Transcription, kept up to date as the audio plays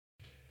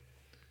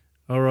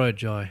All right,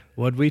 Jai.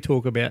 What'd we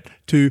talk about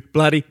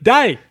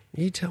today?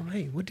 You tell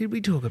me. What did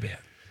we talk about?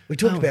 We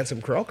talked about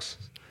some Crocs.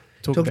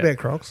 Talked about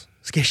Crocs.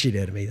 Scare shit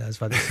out of me, those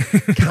fuckers.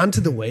 Cunt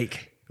of the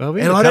week. Well,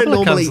 and I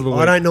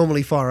don't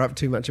normally fire up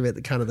too much about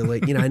the cunt of the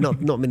week. You know,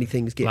 not many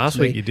things get Last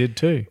to me. week you did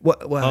too.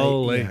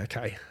 Well, yeah,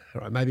 okay.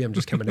 All right, maybe I'm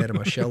just coming out of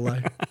my shell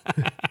though.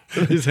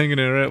 He's hanging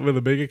out with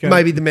a bigger cunt.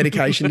 Maybe the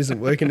medication isn't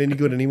working any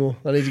good anymore.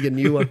 I need to get a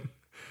new one.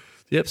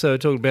 Yep, so I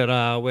talked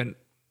about went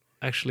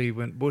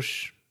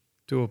bush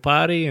to a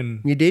party and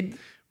you did?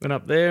 Went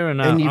up there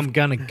and I'm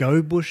going to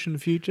go bush in the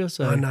future.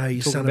 So I know,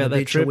 you son of a about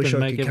that bitch. trip I wish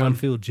and I make could everyone come.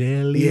 feel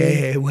jelly.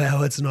 Yeah,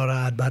 well, it's not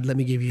hard, bud. Let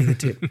me give you the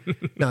tip.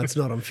 No, it's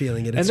not. I'm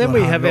feeling it. It's and then not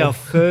we hard have at all. our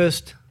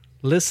first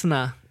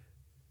listener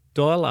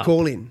dial-up.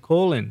 Call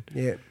in.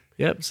 Yeah.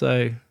 Yep,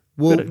 so...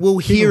 We'll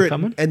hear it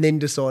coming. and then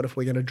decide if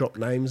we're going to drop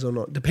names or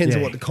not. Depends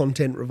on what the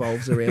content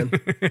revolves around.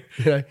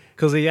 You know,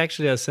 because he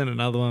actually has sent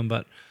another one,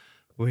 but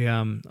we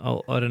I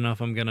don't know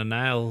if I'm going to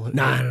nail.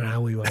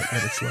 No, we won't.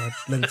 Let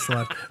it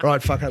slide. All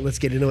right, fuck it. Let's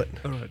get into it.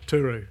 All right,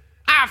 Turu.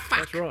 Ah, fuck.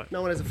 That's right.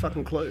 No one has a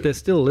fucking clue. They're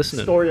still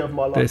listening. Story of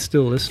my life. They're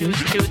still listening.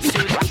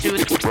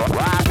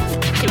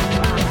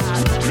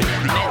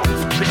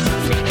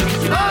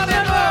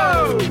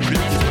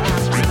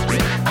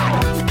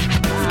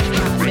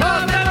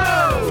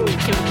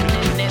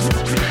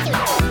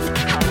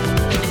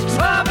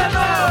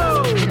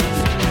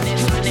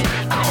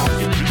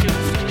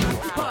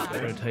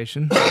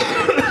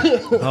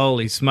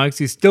 Holy smokes,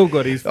 he's still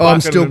got his fucking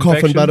I'm still coughing,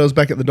 infection. but I was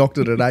back at the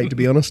doctor today, to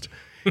be honest.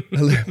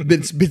 A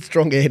bit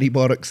stronger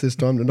antibiotics this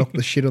time to knock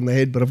the shit on the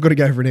head, but I've got to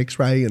go for an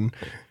x-ray and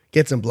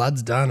get some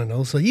bloods done and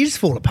also you just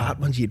fall apart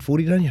once you hit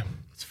 40, don't you?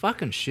 It's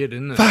fucking shit,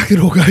 isn't it? Fuck, it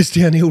all goes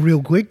downhill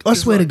real quick. I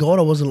swear to God,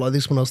 I wasn't like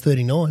this when I was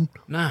 39.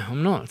 No,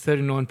 I'm not.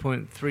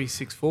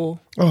 39.364.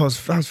 Oh, I was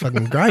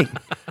fucking great.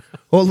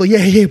 Oh, yeah,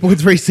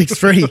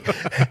 0.363.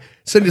 As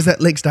soon as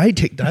that next day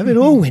ticked over, it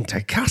all went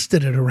to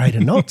custard at a rate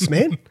of knots,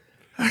 man.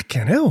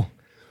 Fucking hell.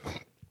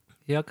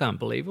 Yeah, I can't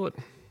believe it.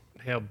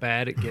 How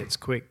bad it gets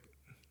quick.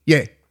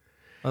 Yeah.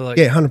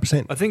 Yeah,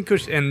 100%. I think,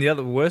 and the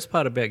other worst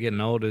part about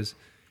getting old is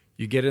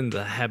you get into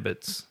the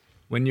habits.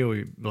 When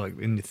you're like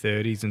in your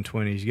 30s and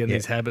 20s, you get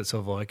these habits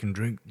of I can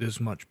drink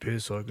this much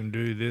piss, I can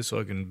do this,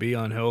 I can be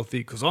unhealthy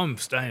because I'm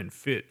staying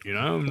fit, you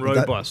know, I'm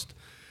robust.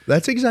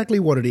 That's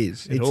exactly what it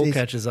is. It all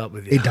catches up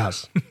with you. It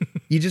does.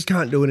 You just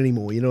can't do it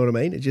anymore, you know what I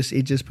mean? It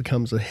just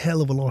becomes a hell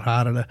of a lot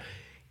harder to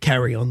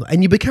carry on.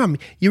 And you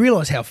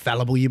realise how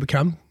fallible you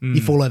become.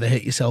 You fall over,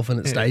 hurt yourself and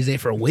it stays there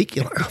for a week.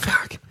 You're like, oh,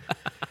 fuck.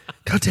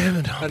 God damn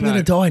it, I'm going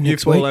to die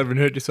next week. You fall over and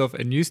hurt yourself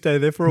and you stay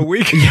there for a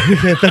week.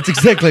 Yeah, that's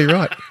exactly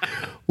right.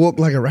 Walk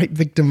like a rape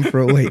victim for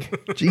a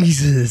week.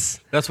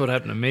 Jesus. That's what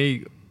happened to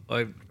me.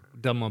 I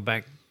done my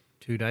back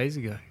 2 days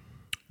ago.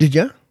 Did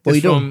you? What are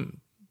you doing?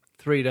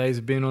 3 days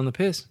of being on the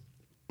piss.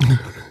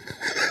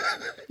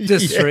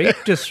 Just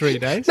 3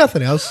 days.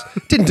 Nothing else.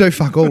 Didn't do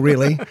fuck all,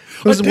 really.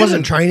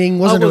 Wasn't training,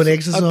 wasn't doing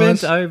exercise. I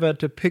bent over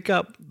to pick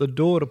up the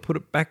door to put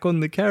it back on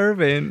the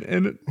caravan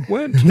and it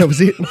went. That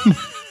was it.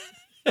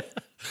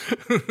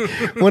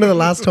 One of the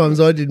last times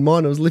I did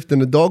mine, I was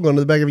lifting a dog onto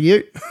the back of a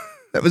ute.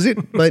 That was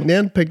it. Laid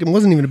down, picked it. It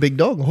wasn't even a big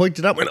dog. I hoiked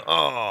it up, went,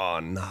 oh,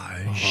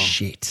 no,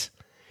 shit.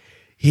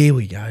 Here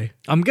we go.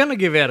 I'm going to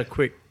give out a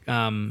quick,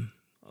 I'm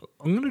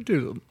going to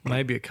do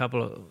maybe a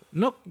couple of,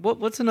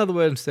 what's another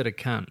word instead of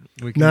cunt?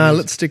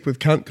 Let's stick with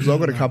cunt because I've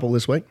got a couple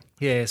this week.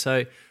 Yeah,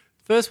 so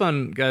first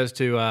one goes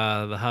to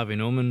the Harvey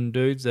Norman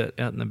dudes that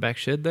out in the back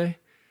shed there.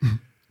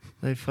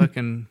 They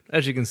fucking,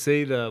 as you can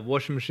see, the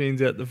washing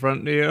machine's out the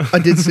front there. I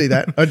did see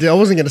that. I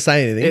wasn't going to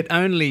say anything. It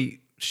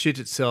only shit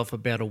itself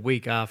about a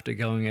week after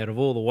going out of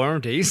all the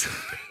warranties.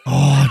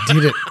 Oh,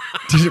 did it?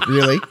 Did it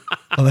really?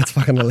 Oh, that's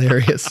fucking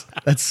hilarious.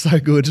 That's so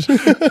good.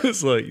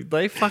 It's like,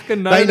 they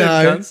fucking know.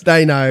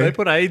 They know. They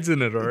put AIDS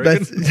in it, I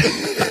reckon.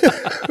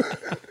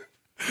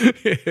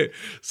 Yeah.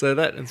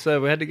 So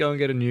we had to go and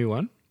get a new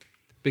one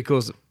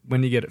because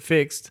when you get it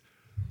fixed,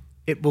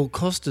 it will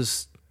cost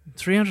us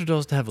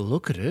 $300 to have a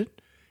look at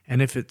it.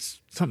 And if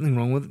it's something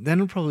wrong with it, then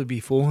it'll probably be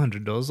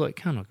 $400.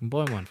 Like, I can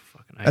buy one for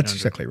fucking $800. That's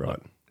exactly right.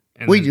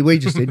 We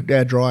just did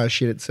our dryer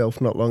shit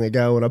itself not long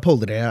ago, and I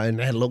pulled it out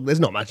and had a look. There's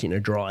not much in a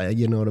dryer,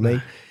 you know what I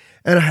mean?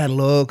 And I had a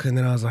look, and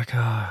then I was like,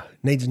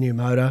 needs a new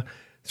motor,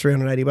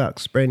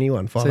 $380, brand new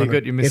one, $500. So you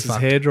got your Mrs.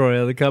 Hairdryer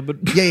out of the cupboard?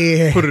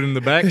 Yeah. Put it in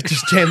the back?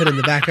 Just jam it in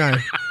the back,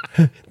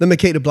 The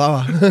Makita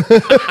blower.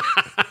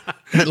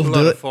 That'll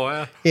do it.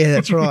 Fire. Yeah,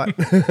 that's right.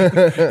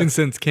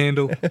 Incense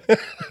candle.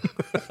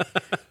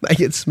 Make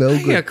it smell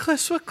good. Yeah,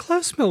 close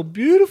smell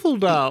beautiful,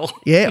 doll.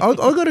 Yeah, I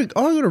got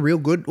a real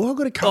good. Well, I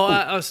got a couple. Oh,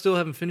 I still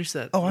haven't finished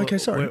that. Oh, okay,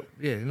 sorry.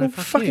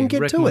 Fucking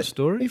get to it.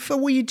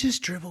 Well, you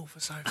just dribble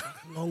for so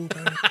fucking long,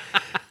 bro.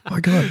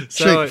 My God,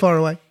 shoot, far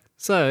away.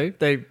 So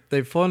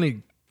they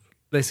finally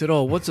said,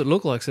 "Oh, what's it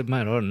look like?" I said,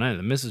 "Mate, I don't know.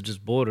 The missus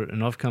just bought it,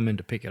 and I've come in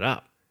to pick it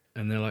up."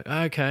 And they're like,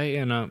 okay.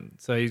 And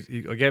so I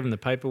gave him the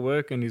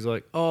paperwork and he's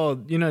like, oh,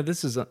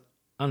 this is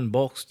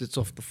unboxed. It's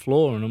off the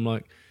floor. And I'm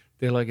like,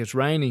 they're like, it's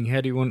raining.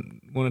 How do you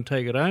want to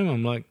take it home?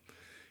 I'm like,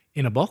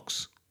 in a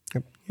box?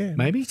 Yeah.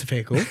 Maybe. It's a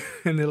fair call.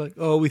 And they're like,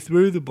 oh, we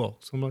threw the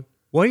box. I'm like,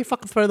 Why you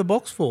fucking throw the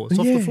box for? It's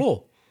off the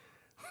floor.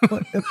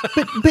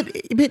 but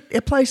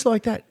a place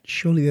like that,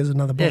 surely there's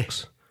another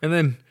box.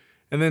 Yeah.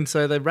 And then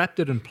so they wrapped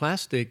it in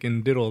plastic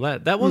and did all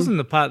that. That wasn't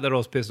the part that I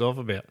was pissed off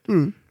about.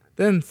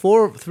 Then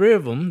three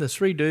of them, there's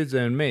 3 dudes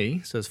and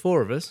me, so there's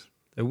 4 of us.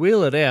 They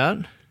wheel it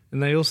out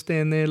and they all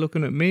stand there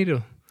looking at me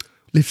to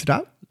lift it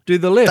up. Do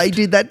the lift. They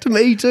did that to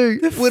me too.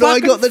 When I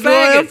got the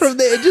dryer from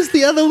there just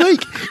the other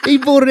week, he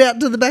brought it out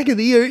to the back of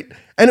the ute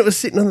and it was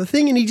sitting on the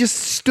thing and he just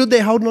stood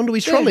there holding onto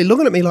his trolley,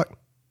 looking at me like,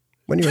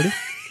 when are you ready?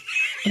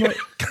 I'm like,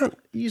 cunt,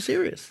 are you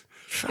serious?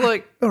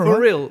 Like, for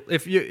real,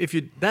 if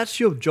you that's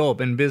your job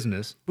in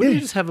business, wouldn't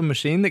you just have a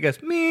machine that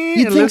goes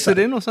meh and lifts it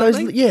in or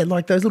something?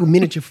 Like those little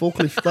miniature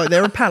forklift, like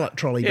they're a pallet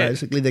trolley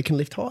basically that can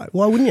lift high.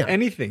 Why wouldn't you?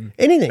 Anything.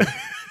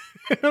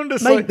 I'm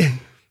just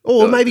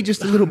or maybe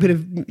just a little bit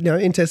of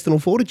intestinal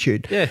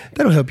fortitude. Yeah.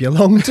 That'll help you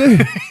along too.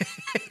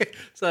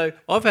 So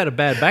I've had a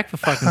bad back for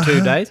fucking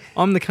 2 days.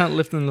 I'm the cunt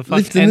lifting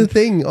the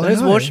thing.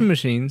 Those washing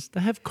machines,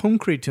 they have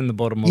concrete in the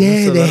bottom of them.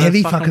 Yeah, so they're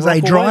heavy fuckers.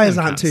 Hey, dryers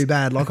aren't too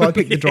bad. Like I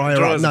picked the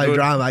dryer up. No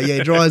drama.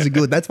 Yeah, dryers are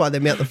good. That's why they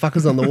mount the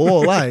fuckers on the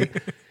wall, eh?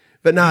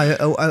 But no,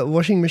 a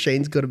washing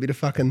machine's got a bit of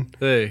fucking,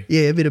 a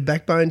bit of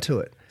backbone to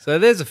it. So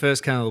there's the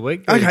first cunt of the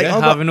week. Okay,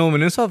 Harvey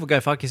Norman himself,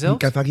 go fuck yourself.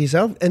 Go fuck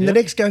yourself. And the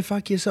next go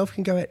fuck yourself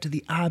can go out to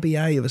the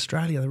RBA of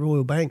Australia, the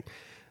Royal Bank,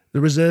 the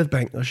Reserve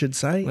Bank, I should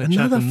say.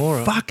 Another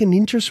fucking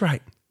interest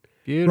rate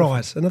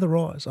rise, another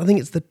rise. I think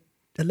it's the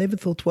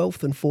 11th or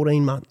 12th in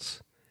 14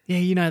 months.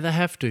 Yeah, they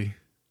have to.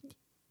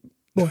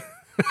 What?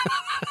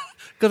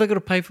 Because they've got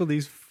to pay for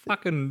these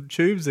fucking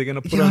tubes they're going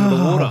to put under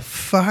the water.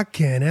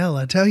 Fucking hell.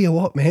 I tell you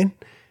what, man.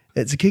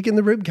 It's a kick in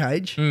the rib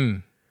cage.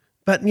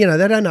 But, they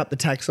don't up the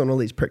tax on all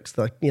these pricks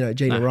like,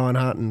 Gina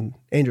Reinhardt and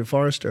Andrew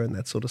Forrester and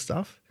that sort of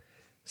stuff.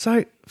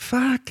 So,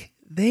 fuck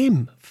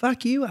them.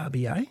 Fuck you,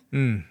 RBA.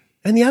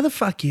 And the other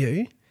fuck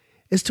you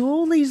is to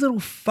all these little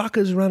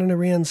fuckers running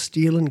around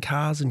stealing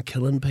cars and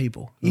killing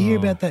people. You hear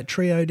about that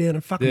trio down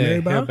in fucking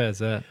Maryborough? How bad's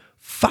that?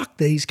 Fuck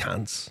these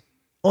cunts.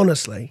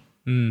 Honestly.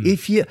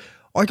 If you...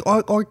 I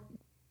don't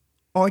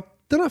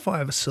know if I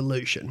have a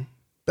solution,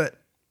 but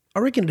I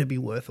reckon it'd be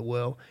worth a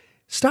whirl.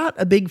 Start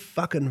a big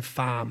fucking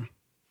farm.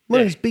 One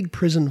of those big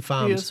prison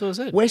farms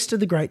west of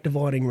the Great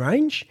Dividing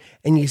Range,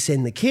 and you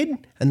send the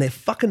kid and their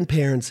fucking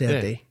parents out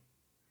there.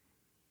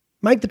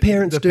 Make the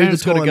parents do the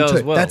time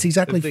too. Well. That's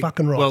exactly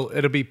fucking right. Well,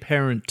 it'll be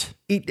parent.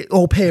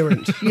 Or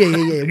parent.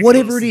 Yeah.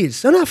 Whatever it is.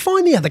 So no,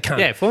 find the other cunt.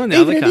 Yeah, find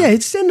the other cunt. Yeah,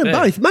 send them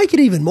both. Make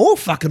it even more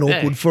fucking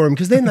awkward for them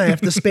because then they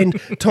have to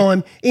spend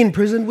time in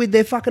prison with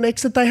their fucking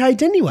ex that they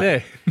hate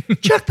anyway. Yeah.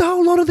 Chuck the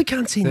whole lot of the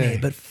cunts in there.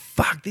 But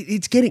fuck,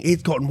 it's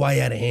gotten way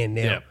out of hand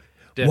now.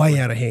 Yeah, way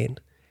out of hand.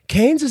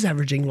 Cairns is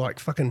averaging like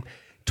fucking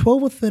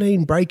 12 or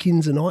 13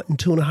 break-ins a night and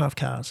 2.5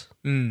 cars.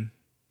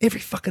 Every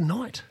fucking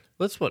night.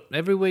 That's what,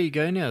 everywhere you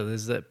go now,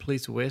 there's that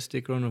police aware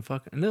sticker on a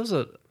fucking... And there was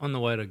on the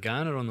way to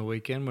Garnet on the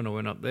weekend when I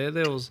went up there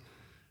was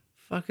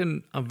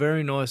fucking a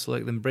very nice,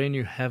 like them brand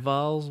new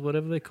Havals,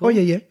 whatever they call it. Oh,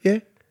 yeah.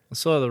 On the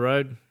side of the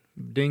road,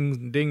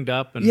 dinged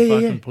up and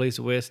fucking police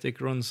aware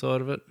sticker on the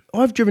side of it.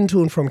 I've driven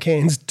to and from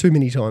Cairns too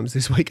many times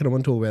this week and I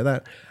want to talk about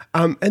that.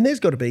 And there's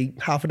got to be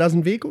half a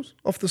dozen vehicles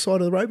off the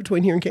side of the road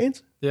between here and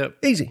Cairns. Yep.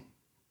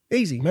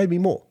 Easy, maybe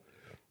more.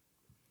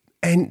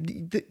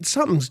 And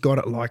something's got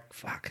it like,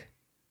 fuck,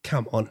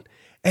 come on.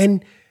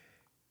 And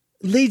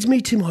leads me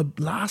to my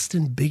last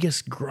and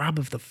biggest grub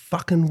of the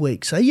fucking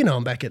week. So,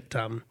 I'm back at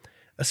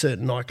a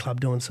certain nightclub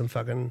doing some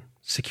fucking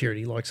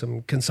security, like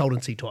some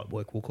consultancy type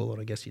work, we'll call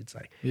it, I guess you'd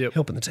say. Yep.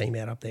 Helping the team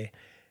out up there.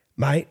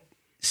 Mate,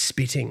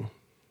 spitting.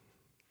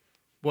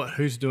 What?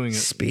 Who's doing it?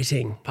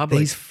 Spitting. Public?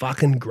 These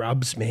fucking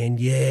grubs, man,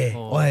 yeah.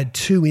 Oh. I had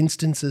 2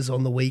 instances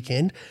on the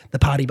weekend. The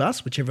party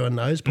bus, which everyone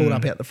knows, pulled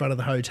up out the front of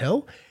the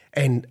hotel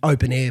and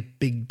open air,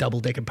 big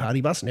double-decker party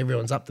bus and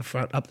everyone's up the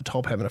front, up the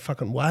top having a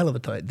fucking whale of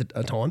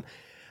a time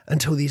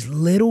until these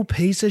little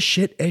piece of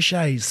shit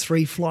eshays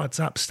 3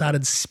 flights up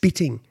started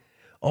spitting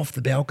off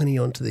the balcony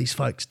onto these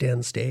folks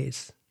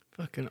downstairs.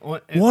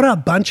 What a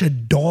bunch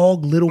of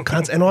dog little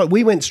cunts. And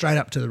we went straight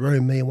up to the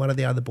room, me and one of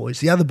the other boys.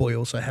 The other boy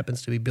also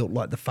happens to be built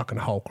like the fucking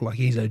Hulk, like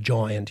he's a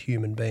giant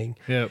human being.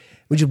 Yep.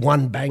 We just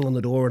one bang on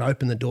the door and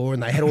opened the door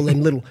and they had all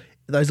them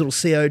those little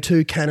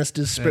CO2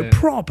 canisters spread,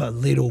 proper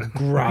little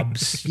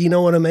grubs. You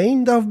know what I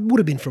mean? They would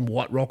have been from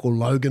White Rock or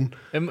Logan.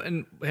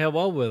 And how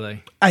old were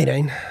they?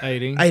 18.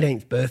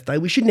 18th birthday.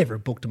 We should never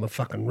have booked them a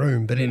fucking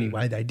room, but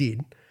anyway, they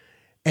did.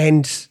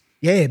 And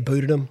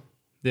booted them.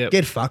 Yep.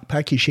 Get fucked,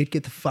 pack your shit,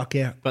 get the fuck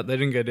out. But they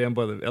didn't go down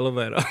by the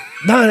elevator.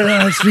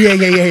 No.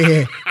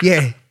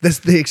 Yeah. That's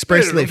the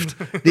express lift.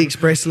 The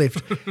express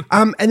lift.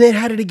 And then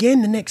had it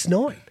again the next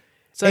night.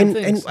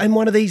 And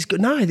one of these,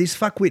 this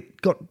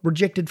fuckwit got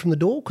rejected from the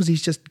door because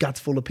he's just guts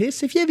full of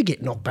piss. If you ever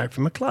get knocked back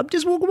from a club,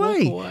 just walk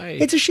away.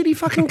 It's a shitty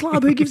fucking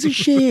club. Who gives a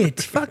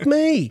shit? Fuck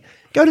me.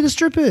 Go to the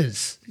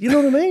strippers. You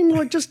know what I mean?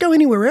 Like, just go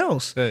anywhere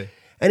else. Hey.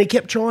 And he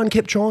kept trying.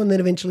 Then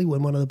eventually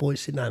when one of the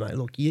boys said, no, mate,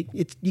 look, you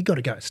got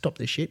to go. Stop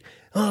this shit.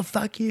 Oh,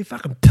 fuck you.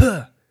 Fucking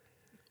puh.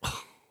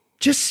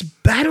 just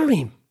spat on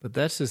him. But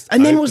that's just.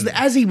 And then open.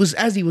 as he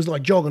was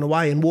like jogging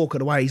away and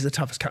walking away, he's the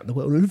toughest cut in the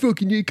world. And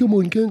fucking yeah, come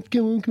on.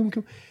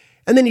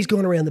 And then he's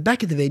gone around the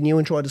back of the venue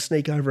and tried to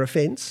sneak over a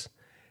fence.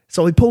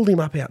 So we pulled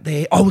him up out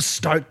there. I was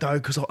stoked though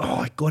because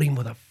I got him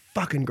with a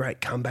fucking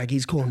great comeback.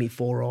 He's calling me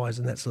Four Eyes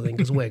and that sort of thing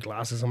because I wear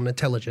glasses. I'm an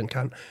intelligent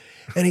cunt.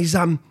 And he's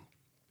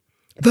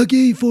fuck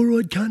you,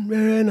 four-eyed cunt.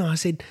 And I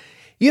said,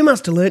 you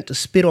must have learnt to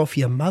spit off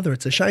your mother.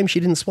 It's a shame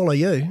she didn't swallow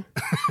you.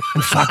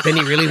 And fuck, then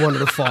he really wanted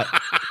to fight.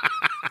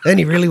 Then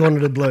he really wanted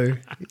to blue.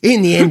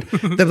 In the end,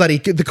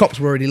 the cops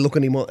were already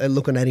looking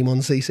at him on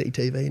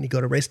CCTV and he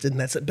got arrested and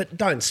that's it. But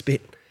don't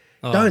spit.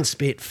 Oh. Don't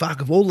spit.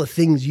 Fuck, of all the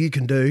things you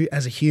can do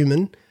as a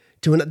human,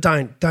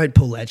 don't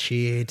pull that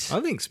shit.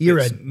 I think you're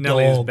a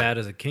nearly dog. as bad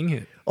as a king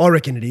hit. I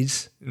reckon it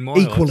is.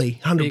 Equally,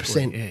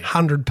 100%. Yeah.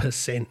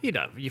 100%.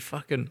 You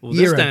fucking... Well,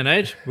 this day and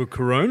age, with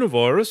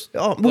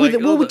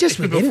coronavirus... Just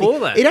forget before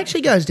that. It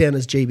actually goes down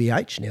as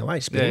GBH now,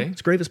 spitting. Yeah.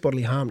 It's grievous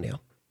bodily harm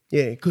now.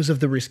 Yeah, because of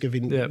the risk of,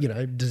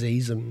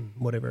 disease and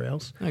whatever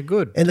else. Oh,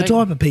 good. And the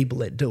type of people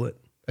that do it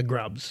are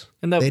grubs.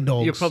 And they're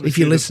dogs. If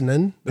you're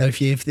listening,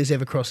 if this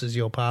ever crosses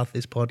your path,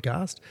 this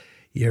podcast,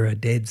 you're a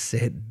dead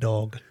set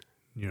dog.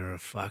 You're a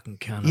fucking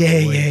cunt.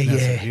 Yeah.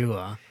 That's what you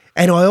are.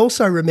 And I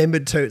also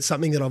remembered too, it's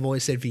something that I've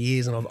always said for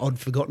years and I'd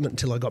forgotten it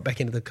until I got back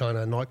into the kind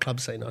of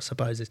nightclub scene, I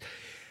suppose, is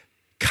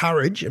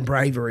courage and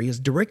bravery is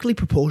directly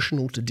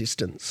proportional to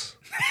distance.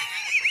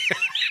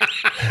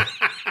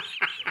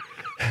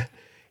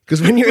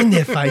 Because when you're in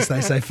their face,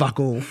 they say fuck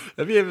all.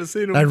 Have you ever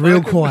seen them? They're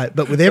real quiet.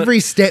 But with every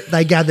step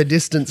they gather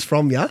distance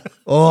from you,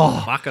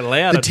 fucking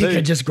louder the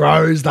ticker just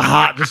grows, the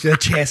heart, the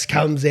chest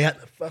comes out,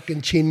 the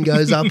fucking chin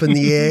goes up in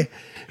the air.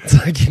 It's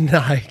like,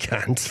 no,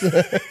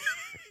 cunt.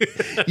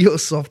 You're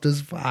soft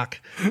as fuck.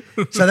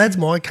 So that's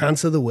my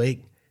cunts of the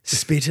week.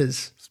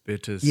 Spitters.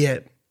 Yeah.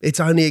 It's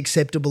only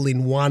acceptable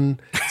in one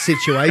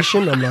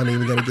situation. I'm not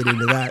even going to get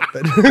into that,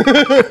 but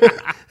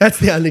that's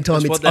the only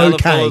time it's okay. What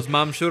the fellow's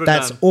mum should have done.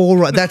 That's all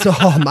right. That's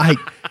mate.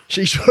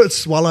 She should have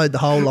swallowed the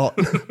whole lot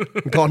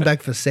and gone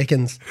back for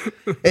seconds.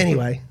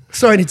 Anyway,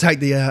 sorry to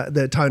take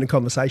the tone of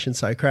conversation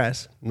so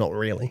crass. Not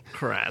really.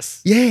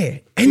 Crass. Yeah.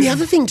 And the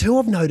other thing too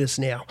I've noticed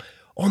now,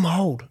 I'm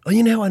old.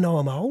 You know how I know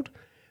I'm old?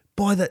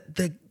 By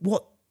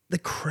what the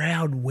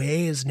crowd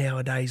wears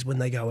nowadays when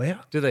they go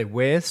out. Do they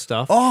wear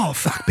stuff? Oh,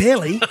 fuck,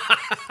 barely.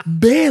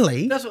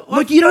 Barely.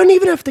 Like, you don't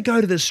even have to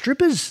go to the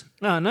strippers.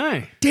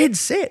 No. Dead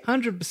set.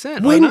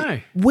 100%. I know.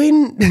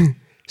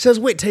 So it was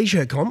a wet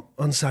T-shirt comp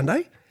on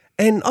Sunday,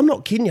 and I'm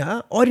not kidding you,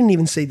 I didn't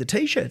even see the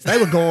T-shirts. They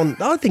were gone.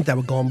 I think they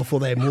were gone before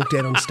they even walked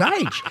out on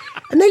stage.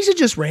 And these are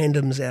just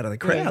randoms out of the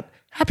crowd. Yeah.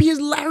 Happy as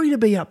Larry to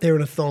be up there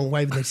in a thong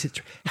waving their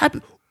sister. Happy.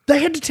 They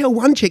had to tell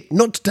one chick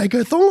not to take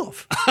her thong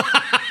off.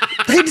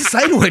 They had to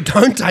say to her,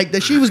 don't take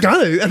that. She was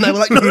going to. And they were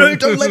like, no,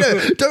 don't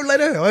let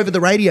her. Over the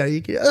radio.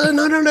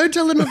 No,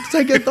 tell her not to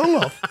take her thong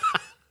off.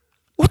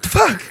 What the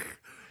fuck?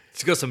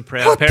 She's got some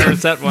proud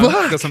parents, that one.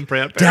 Got some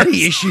proud parents.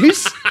 Daddy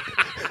issues.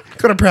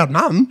 Got a proud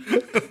mum. I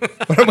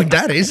don't know what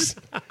dad is.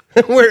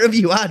 Wherever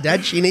you are,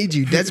 Dad, she needs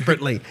you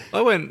desperately.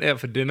 I went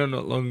out for dinner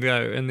not long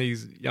ago and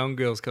these young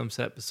girls come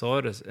sat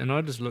beside us and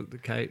I just looked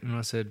at Kate and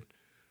I said,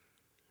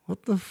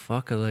 what the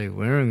fuck are they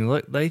wearing?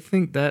 Like, they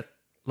think that,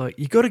 like,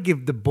 you got to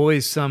give the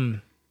boys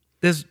some.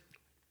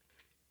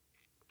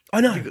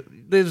 I know.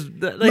 They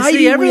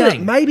see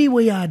everything. Maybe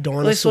we are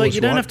dinosaurs. It's like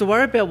you don't have to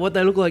worry about what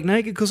they look like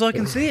naked because I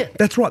can see it.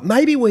 That's right.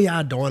 Maybe we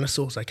are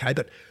dinosaurs, okay?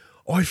 But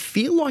I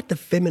feel like the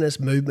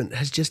feminist movement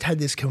has just had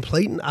this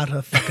complete and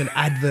utter fucking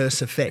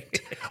adverse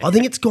effect. I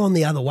think it's gone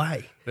the other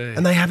way,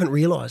 and they haven't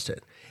realised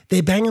it.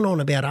 They're banging on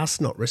about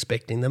us not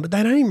respecting them, but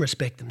they don't even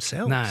respect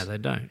themselves. No, they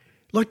don't.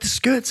 Like the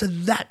skirts are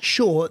that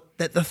short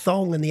that the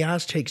thong and the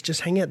arse cheeks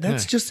just hang out.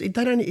 That's just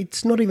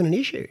it's not even an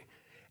issue.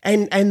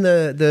 And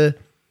the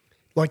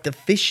like the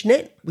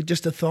fishnet with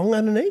just a thong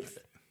underneath,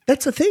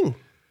 that's a thing.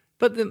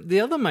 But the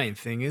other main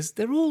thing is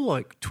they're all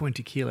like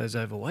 20 kilos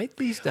overweight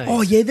these days.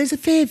 Oh yeah, there's a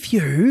fair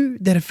few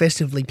that are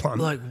festively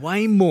plump. Like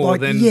way more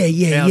than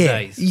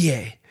nowadays.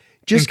 Yeah.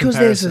 Just because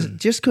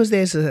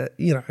there's a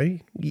you know,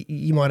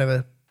 you might have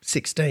a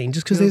 16.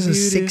 Just because there's a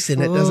 6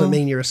 in it doesn't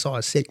mean you're a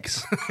size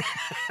 6.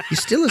 You're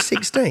still a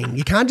 16.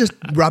 You can't just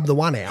rub the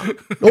 1 out,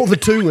 or the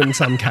 2 in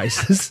some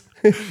cases.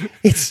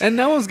 And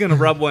no one's going to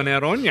rub one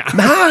out on you.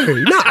 No.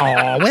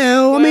 Oh,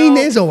 well, I mean,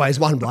 there's always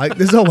one bloke.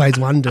 There's always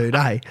one dude,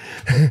 eh?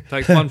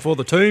 Takes one for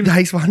the team.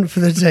 Takes one for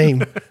the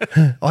team.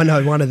 I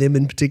know one of them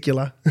in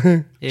particular.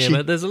 Yeah,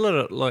 but there's a lot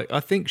of, like,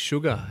 I think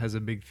sugar has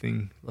a big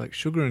thing. Like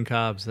sugar and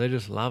carbs, they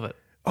just love it.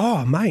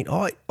 Oh, mate,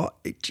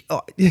 it's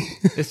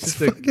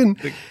just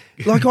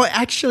like I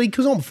actually,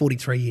 because I'm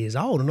 43 years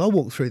old and I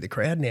walk through the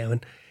crowd now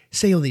and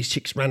see all these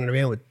chicks running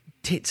around with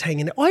tits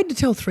hanging out. I had to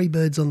tell 3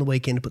 birds on the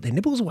weekend to put their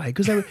nipples away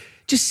because they were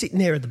just sitting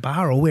there at the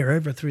bar or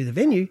wherever through the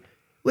venue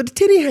with a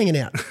titty hanging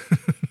out.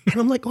 And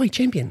I'm like, oi,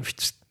 champion,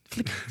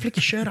 Flick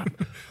your shirt up.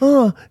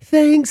 Oh,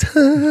 thanks.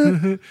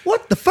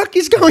 What the fuck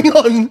is going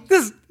on?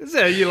 This is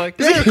how you like,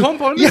 is there a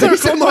comp on? Yeah, Is there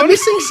a am comp I on?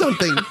 missing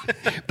something?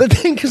 But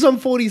then because I'm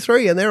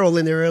 43 and they're all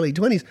in their early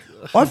 20s,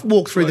 I've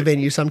walked through the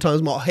venue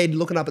sometimes, my head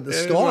looking up at the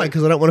sky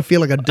because I don't want to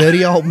feel like a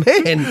dirty old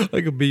man.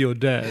 I could be your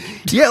dad.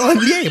 Yeah, well,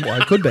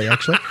 I could be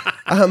actually.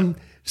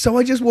 So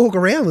I just walk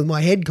around with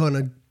my head kind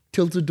of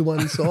tilted to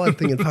one side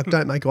thinking, fuck,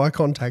 don't make eye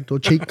contact or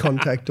cheek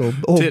contact or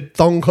tit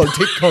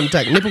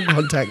contact, nipple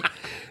contact.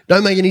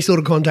 Don't make any sort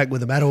of contact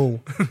with them at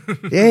all.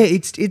 Yeah,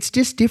 it's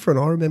just different.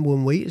 I remember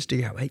when we used to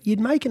go, you'd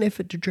make an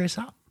effort to dress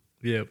up.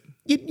 Yep.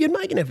 You'd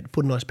make an effort to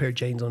put a nice pair of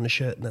jeans on a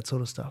shirt and that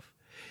sort of stuff.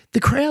 The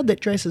crowd that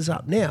dresses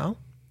up now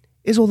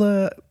is all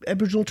the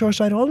Aboriginal Torres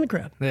Strait Islander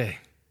crowd. Yeah.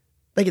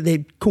 They get their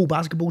cool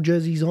basketball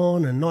jerseys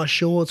on and nice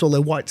shorts, all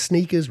their white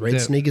sneakers,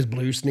 red sneakers,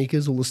 blue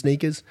sneakers, all the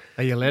sneakers.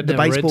 Are you allowed the to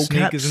have red baseball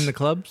sneakers caps. in the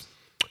clubs?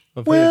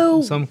 I've Well-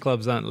 heard some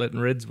clubs aren't letting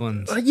reds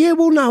ones. Yeah,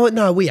 well,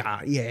 no, we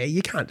are. Yeah,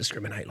 you can't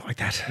discriminate like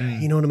that.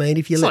 You know what I mean?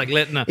 If you It's like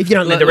letting if you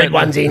don't let the red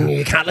ones in,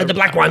 you can't let the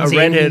black ones in.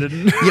 redheaded.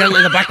 You don't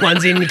let the black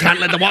ones in, you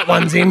can't let the white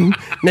ones in.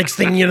 Next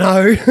thing you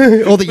know,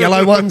 or the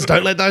yellow ones,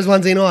 don't let those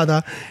ones in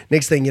either.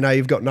 Next thing you know,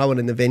 you've got no one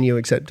in the venue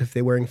except if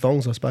they're wearing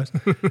thongs, I suppose.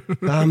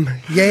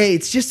 Yeah,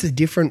 it's just a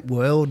different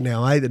world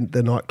now,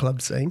 the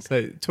nightclub scene.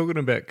 So talking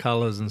about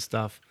colours and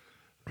stuff.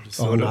 I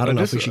don't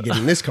know if we should get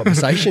in this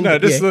conversation. No,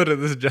 but just yeah. thought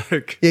of this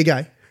joke. Yeah,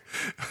 go.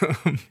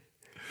 I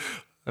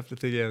have to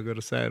think how I've got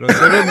to say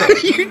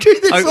it. You do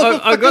this all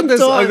the I got fucking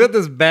this. I time. got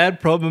this bad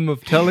problem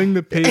of telling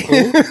the people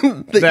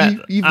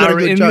that you've got a are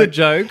good in joke. the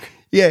joke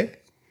Yeah.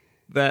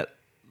 that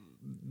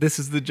this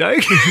is the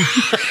joke,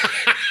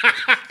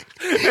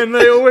 and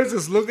they always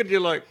just look at you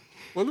like,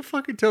 "What the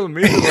fuck are you telling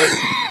me?"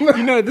 They're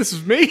like, this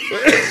is me.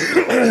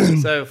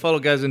 So a fellow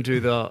goes into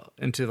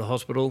the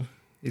hospital.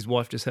 His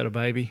wife just had a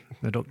baby.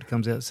 The doctor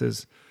comes out and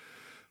says,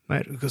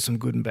 "Mate, we've got some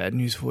good and bad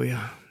news for you."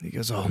 He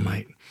goes, "Oh,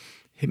 mate,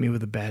 hit me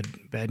with the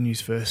bad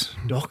news first,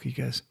 Doc." He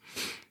goes,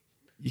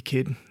 "Your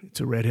kid, it's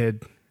a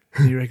redhead."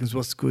 And he reckons,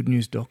 "What's the good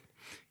news, Doc?"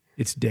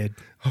 "It's dead."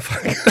 Oh,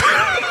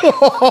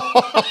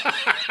 fuck.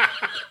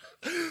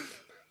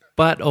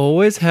 But I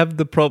always have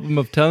the problem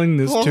of telling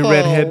this to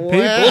redhead people.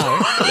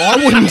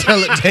 I wouldn't tell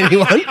it to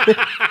anyone.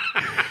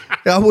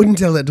 I wouldn't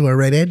tell it to a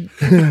redhead.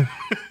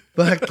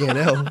 Fucking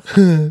hell.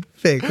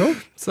 Fair call.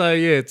 So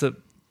yeah, it's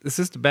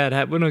just a bad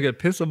habit. When I get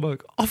pissed, I'm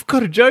like, "I've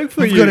got a joke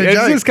for you." Got a It's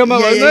joke. just come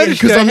up. Yeah, I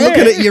noticed because your I'm hair.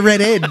 looking at your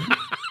redhead.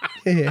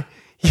 Yeah.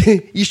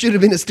 You should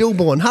have been a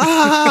stillborn. Ha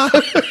ha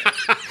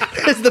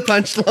ha. There's the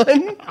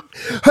punchline.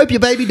 Hope your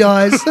baby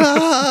dies.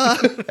 Ha,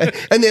 ha.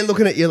 And they're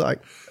looking at you like,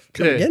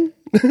 come Yeah. again?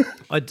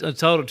 I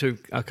told it to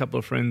a couple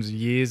of friends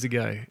years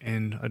ago,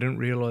 and I didn't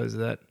realise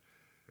that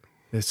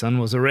their son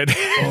was a redhead.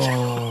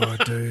 Oh,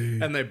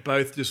 dude. And they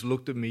both just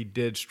looked at me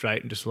dead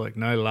straight and just like,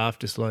 no laugh,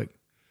 just like,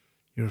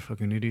 "You're a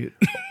fucking idiot."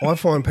 I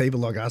find people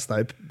like us,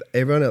 though,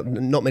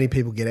 not many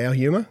people get our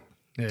humour.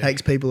 Yeah.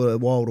 Takes people a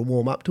while to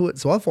warm up to it.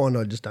 So I find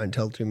I just don't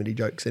tell too many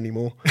jokes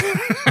anymore.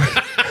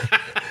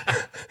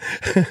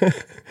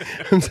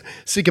 I'm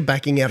sick of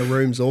backing out of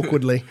rooms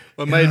awkwardly.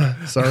 I made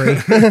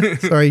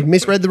Sorry,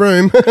 misread the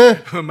room.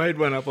 I made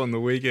one up on the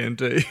weekend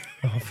too.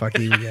 Oh, fuck,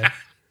 here we go.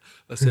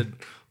 I said,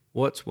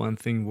 "What's one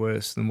thing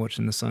worse than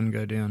watching the sun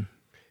go down?"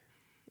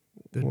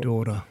 The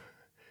daughter.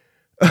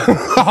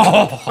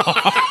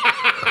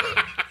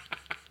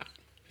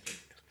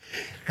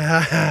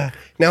 Now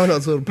I'm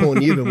not sort of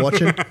pulling you've been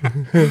watching.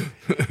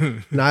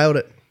 Nailed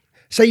it.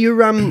 So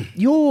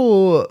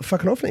you're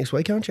fucking off next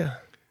week, aren't you?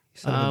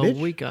 Son of a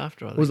bitch. Week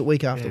after. I think. Was it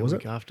week after, Yeah, was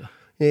week it? after.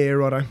 Yeah,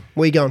 righto.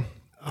 Where you going?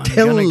 I'm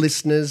Tell gonna-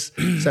 listeners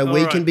so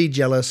we All can right. be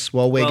jealous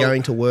while we're Well,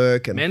 going to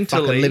work and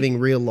mentally- fucking living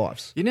real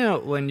lives. You know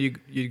when you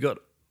got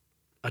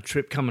a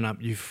trip coming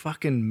up, you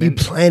fucking You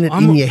plan it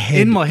in your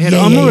head. In my head,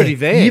 Yeah, I'm yeah, already yeah.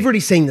 there. You've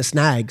already seen the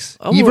snags.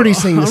 I'm You've already al-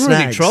 seen the I'm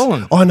snags.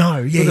 already trolling. I know.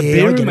 Yeah, With a yeah.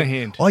 beer I in get my it.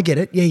 hand. I get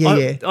it. Yeah.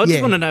 I just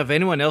yeah. want to know if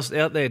anyone else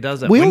out there does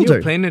that. We when all you're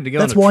do. planning to go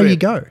That's on a why trip, you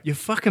go. You're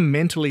fucking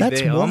mentally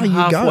That's there. why I'm you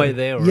halfway go.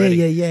 there already.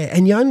 Yeah.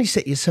 And you only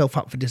set yourself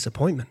up for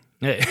disappointment.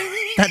 Yeah.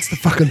 That's the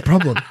fucking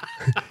problem.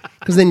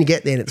 Because then you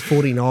get there and it's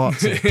 40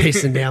 knots and it's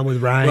pissing down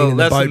with rain Well, and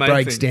the that's the boat main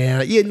breaks thing.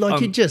 down. Yeah, like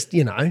you just,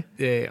 you know.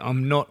 Yeah,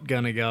 I'm not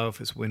gonna go if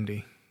it's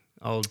windy.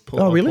 Oh,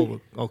 really?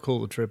 I'll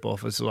call the trip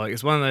off. It's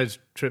one of those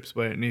trips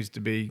where it needs to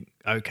be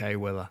okay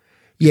weather.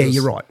 Yeah, Because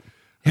you're right.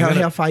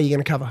 How far are you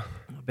going to cover?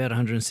 About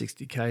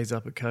 160 k's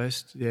up a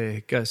coast. Yeah,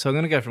 go. So I'm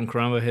going to go from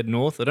Corumba, head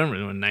north. I don't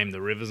really want to name the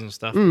rivers and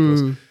stuff.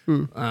 Because,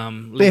 leave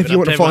Yeah, if it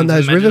you up want to find everyone's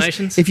those rivers,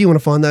 imaginations. if you want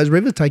to find those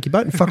rivers, take your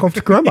boat and fuck off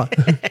to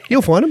Corumba.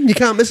 You'll find them. You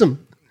can't miss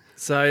them.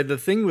 So the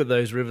thing with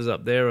those rivers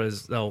up there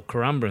is,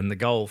 Corumba and the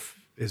Gulf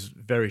is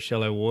very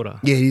shallow water.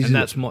 Yeah, it is, and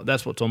isn't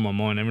that's what's on my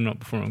mind every night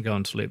before I'm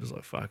going to sleep. It's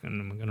like, fucking,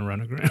 am I going to run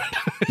aground?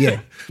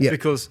 Yeah.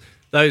 Because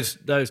those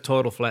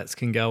tidal flats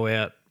can go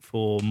out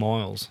for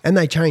miles. And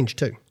they change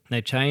too.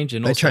 They change,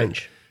 and They also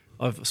change.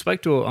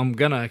 I'm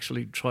going to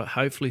actually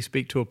hopefully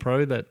speak to a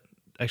pro that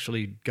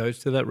actually goes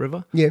to that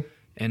river. Yeah.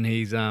 And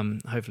he's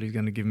hopefully he's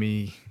going to give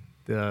me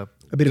A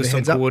bit of a some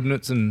heads up.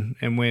 coordinates and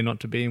where not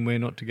to be and where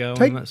not to go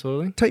Take- and that sort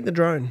of thing. Take the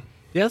drone.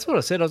 Yeah, that's what I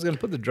said. I was going to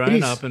put the drone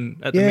is. up and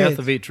at the Yeah, mouth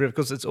of each river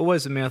because it's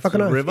always the mouth of Fucking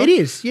the oath. river. It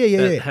is. Yeah, yeah,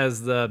 that yeah.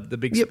 has the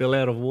big Yep. spill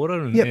out of water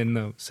and, Yep. and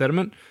the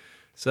sediment.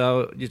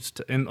 So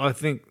and I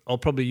think I'll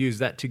probably use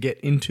that to get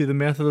into the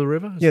mouth of the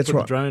river. Yeah, that's put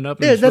right. the drone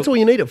up. Yeah, and that's look. all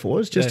you need it for,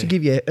 is just to Yeah.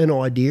 give you an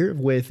idea of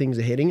where things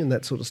are heading and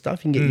that sort of stuff.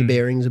 You can get your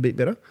bearings a bit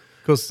better,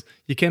 Because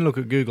you can look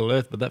at Google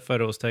Earth, but that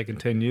photo was taken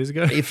 10 years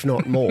ago. if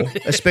not more,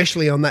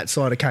 especially on that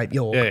side of Cape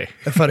York. Yeah.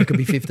 A photo could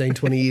be 15,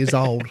 20 years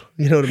old.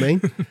 You know what I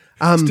mean?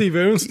 Steve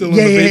Irwin's still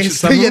Yeah, on the yeah, beach at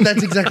so, some yeah, point.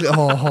 that's exactly.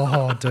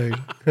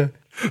 Dude.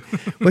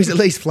 Well, he's at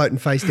least floating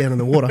face down in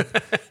the water.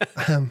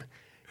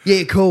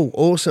 Yeah, cool,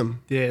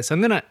 awesome. Yeah, so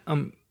I'm going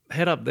to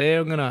head up there.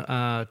 I'm going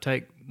to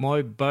take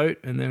my boat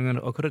and then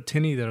I've got a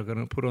tinny that I'm going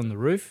to put on the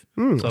roof.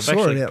 I so I've saw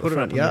actually it out put the it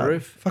front up yard. on the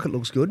roof. Fuck, it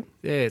looks good.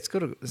 Yeah, it's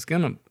going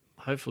to,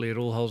 hopefully it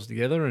all holds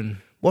together and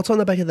What's on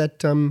the back of that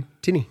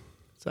tinny?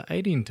 it's an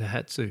 18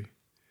 Tohatsu.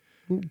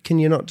 Can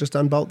you not just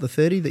unbolt the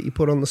 30 that you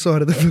put on the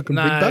side of the fucking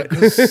No, big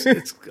boat?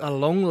 it's a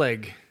long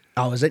leg.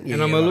 Oh, is it? Yeah,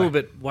 And I'm yeah, a little right.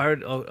 bit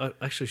worried. I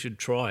actually should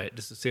try it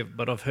just to see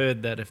but I've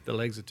heard that if the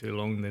legs are too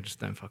long, they just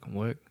don't fucking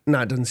work.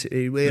 No, it doesn't.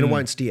 It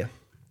won't steer.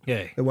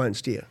 Yeah. It won't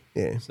steer.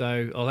 Yeah.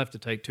 So I'll have to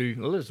take two.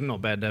 Well, it's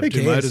not bad to have Who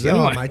two cares? motors Oh,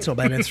 anyway. mate, it's not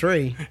bad to have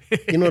three.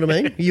 You know what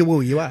I mean? You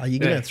will. You are. You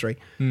can Yeah. have three.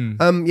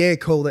 Yeah,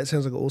 cool. That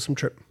sounds like an awesome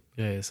trip.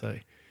 Yeah, so I'm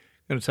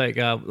going to take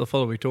the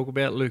fellow we talk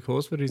about, Luke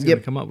Horsford. He's Yep. going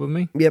to come up with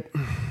me. Yep.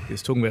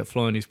 He's talking about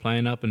flying his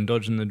plane up and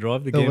dodging the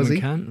drive, the Oh, was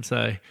gammon he? cunt. So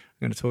I'm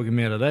going to talk him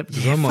out of that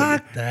because Yeah, I might,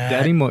 fuck that.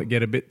 Daddy might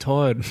get a bit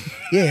tired.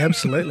 Yeah,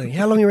 absolutely.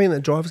 How long do you reckon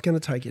that driver's going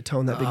to take you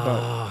towing that big boat?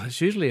 Oh, it's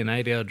usually an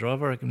 8-hour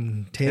drive. I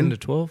reckon 10? 10 to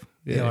 12.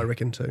 Yeah, I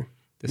reckon too.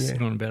 Just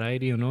sitting on about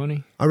 80 or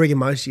 90. I reckon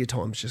most of your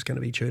time's just going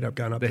to be chewed up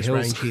going up The this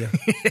hills. range here.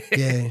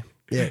 Yeah,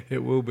 yeah.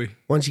 It will be.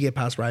 Once you get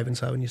past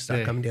Ravenshoe and you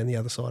start Yeah. coming down the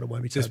other side, it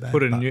won't be Just so bad.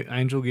 put in but- new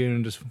angel gear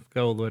and just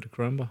go all the way to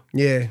Crumba.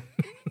 Yeah,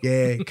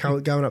 yeah.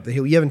 Going up the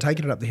hill. You haven't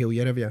taken it up the hill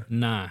yet, have you?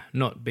 Nah,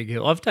 not big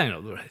hill. I've taken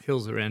up the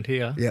hills around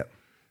here. Yeah.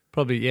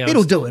 Probably, yeah.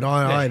 It'll I'll do it.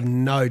 I have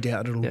no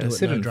doubt it'll do it.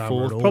 sit No in drama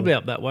fourth. at all. Probably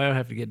up that way. I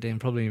have to get down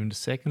probably even to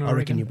second. I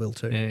reckon you will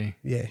too. Yeah.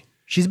 Yeah.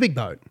 She's a big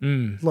boat.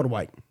 A lot of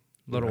weight.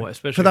 A lot of weight,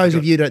 especially For those if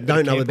of you got that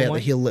don't know camper about the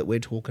weight. hill that we're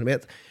talking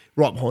about,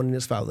 right behind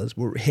us, fellas,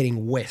 we're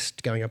heading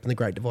west, going up in the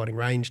Great Dividing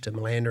Range to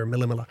Malanda and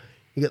Millimilla.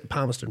 You got the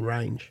Palmerston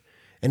Range.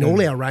 And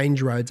all our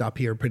range roads up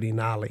here are pretty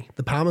gnarly.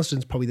 The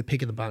Palmerston's probably the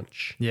pick of the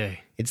bunch. Yeah.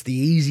 It's the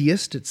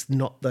easiest. It's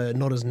not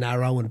as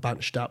narrow and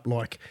bunched up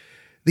like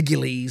the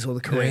Gillies or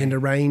the Coranda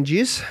range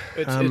is.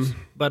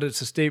 But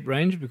it's a steep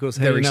range because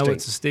how do Very you know steep.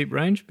 it's a steep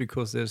range?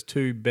 Because there's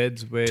two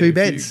beds where Two if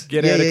beds.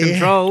 you get out of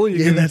control. You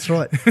Yeah, can, that's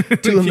right.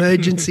 Two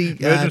emergency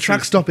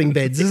truck stopping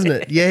beds, isn't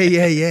it? Yeah,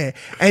 yeah, yeah.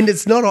 And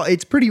it's not.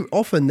 It's pretty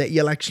often that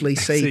you'll actually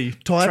see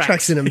tyre tracks.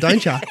 tracks in them,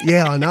 don't you?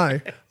 Yeah, I know.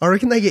 I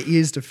reckon they get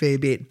used a fair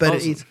bit. But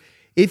Awesome.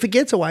 if it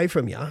gets away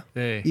from you,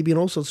 Yeah. you'd be in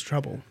all sorts of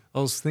trouble. I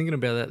was thinking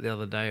about that the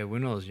other day.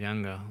 When I was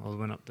younger, I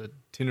went up the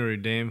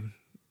Tinaroo Dam,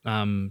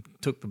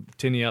 took the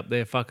tinny up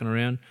there fucking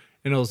around,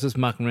 and I was just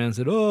mucking around and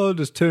said, oh, I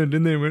just turned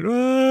in there and went,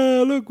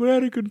 oh, look, we're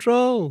out of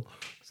control.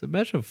 So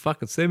imagine a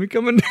fucking semi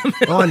coming down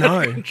there. I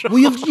know. Well,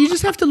 you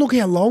just have to look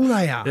how long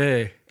they are.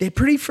 Yeah. They're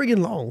pretty friggin'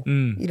 long.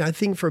 You know,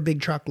 think for a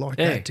big truck like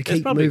Yeah, that to it's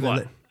keep probably moving what,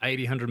 it.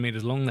 80, 100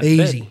 metres long. That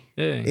Easy.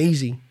 bed. Yeah.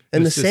 Easy.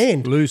 And the It's just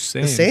sand. loose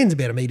sand. The sand's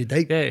about a metre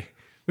deep. Yeah.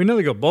 We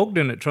nearly got bogged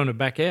in it trying to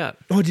back out.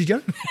 Oh, did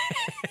you?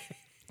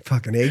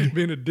 Fucking egg.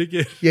 Being a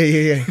dickhead. Yeah,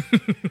 yeah, yeah.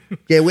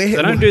 Yeah,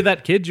 So don't do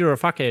that, kids. You're a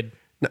fuckhead.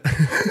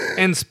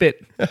 And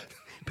spit.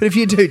 But if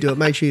you do it,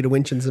 make sure you do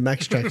winches and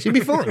max tracks. You'll be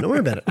fine. Don't worry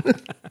about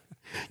it.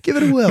 Give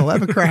it a whirl.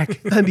 Have a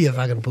crack. Don't be a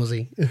fucking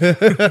pussy.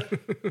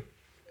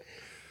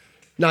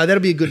 No,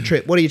 that'll be a good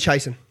trip. What are you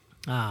chasing?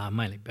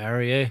 Mainly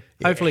Barry, yeah.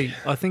 Hopefully,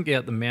 I think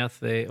out the mouth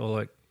there, or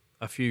like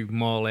a few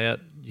mile out,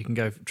 you can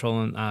go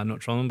trolling, not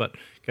trolling, but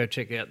go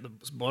check out the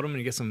bottom and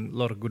you get a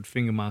lot of good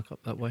finger mark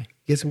up that way.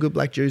 Get some good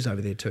black Jews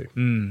over there too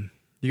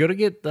You got to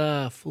get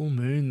the full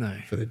moon though.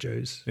 for the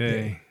Jews. Yeah.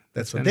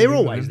 That's That's what gonna they're be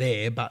always good.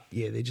 there, but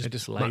yeah, they're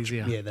just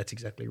lazier. Yeah, that's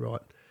exactly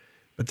right.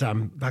 But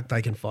fuck,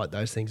 they can fight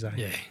those things, eh?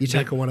 Yeah. You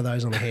tackle one of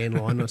those on a hand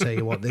line, I'll tell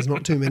you what, there's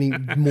not too many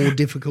more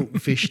difficult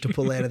fish to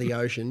pull out of the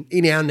ocean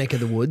in our neck of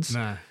the woods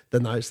Nah.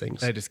 than those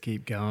things. They just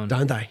keep going.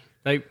 Don't they?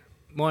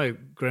 My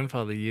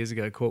grandfather years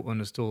ago caught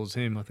one as tall as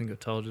him. I think I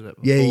told you that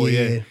Yeah,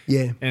 before.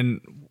 yeah.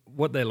 And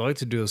what they like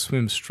to do is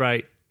swim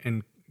straight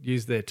and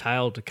use their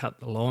tail to cut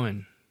the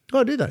line.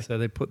 Oh, do they? So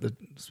they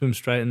swim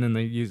straight and then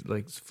they use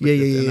flip Yeah, it,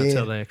 yeah, and yeah, that's yeah.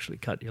 how they actually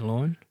cut your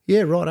line.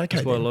 Yeah, right, okay.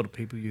 That's why a then. lot of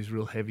people use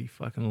real heavy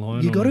fucking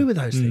line. You on got to them. with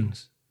those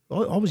things.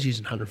 I was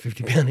using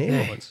 150-pound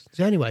air lines. It's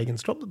the only way you can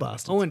stop the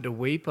bastards. I went to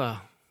Weeper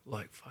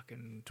like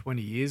fucking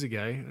 20 years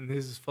ago, and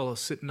there's this fella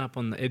sitting up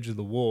on the edge of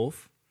the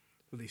wharf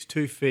with his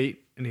 2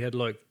 feet, and he had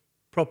like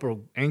proper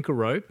anchor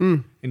rope,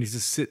 and he's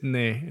just sitting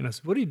there. And I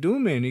said, "What are you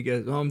doing, man?" And he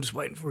goes, "Oh, I'm just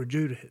waiting for a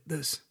Jew to hit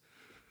this."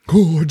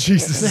 Oh,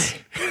 Jesus.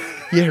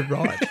 Yeah,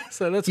 right.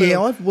 So that's Yeah,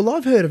 what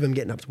I've heard of them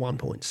getting up to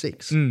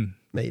 1.6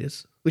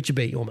 metres, which would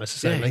be almost the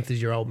same Yeah. length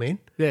as your old man.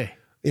 yeah.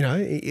 You know,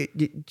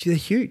 they're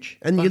huge.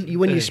 And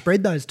when you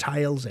spread those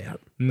tails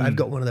out, they've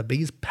got one of the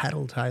biggest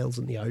paddle tails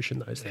in the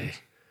ocean, those things.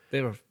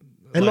 They're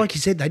And like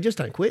you said, they just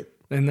don't quit.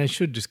 And they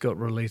should just got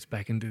released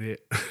back into the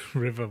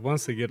river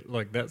once they get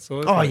like that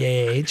size. Oh,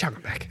 yeah, chuck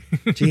it back.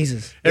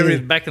 Jesus.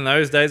 Back in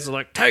those days, it's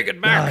like, take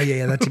it back. Oh,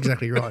 yeah, that's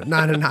exactly right. No.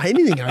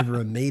 Anything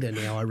over a metre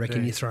now, I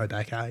reckon you throw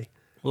back, eh?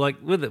 Like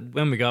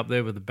when we go up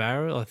there with the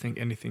barrel, I think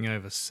anything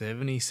over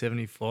 70,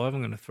 75,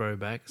 I'm going to throw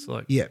back. It's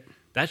like,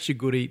 that's your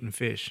good eating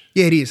fish.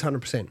 Yeah, it is,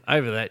 100%.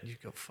 Over that,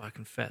 you've got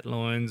fucking fat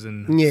loins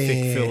and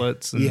thick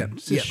fillets and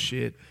it's just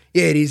shit.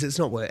 Yeah, it is. It's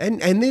not worth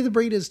it. And they're the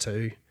breeders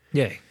too.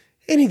 Yeah.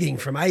 Anything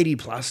from 80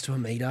 plus to a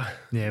metre.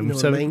 Yeah, you know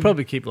so what I mean? we'll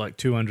probably keep like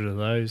 200 of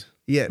those.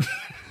 Yeah.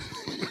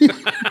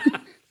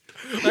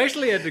 I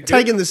actually had to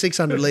Taking the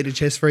 600 litre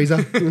chest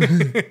freezer.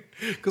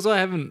 Because I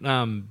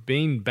haven't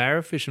been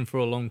barra fishing for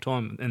a long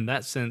time in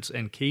that sense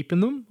and keeping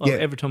them. Like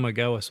every time I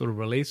go, I sort of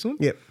release them.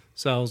 Yep.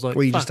 So I was like,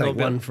 well, you just take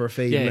one for a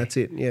feed and that's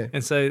it. Yeah.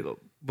 And so,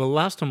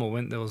 last time I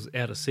went, there was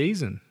out of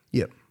season.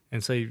 Yep.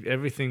 And so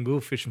everything, we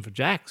were fishing for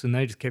jacks and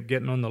they just kept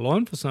getting on the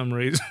line for some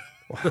reason.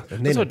 Wow,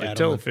 That's what you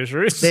tell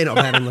fisheries. They're not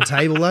bad on the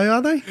table though,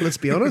 are they? Let's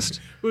be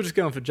honest. We were just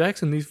going for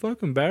jacks and these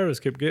fucking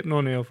barras kept getting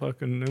on our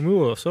fucking, and we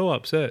were so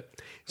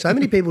upset. So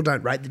many people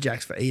don't rate the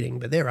jacks for eating,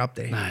 but they're up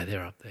there. No,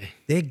 they're up there.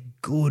 They're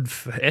good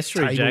for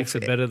estuary jacks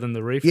are better than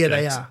the reef yeah,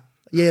 jacks. they are.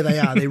 Yeah, they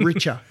are. They're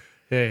richer.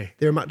 Yeah.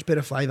 They're a much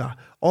better flavour.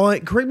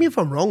 Correct me if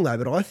I'm wrong though,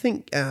 but I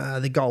think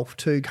the Gulf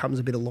too comes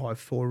a bit alive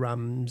for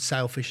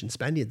sailfish and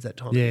Spaniards that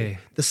time. Yeah.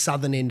 The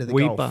southern end of the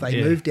Weeper, Gulf.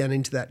 They move down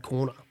into that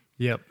corner.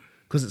 Yep.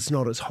 Because it's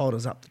not as hot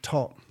as up the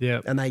top.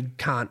 Yep. And they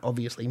can't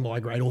obviously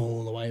migrate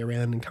all the way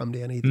around and come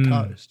down either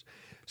coast.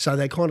 So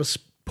they kind of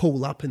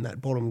pull up in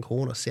that bottom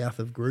corner south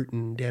of Groot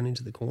and down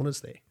into the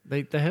corners there.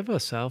 They have a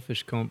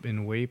sailfish comp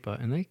in Weeper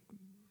and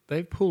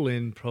they pull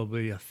in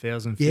probably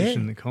 1,000 fish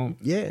in the comp.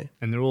 Yeah.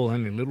 And they're all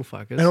only little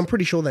fuckers. And I'm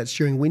pretty sure that's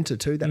during winter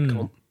too, that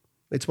comp.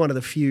 It's one of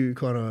the few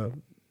kind of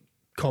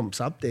comps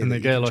up there. And they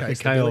go like a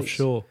K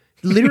offshore.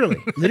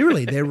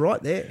 Literally, they're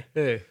right there.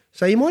 Yeah.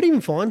 So you might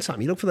even find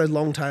some. You look for those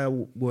long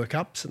tail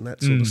workups and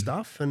that sort of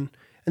stuff. And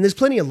there's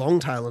plenty of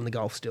long tail in the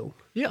Gulf still.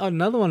 Yeah,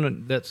 another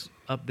one that's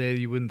up there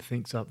you wouldn't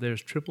think's up there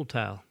is triple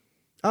tail.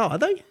 Oh, are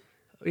they?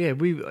 Yeah,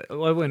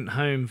 I went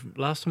home,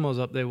 last time I was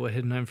up there, we're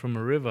heading home from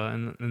a river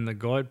and the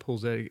guide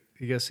pulls out,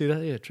 he goes, see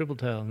that? Yeah, triple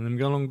tail. And then we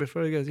go along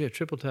before, he goes, yeah,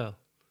 triple tail.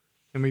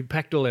 And we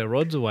packed all our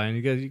rods away and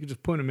he goes, you can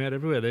just point them out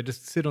everywhere. They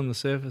just sit on the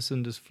surface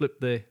and just flip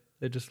there.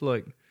 They're just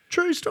like...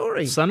 True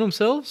story. Sun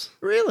themselves.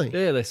 Really?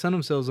 Yeah, they sun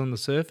themselves on the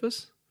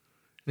surface.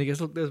 And he goes,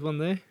 look, there's one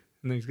there.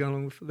 And then he's going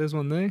along, there's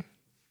one there.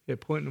 Yeah,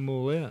 pointing them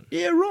all out.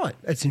 Yeah, right.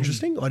 That's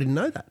interesting. I didn't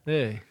know that.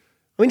 Yeah.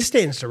 I mean, it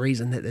stands to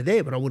reason that they're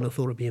there, but I wouldn't have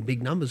thought it'd be in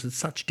big numbers. It's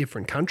such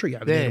different country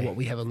over there to what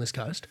we have on this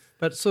coast.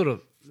 But sort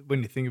of,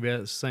 when you think about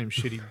it, it's the same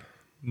shitty,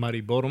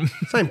 muddy bottom.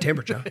 Same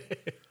temperature.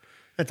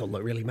 That's all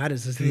that really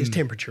matters. Is there's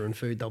temperature and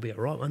food, they'll be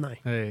all right, won't they?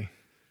 Hey.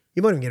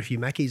 You might even get a few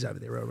Mackies over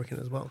there, I reckon,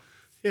 as well.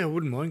 Yeah, I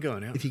wouldn't mind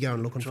going out. If you go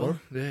and looking for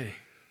them. Yeah.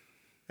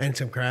 And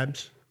some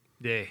crabs.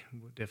 Yeah,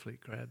 definitely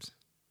crabs.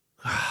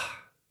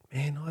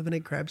 Man, I haven't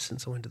had crabs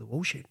since I went to the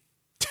wall shed.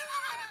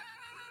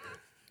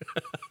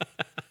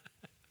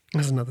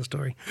 That's another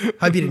story.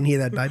 Hope you didn't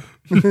hear that, babe.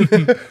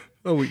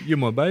 Oh, well, you're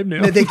my babe now.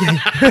 No, thank you.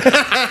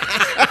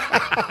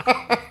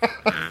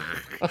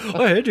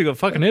 I heard you got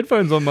fucking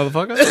headphones on,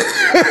 motherfucker.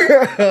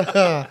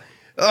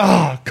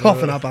 Oh,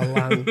 coughing up a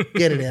lung.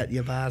 Get it out,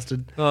 you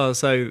bastard. Oh,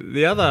 so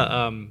the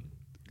other,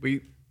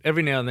 we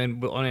every now and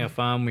then on our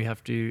farm we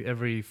have to,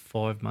 every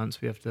 5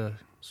 months we have to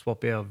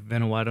swap our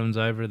Vanuatuans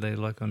over. They're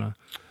like on a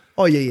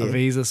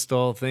visa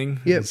style thing.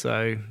 Yep.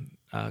 So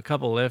a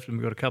couple left and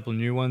we've got a couple of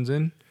new ones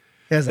in.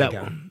 How's that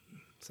going?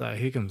 So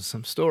here comes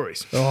some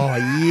stories. Oh,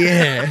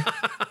 yeah.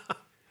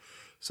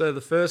 So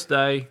the first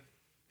day,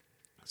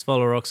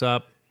 Svola rocks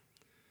up,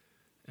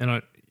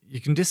 and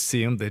you can just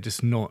see them. They're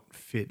just not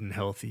fit and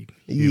healthy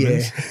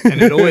humans. Yeah.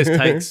 And it always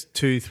takes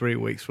 2-3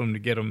 weeks for them to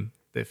get them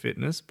their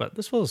fitness. But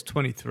this fella's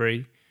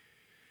 23.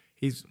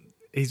 He's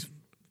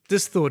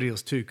just thought he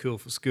was too cool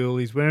for school.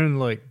 He's wearing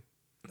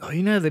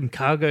them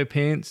cargo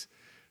pants,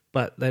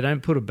 but they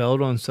don't put a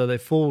belt on, so they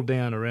fall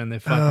down around their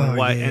fucking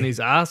weight, and his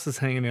ass is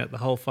hanging out the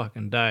whole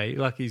fucking day,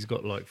 like he's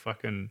got like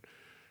fucking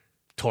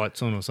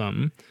tights on or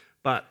something.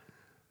 But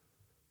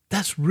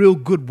that's real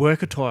good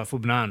work attire for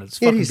bananas. It's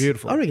fucking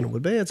beautiful. I reckon it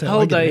would be. The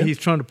whole day he's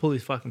trying to pull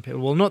his fucking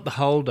pedal. Well, not the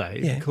whole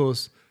day,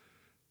 because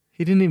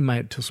he didn't even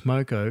make it till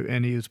Smoko,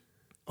 and he was,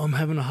 I'm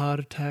having a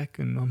heart attack,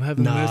 and I'm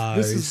having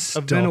this is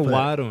a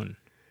Vanuatuan.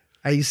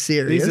 Are you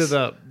serious? These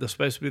are they're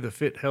supposed to be the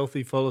fit,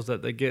 healthy followers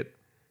that they get.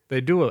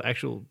 They do an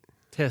actual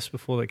test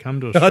before they come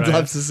to Australia. I'd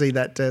love to see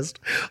that test.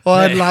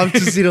 I'd love to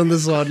sit on the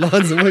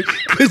sidelines and look.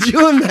 Could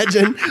you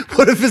imagine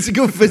what a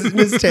physical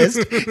fitness test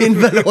in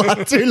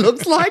Vanuatu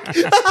looks like?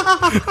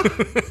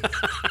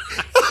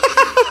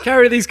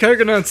 Carry these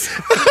coconuts.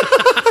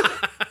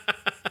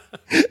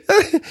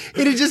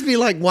 It'd just be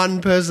like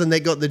one person that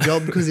got the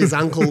job because his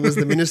uncle was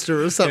the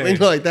minister or something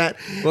like that.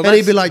 Well, and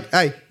he'd be like,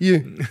 hey,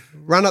 you,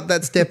 run up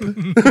that step.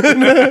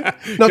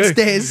 Not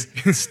stairs,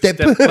 step.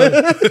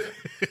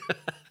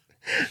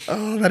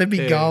 Oh, that'd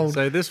be gold.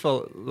 So this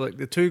fella, like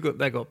the two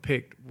that got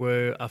picked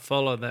were a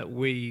fella that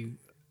we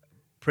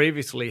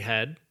previously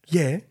had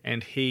Yeah.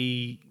 and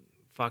he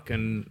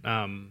fucking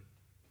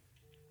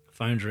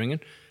phone's ringing,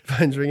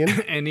 Phone's ringing.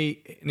 and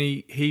he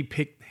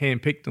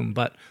handpicked them.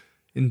 But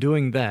in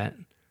doing that,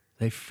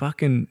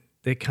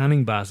 they're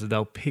cunning bastards.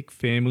 They'll pick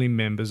family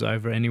members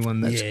over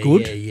anyone that's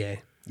good. Yeah.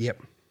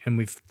 Yep. And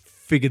we've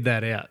figured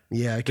that out.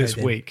 Yeah. Okay. This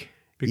week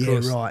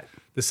because right.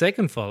 the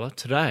second fella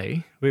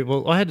today.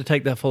 I had to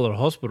take that fella to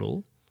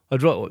hospital.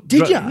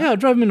 Did ya? Yeah, I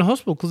drove him into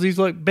hospital because he's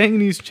like banging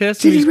his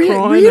chest Did and he's he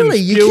crying really?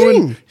 and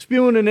You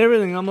spewing and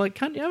everything. I'm like,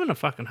 cunt, you're having a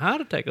fucking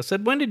heart attack. I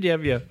said, when did you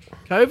have your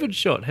COVID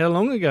shot? How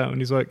long ago? And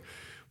he's like,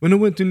 when I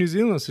went to New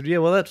Zealand. I said, yeah,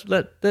 well,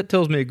 that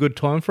tells me a good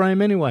time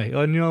frame anyway.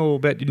 I know all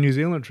about your New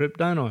Zealand trip,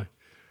 don't I?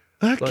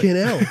 Fucking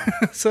hell.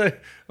 So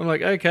I'm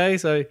like, okay.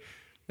 So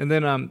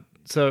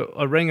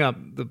I rang up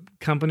the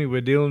company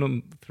we're dealing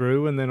them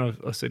through, and then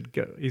I said,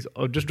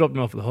 I just dropped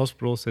him off at the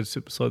hospital. I said,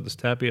 sit beside this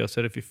tappy. I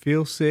said, if you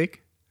feel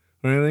sick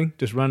or anything,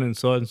 just run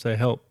inside and say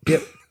help.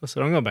 Yep. I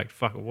said, I'm going back to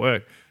fucking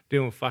work,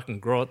 dealing with fucking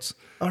grots.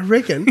 I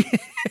reckon.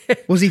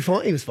 Was he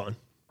fine? He was fine.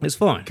 It's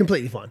fine.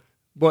 Completely fine.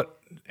 What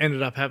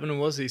ended up happening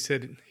was he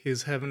said he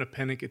was having a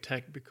panic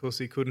attack because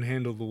he couldn't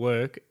handle the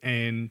work,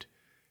 and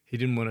he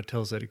didn't want to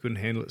tell us that he couldn't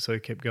handle it, so he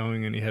kept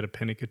going and he had a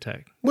panic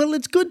attack. Well,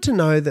 it's good to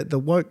know that the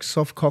woke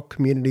softcock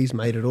community's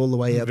made it all the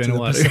way out to the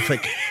Ventilator.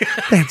 Pacific.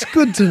 That's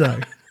good to know.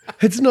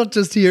 It's not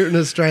just here in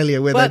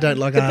Australia where they don't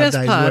like a hard day's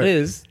work. The best part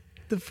is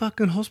the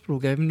fucking hospital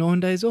gave him 9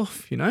 days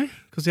off,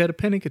 because he had a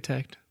panic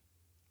attack.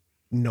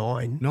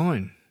 9?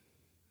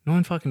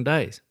 9 fucking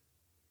days.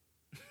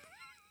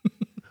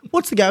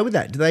 What's the go with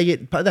that? They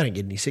don't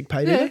get any sick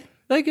pay, do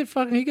they?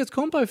 He gets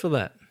compo for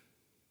that.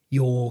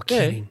 You're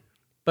kidding.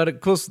 But of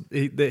course,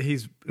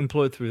 he's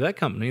employed through that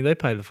company. They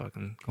pay the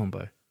fucking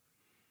combo.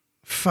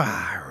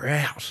 Far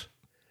out.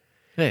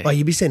 Yeah. Oh,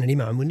 you'd be sending him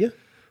home, wouldn't you?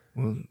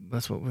 Well,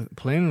 that's what we're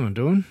planning on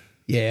doing.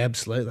 Yeah,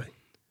 absolutely.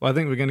 Well, I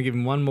think we're going to give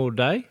him one more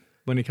day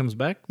when he comes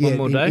back. One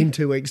more day. In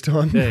 2 weeks'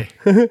 time. Yeah.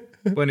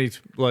 When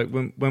he's like,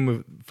 when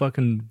we're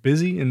fucking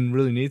busy and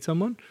really need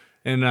someone.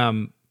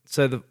 And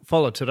so the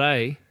fella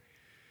today,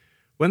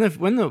 when the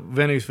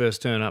venues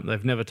first turn up,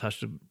 they've never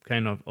touched a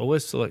cane knife. I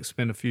always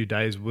spend a few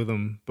days with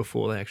them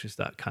before they actually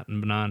start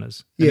cutting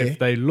bananas. And Yeah. if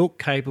they look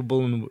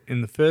capable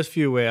in the first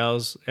few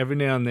hours, every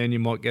now and then you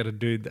might get a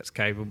dude that's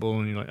capable,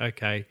 and you're like,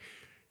 okay,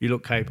 you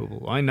look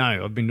capable. I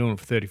know. I've been doing it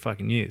for 30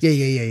 fucking years.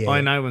 Yeah.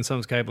 I know when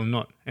someone's capable and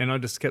not. And I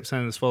just kept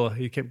saying to this fella,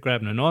 he kept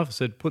grabbing a knife. I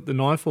said, put the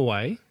knife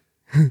away.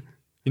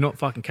 You're not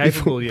fucking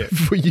capable yet.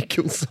 Before you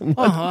kill someone.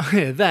 Oh,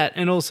 yeah, that.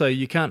 And also,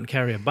 you can't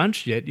carry a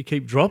bunch yet. You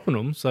keep dropping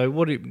them. So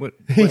what's he going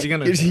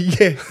to do?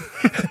 Yeah.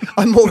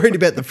 I'm more worried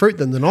about the fruit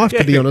than the knife,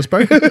 to be honest,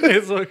 bro.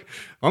 It's like,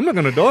 I'm not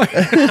going to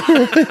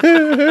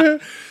die.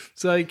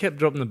 So he kept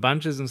dropping the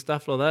bunches and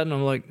stuff like that. And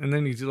I'm like, and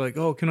then he's like,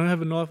 oh, can I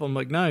have a knife? I'm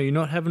like, no, you're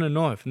not having a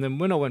knife. And then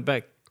when I went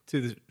back to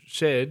the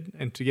shed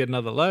and to get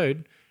another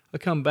load, I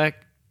come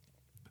back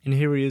and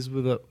here he is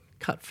with a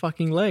cut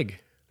fucking leg.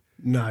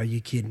 No,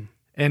 you're kidding.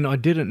 And I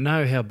didn't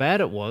know how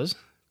bad it was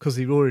because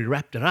he'd already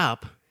wrapped it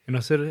up. And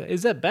I said,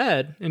 is that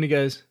bad? And he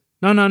goes,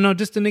 no,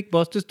 just a nick,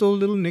 boss, just a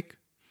little nick.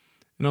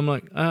 And I'm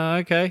like,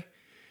 okay.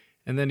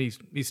 And then he's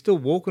still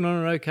walking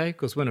on it okay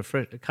because when a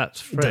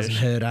cut's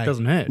fresh, it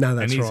doesn't hurt, No,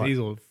 that's and right. he's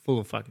all full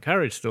of fucking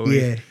courage still.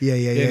 Yeah. He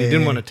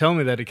didn't want to tell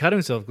me that he cut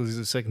himself because he's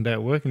the second day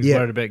at work and he's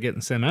worried about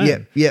getting sent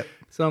home. Yep.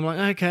 So I'm like,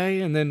 okay.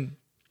 And then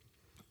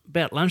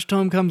about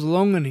lunchtime comes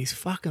along and he's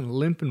fucking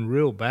limping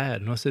real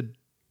bad. And I said,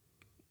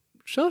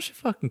 show us your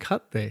fucking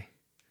cut there.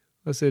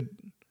 I said,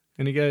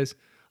 and he goes,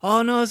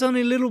 oh, no, it's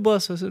only a little,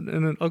 boss. I said,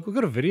 and then I've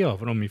got a video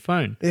of it on my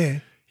phone. Yeah.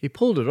 He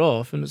pulled it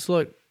off and it's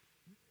like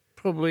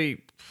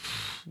probably,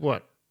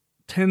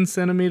 10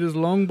 centimetres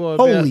long by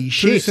about Holy 2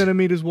 shit.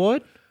 centimetres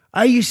wide.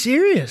 Are you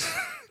serious?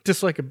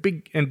 Just like a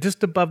big, and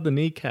just above the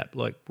kneecap,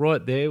 like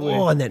right there.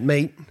 Oh, and that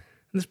meat. And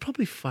there's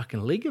probably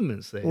fucking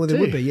ligaments there. Well, there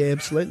too. would be, yeah,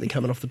 absolutely,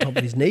 coming off the top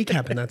of his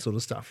kneecap and that sort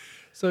of stuff.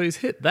 So he's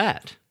hit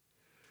that.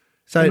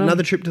 So And,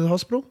 another trip to the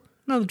hospital?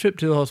 Another trip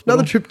to the hospital.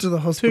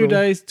 2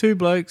 days, 2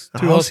 blokes,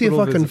 2 I'll see if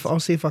hospital I can. visits. I'll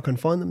see if I can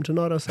find them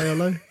tonight. I'll say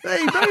hello.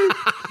 Hey,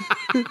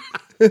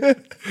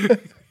 bro.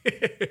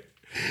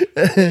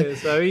 Yeah,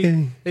 so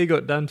he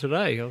got done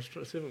today. I was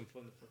trying to see if I can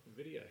find the fucking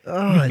video.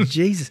 Oh,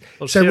 Jesus.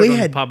 I'll So share it we on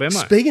had, Pub Emo.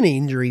 speaking of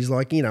injuries,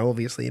 like,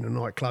 obviously in a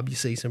nightclub, you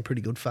see some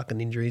pretty good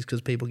fucking injuries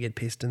because people get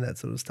pissed and that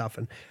sort of stuff.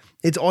 And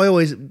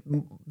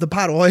the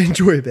part I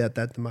enjoy about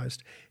that the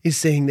most is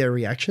seeing their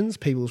reactions,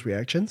 people's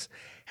reactions.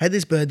 Had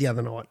this bird the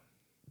other night,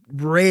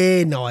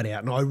 rare night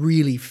out, and I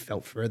really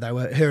felt for her.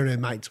 Her and her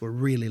mates were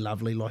really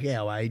lovely, like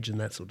our age and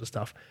that sort of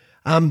stuff.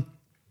 And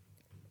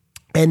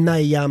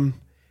they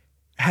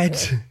had...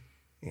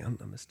 Hang on,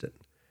 I missed it.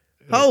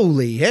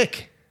 Holy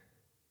heck.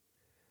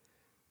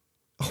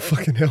 Oh,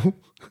 fucking hell.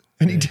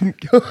 And he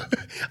didn't go.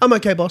 I'm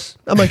okay, boss.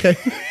 I'm okay.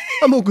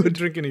 I'm all good.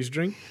 Drinking his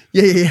drink.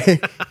 Yeah.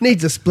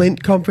 Needs a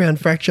splint,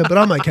 compound fracture, but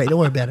I'm okay. Don't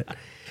worry about it.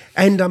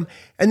 And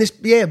this,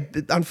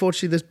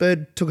 unfortunately, this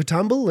bird took a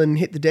tumble and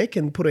hit the deck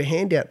and put her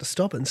hand out to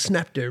stop and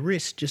snapped her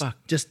wrist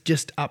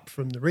just up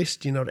from the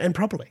wrist, and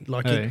properly.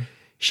 Like Hey.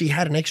 she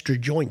had an extra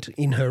joint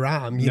in her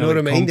arm. You know No, what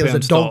I mean? There was a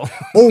compound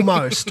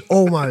dog.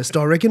 Almost.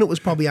 I reckon it was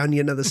probably only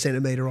another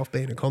centimetre off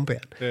being a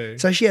compound. Yeah.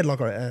 So she had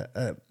like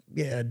a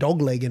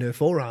dog leg in her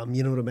forearm.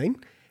 You know what I mean?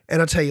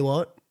 And I tell you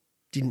what,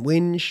 didn't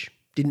whinge.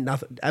 Didn't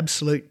nothing,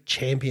 absolute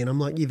champion. I'm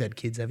like, you've had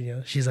kids, haven't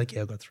you? She's like,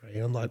 yeah, I've got 3.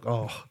 I'm like,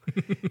 oh,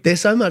 they're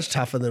so much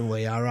tougher than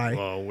we are, eh?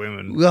 Oh,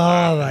 women.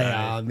 Oh, they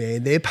are,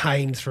 man. Their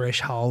pain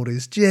threshold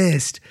is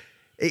just,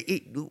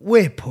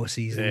 we're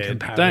pussies in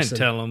comparison.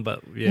 Don't tell them,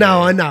 but yeah.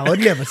 No, I know. I'd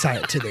never say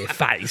it to their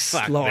face.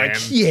 Fuck like,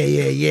 them.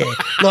 yeah.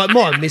 Like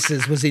my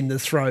missus was in the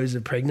throes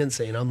of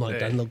pregnancy and I'm like,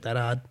 don't look that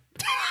hard.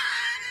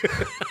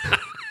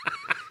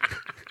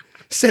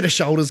 Set of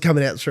shoulders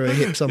coming out through her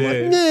hips. I'm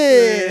like,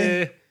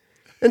 yeah.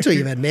 Until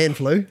you've had man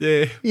flu.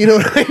 Yeah. You know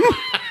what I mean?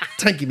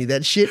 Don't give me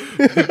that shit.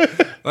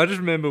 I just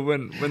remember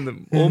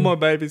when all my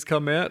babies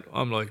come out,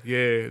 I'm like,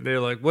 yeah.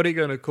 They're like, what are you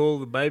going to call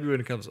the baby when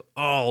it comes? Oh,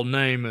 I'll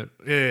name it.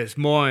 Yeah, it's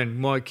mine,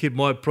 my kid,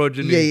 my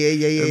progeny.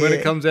 Yeah. And when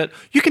it comes out,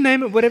 you can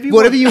name it whatever you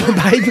Whatever want. you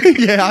want,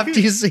 baby. Yeah, after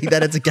you see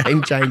that, it's a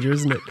game changer,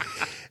 isn't it?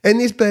 And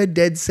this bird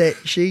dead set,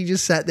 she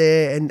just sat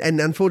there and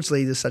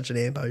unfortunately there's such an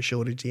ambo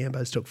shortage. The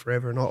ambos took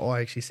forever. And I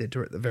actually said to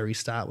her at the very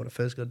start when I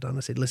first got done, I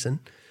said, listen,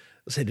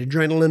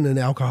 adrenaline and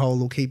alcohol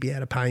will keep you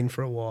out of pain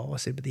for a while. I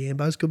said, but the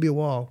ambos could be a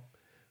while.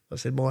 I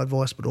said, my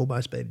advice would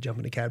almost be to jump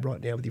in a cab right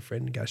now with your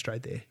friend and go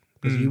straight there.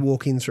 Because you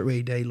walk in through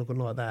ED looking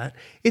like that.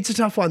 It's a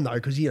tough one though,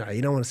 because you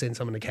don't want to send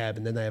someone in a cab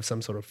and then they have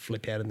some sort of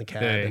flip out in the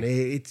cab. Yeah. And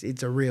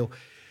it's a real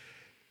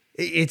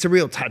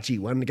touchy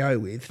one to go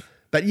with.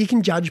 But you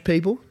can judge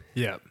people.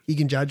 Yeah. You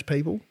can judge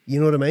people. You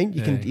know what I mean?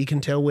 You can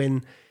tell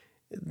when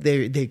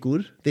they're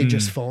good. They're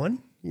just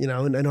fine. You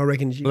know, and I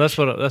reckon. Well, that's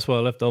why I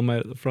left old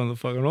mate at the front of the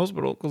fucking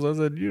hospital because I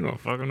said, you're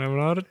not fucking having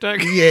a heart attack.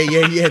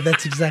 Yeah.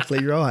 That's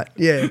exactly right.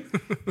 Yeah.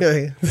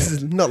 This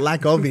is not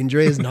lack of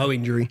injury. It's no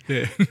injury.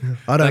 Yeah.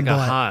 I don't like buy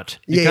a it. heart.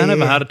 You can't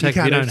have a heart attack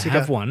if you don't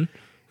have one.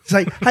 It's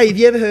like, hey, have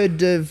you ever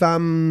heard of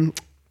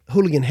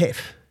Hooligan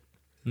Hef?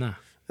 No.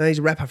 He's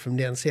a rapper from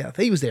down south.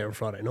 He was there on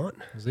Friday night.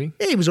 Was he?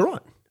 Yeah, he was all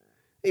right.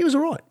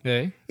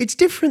 Yeah. It's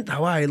different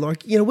though, eh?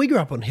 Like, we grew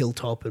up on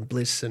Hilltop and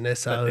Bliss and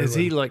SO. Is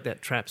he like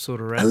that trap sort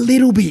of rap? A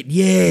little bit,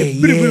 yeah.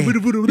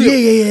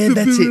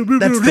 That's it.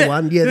 That's the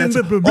one. Yeah, that's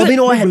it. I mean,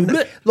 I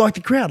had like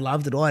the crowd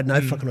loved it. I had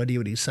no fucking idea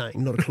what he was saying.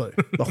 Not a clue.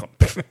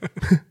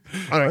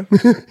 I don't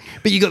know.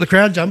 But you got the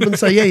crowd jumping,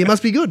 so yeah, you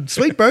must be good.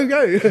 Sweet, bro,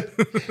 go.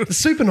 The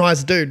super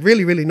nice dude,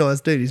 really, really nice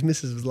dude. His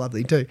missus was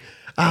lovely too.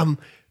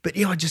 But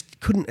yeah, I just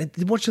couldn't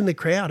watching the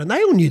crowd, and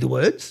they all knew the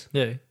words.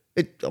 Yeah.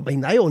 They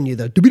all knew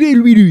the.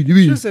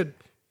 She just said,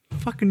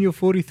 fucking you're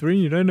 43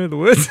 and you don't know the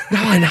words. No,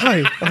 I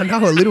know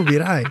a little bit,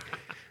 eh?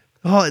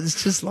 Oh,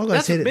 it's just like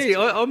That's I said. me.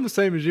 I'm the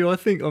same as you. I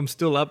think I'm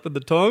still up at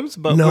the times,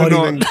 but Not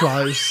we're even not.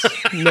 close.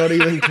 Not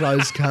even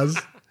close, cuz.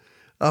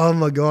 Oh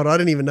my God, I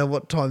don't even know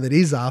what time it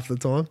is half the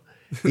time.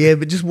 Yeah,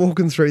 but just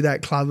walking through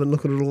that club and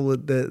looking at all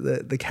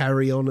the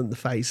carry on and the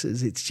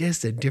faces, it's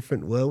just a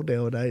different world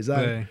nowadays,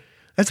 eh? Yeah.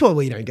 That's why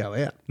we don't go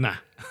out. Nah.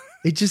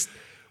 It's just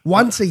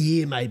once a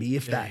year maybe,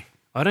 if that.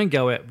 I don't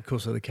go out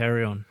because of the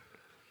carry on.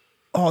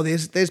 Oh,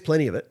 there's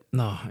plenty of it.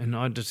 No, and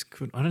I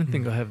don't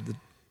think I have the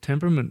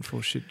temperament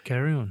for shit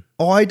carry on.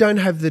 I don't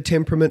have the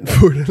temperament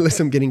for it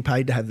unless I'm getting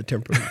paid to have the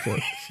temperament for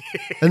it.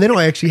 And then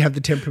I actually have the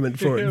temperament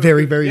for it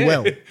very, very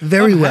well.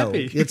 Very I'm well.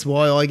 happy. That's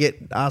why I get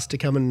asked to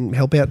come and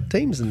help out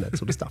teams and that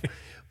sort of stuff.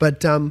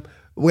 But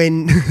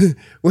when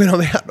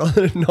I'm out on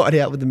a night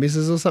out with the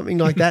missus or something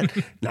like that,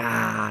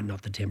 nah,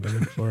 not the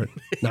temperament for it.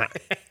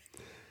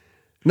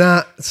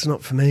 Nah, it's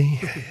not for me.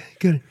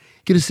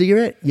 Get a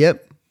cigarette?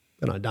 Yep.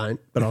 And I don't,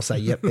 but I'll say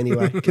yep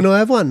anyway. Can I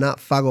have one? Nah,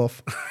 fuck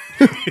off.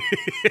 I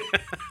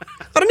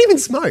don't even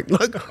smoke.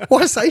 Like,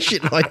 why say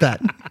shit like that?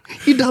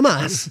 You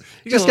dumbass.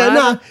 Just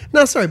go,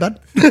 no, sorry, bud.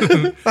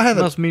 I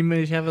haven't. Must mean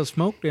you have a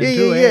smoke then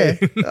Yeah.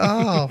 too,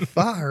 Oh,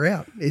 far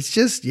out. It's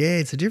just,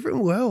 it's a different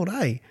world,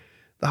 eh?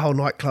 The whole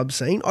nightclub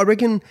scene. I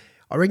reckon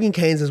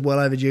Cairns is well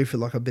overdue for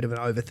like a bit of an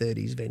over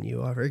 30s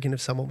venue. I reckon if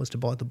someone was to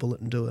bite the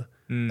bullet and do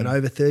an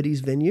over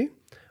 30s venue,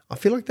 I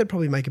feel like they'd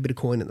probably make a bit of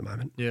coin at the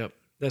moment. Yeah.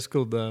 That's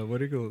called the, what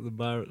do you call it, the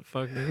bar at the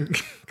fucking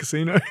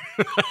casino?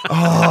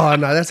 Oh,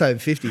 no, that's over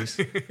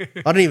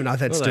 50s. I don't even know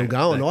if that's still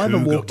going. I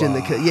haven't walked in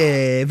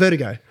the...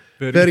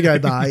 Vertigo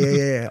bar,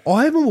 yeah.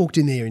 I haven't walked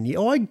in there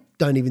I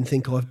don't even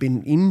think I've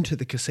been into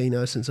the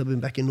casino since I've been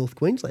back in North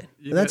Queensland.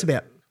 And that's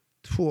about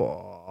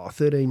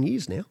 13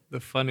 years now. The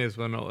funniest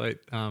one,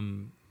 the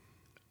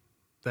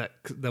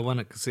one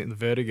at casino, the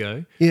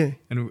Vertigo. Yeah.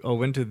 And I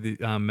went to the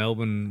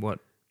Melbourne,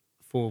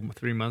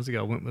 3 months ago.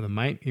 I went with a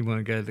mate. He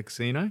wanted to go to the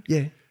casino.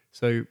 Yeah.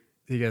 So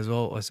he goes,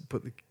 I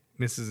put the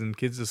missus and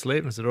kids to sleep.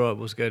 And I said, all right,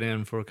 let's go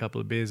down for a couple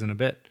of beers and a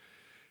bet.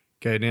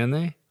 Go down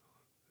there.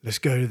 Let's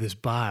go to this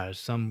bar.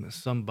 Some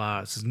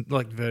bar. It's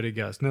like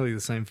Vertigo. It's nearly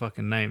the same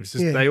fucking name. It's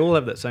just they all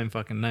have that same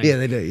fucking name. Yeah,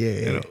 they do.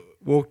 Yeah. And I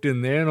walked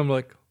in there and I'm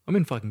like, I'm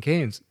in fucking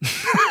Cairns.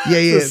 Yeah,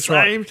 It's that's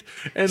right.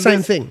 And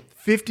Same thing.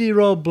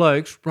 50-year-old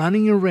blokes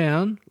running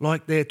around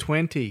like they're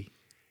 20.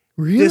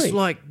 Really? Just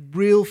like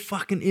real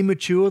fucking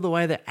immature, the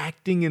way they're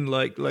acting and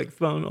like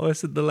throwing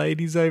ice at the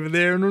ladies over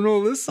there and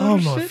all this sort Oh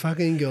of my shit.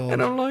 fucking God.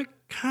 And I'm like,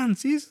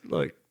 cunts,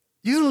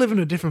 you live in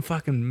a different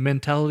fucking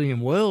mentality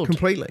and world.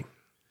 Completely.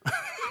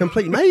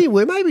 Maybe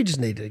we just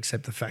need to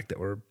accept the fact that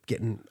we're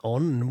getting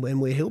on when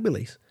we're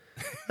hillbillies.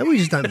 And we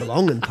just don't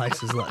belong in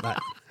places like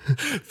that.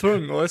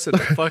 Throwing ice at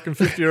fucking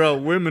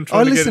 50-year-old women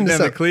trying to get it down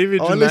the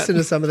cleavage. I listen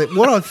to some of that.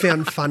 What I've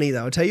found funny,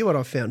 though, I'll tell you what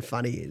I've found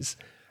funny is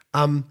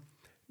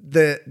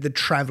the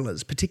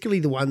travellers, particularly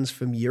the ones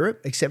from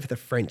Europe, except for the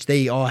French.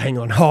 Hang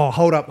on. Oh,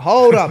 hold up.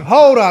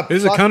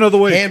 Here's a cunt of the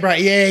week.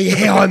 Handbrake.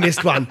 Yeah, I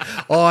missed one.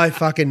 I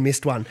fucking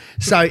missed one.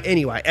 So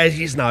anyway, as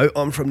you know,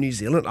 I'm from New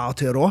Zealand,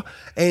 Aotearoa,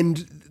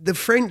 and the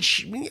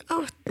French,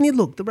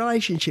 look, the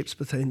relationships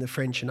between the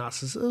French and us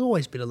has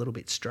always been a little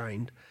bit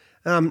strained.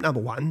 Number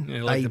one,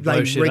 they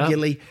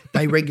regularly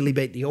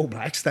beat the All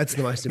Blacks. That's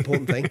the most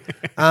important thing.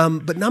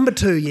 But number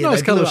two,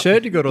 nice colour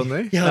shirt you got on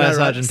there. Yeah, that's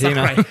right. Argentina.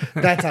 Sorry.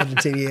 That's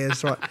Argentina. Yeah,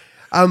 that's right.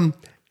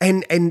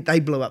 And they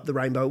blew up the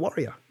Rainbow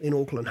Warrior in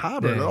Auckland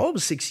Harbour. Yeah. And I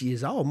was 6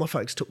 years old. My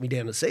folks took me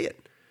down to see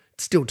it.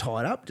 It's still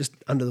tied up, just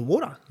under the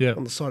water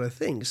on the side of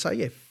things. So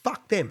yeah,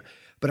 fuck them.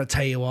 But I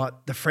tell you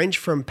what, the French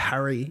from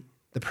Paris,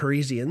 the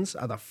Parisians,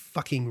 are the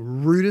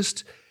fucking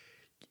rudest,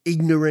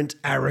 ignorant,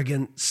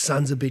 arrogant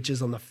sons of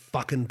bitches on the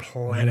fucking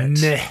planet.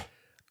 They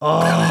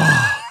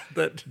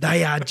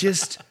are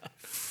just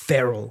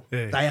feral.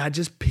 Yeah. They are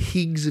just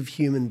pigs of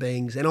human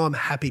beings. And I'm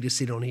happy to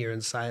sit on here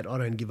and say it. I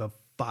don't give a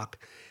fuck.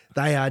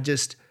 They are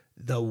just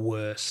the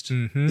worst.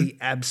 Mm-hmm. The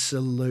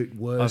absolute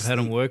worst. I've had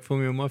them work for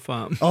me on my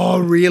farm. Oh,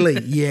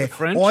 really? Yeah.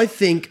 French? I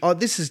think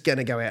this is going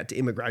to go out to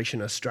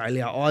Immigration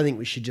Australia. I think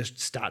we should just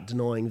start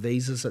denying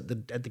visas at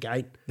the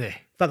gate. Yeah.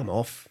 Fuck them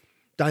off.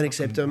 Don't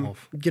accept them.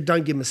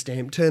 Don't give them a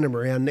stamp. Turn them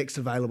around. Next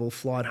available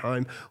flight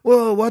home.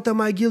 Well, what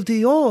am I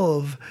guilty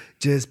of?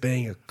 Just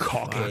being a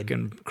cockhead.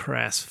 Fucking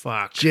crass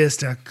fuck.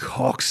 Just a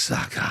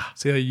cocksucker.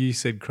 See how you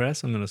said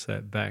crass? I'm going to say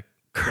it back.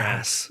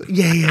 Crass.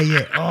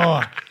 Yeah.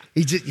 Oh.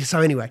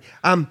 So anyway,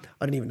 I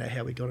don't even know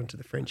how we got into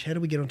the French. How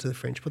did we get onto the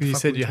French? You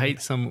said you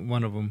hate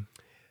one of them.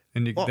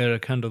 And they're a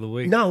cunt of the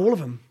week. No, all of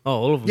them. Oh,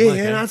 all of them. Yeah,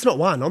 okay. no, it's not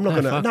one. I'm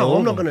not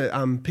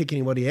gonna pick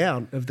anybody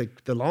out of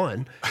the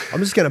line.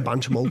 I'm just gonna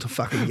bunch them all to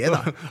fucking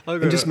together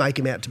and just make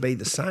them out to be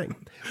the same.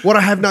 What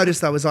I have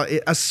noticed though is,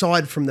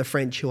 aside from the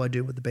French, who I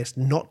do with the best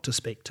not to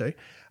speak to,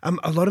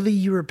 a lot of the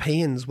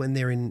Europeans when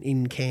they're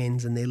in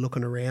Cairns and they're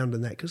looking around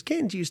and that, because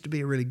Cairns used to be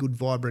a really good,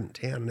 vibrant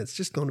town and it's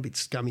just gone a bit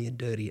scummy and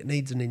dirty. It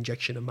needs an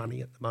injection of money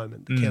at the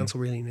moment. The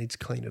council really needs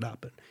to clean it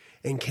up,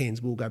 and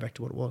Cairns will go back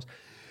to what it was.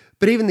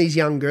 But even these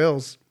young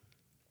girls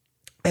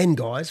and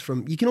guys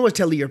you can always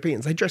tell the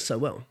Europeans, they dress so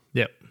well.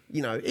 Yep.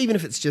 You know, even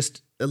if it's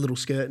just a little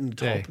skirt and a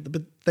top,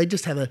 but they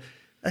just have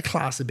a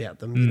class about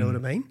them, you know what I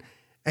mean?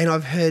 And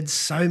I've heard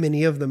so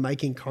many of them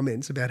making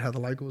comments about how the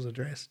locals are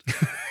dressed.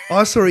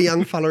 I saw a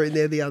young fella in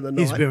there the other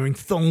night. He's wearing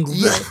thongs.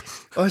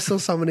 Yeah. I saw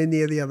someone in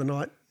there the other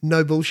night,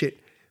 no bullshit,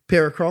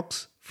 pair of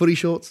Crocs, footy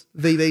shorts,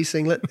 VV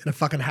singlet and a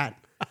fucking hat.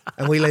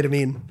 And we let him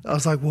in. I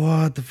was like,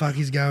 what the fuck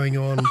is going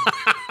on?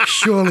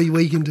 Surely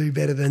we can do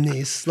better than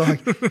this.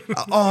 Like,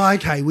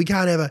 okay, we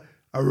can't have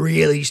a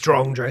really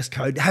strong dress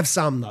code. Have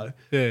some, though.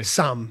 Yeah.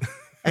 Some.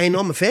 And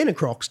I'm a fan of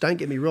Crocs, don't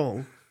get me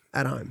wrong,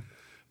 at home.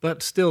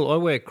 But still, I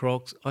wear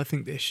Crocs. I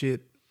think they're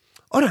shit.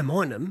 I don't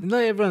mind them. And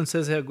everyone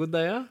says how good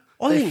they are.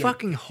 I they're think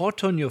fucking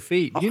hot on your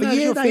feet. Your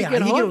feet get hot?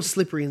 You get all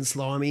slippery and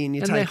slimy and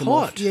you take them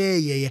off.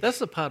 Yeah. That's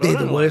the part They're I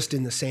don't the worst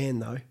in the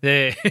sand, though.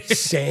 Yeah.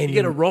 Sand. You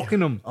get a rock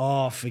in them.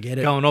 Oh, forget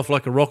it. Going off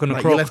like a rock in a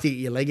Mate, crock. you'll have to get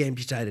your leg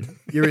amputated.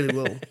 You really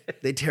will.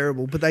 They're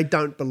terrible, but they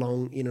don't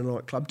belong in a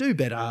nightclub. Do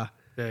better.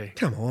 Yeah.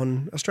 Come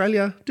on,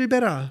 Australia, do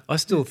better. I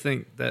still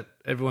think that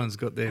everyone's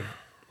got their,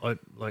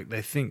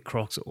 they think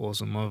Crocs are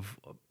awesome.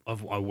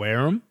 I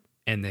wear them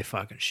and they're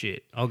fucking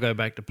shit. I'll go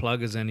back to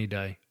pluggers any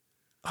day.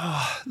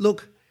 Oh,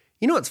 look,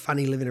 you know what's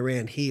funny living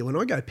around here? When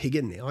I go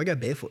pigging now, I go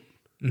barefoot.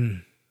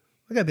 I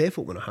go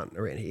barefoot when I hunt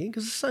around here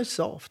because it's so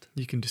soft.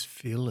 You can just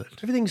feel it.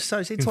 Everything's so,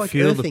 it's like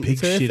feel earthing. the pig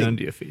It's earthing. shit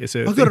under your feet. It's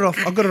I got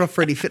it off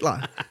Freddie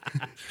Fittler.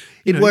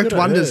 It worked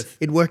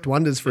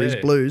wonders for his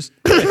blues.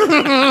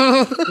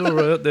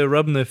 They're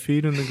rubbing their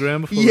feet in the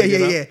ground before they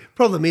get up.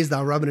 Problem is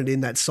they're rubbing it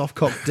in that soft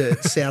cock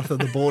dirt south of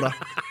the border.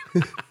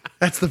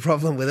 That's the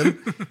problem with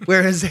them.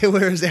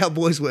 Whereas our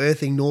boys were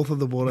earthing north of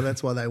the border,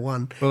 that's why they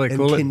won. Well, they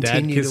call it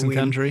dad kissing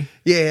country.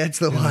 Yeah, that's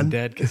the one.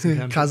 Dad kissing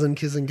country. Cousin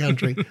kissing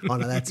country. Oh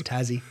no, that's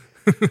Tassie.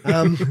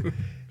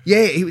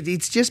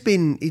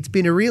 It's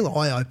been a real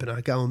eye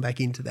opener going back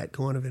into that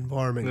kind of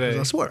environment because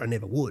I swore I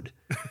never would.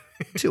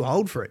 Too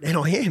old for it, and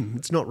I am.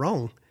 It's not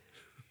wrong.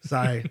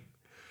 So,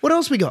 what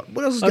else we got?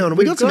 What else is going on?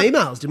 We got some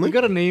emails, didn't we? We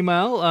got an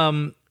email.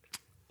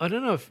 I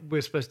don't know if we're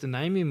supposed to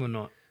name him or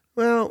not.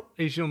 Well,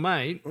 he's your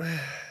mate.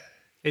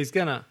 He's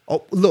gonna.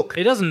 Oh, look.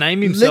 He doesn't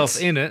name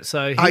himself in it,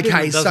 so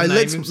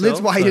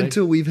let's wait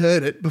until we've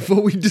heard it before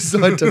we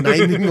decide to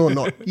name him or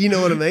not. You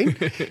know what I mean?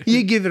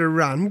 You give it a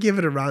run,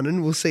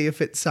 and we'll see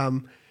if it's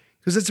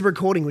because it's a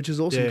recording, which is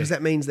awesome because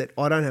that means that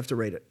I don't have to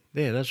read it.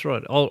 Yeah, that's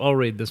right. I'll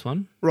read this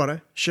one.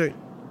 Righto, shoot.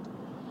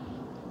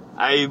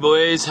 Hey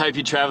boys, hope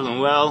you're travelling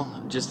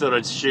well. Just thought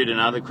I'd shoot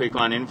another quick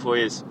one in for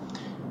you.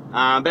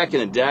 Back in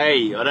the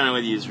day, I don't know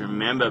whether you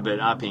remember, but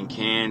up in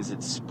Cairns at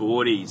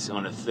Sporties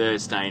on a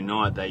Thursday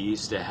night, they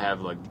used to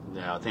have, like,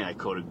 I think they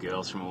called it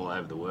girls from all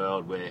over the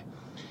world, where,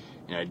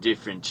 you know,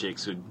 different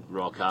chicks would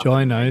rock up.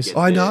 Joy and knows. get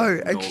I their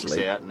know, norks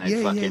actually. out and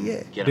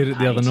they'd get Did them it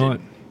the other painted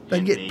night. They'd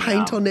in get the,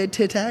 paint on their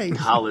titties.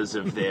 colours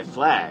of their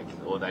flag,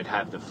 or they'd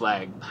have the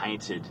flag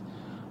painted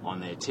on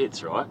their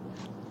tits, right?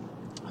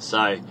 So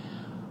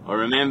I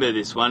remember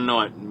this one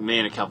night, me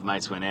and a couple of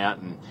mates went out,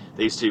 and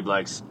these two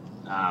blokes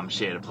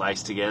shared a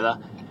place together,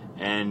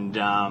 and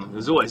it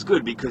was always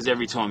good because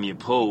every time you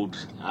pulled,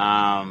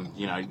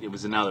 you know, it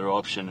was another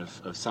option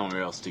of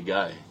somewhere else to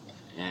go.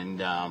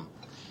 And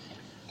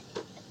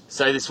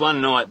so this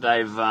one night,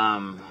 they've,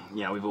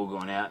 you know, we've all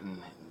gone out, and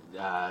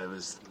it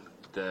was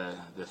the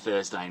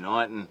Thursday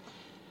night, and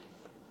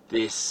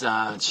this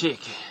chick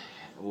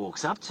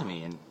walks up to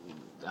me, and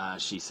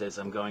she says,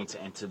 "I'm going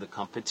to enter the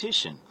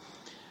competition."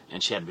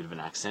 And she had a bit of an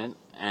accent,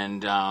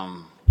 and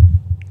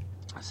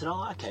I said,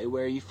 "Oh, okay,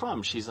 where are you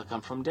from?" She's like,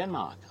 "I'm from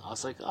Denmark." I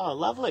was like, "Oh,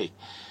 lovely."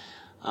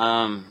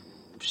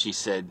 She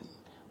said,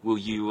 "Will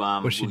you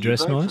Was she will you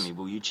dressed vote nice? for me?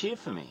 Will you cheer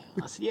for me?"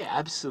 I said, "Yeah,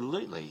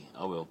 absolutely,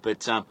 I will.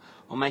 But I'll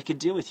make a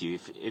deal with you.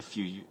 If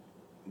you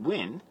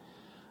win,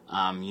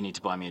 you need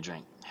to buy me a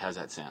drink. How's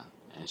that sound?"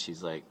 And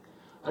she's like,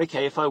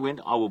 "Okay, if I win,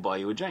 I will buy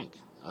you a drink."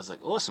 I was like,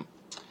 "Awesome."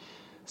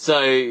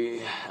 So,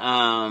 you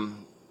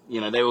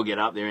know, they all get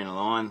up there in a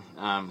line.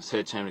 It's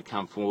her turn to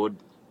come forward.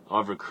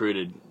 I've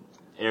recruited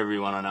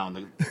everyone I know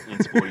in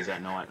Sporties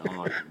that night. I'm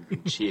like,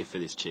 cheer for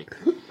this chick.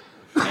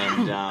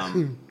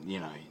 And, you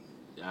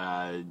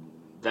know,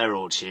 they're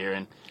all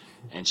cheering.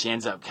 And she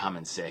ends up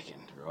coming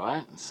second,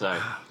 right? So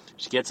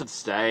she gets up the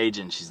stage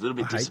and she's a little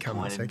bit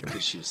disappointed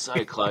because she was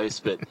so close.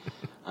 But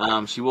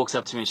she walks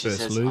up to me and she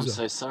says, "I'm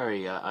so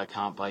sorry, I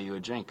can't buy you a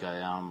drink.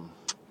 I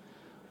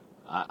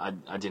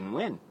didn't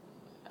win."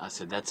 I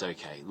said, "That's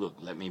okay. Look,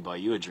 let me buy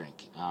you a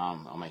drink.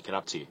 I'll make it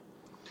up to you."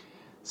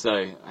 So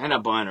I end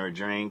up buying her a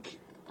drink.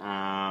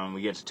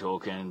 We get to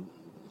talking,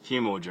 a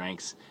few more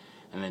drinks,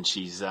 and then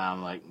she's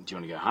like, "Do you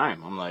want to go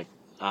home?" I'm like,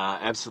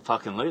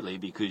 "Absolutely,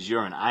 because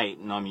you're an 8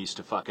 and I'm used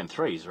to fucking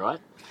 3s, right?"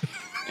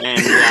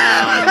 And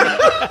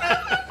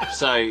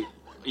so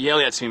yell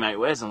out to me, mate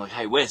Wes. I'm like,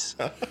 "Hey Wes,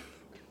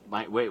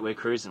 mate, we're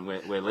cruising.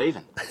 We're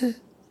leaving."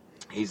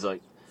 He's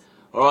like,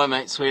 "All right,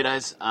 mate, sweet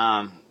as."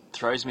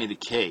 Throws me the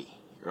key,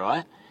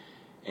 right?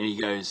 And he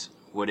goes,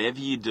 "Whatever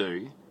you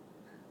do,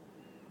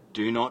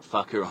 do not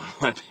fuck her on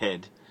my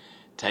bed.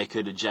 Take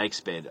her to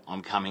Jake's bed.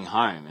 I'm coming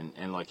home."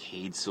 And like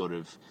he'd sort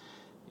of,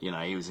 you know,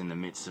 he was in the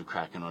midst of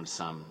cracking on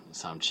some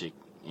chick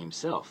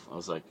himself. I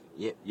was like,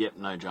 yep,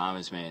 no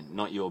dramas, man.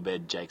 Not your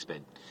bed, Jake's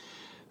bed.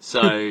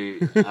 So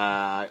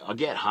I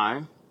get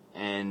home,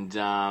 and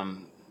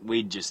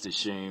we'd just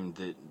assumed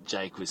that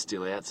Jake was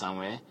still out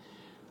somewhere.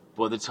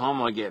 By the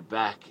time I get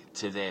back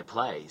to their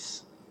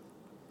place,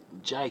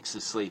 Jake's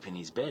asleep in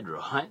his bed,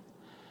 right?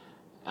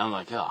 And I'm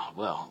like, oh,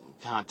 well,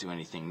 can't do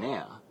anything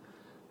now.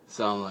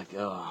 So I'm like,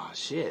 oh,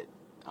 shit.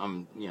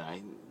 I'm, you know,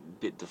 a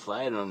bit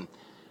deflated.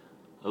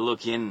 I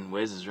look in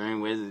Wes's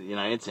room, you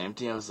know, it's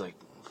empty. I was like,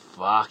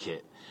 fuck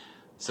it.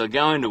 So I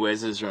go into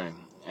Wes's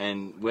room,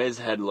 and Wes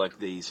had like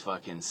these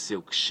fucking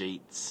silk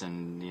sheets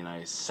and, you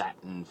know,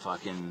 satin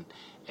fucking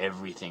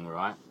everything,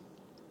 right?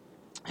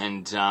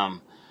 And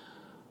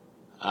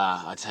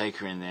I take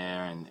her in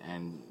there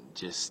and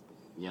just,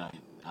 you know,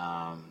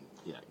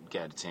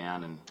 go to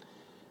town and,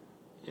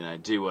 you know,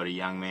 do what a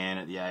young man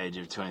at the age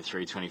of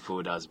 23,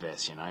 24 does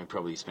best, you know. He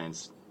probably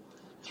spends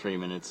 3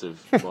 minutes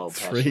of wild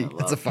passionate love.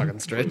 That's a fucking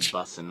stretch.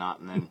 Busts a nut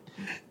and then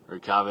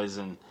recovers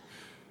and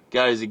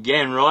goes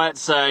again, right?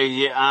 So,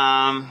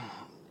 yeah,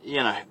 you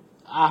know,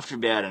 after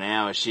about an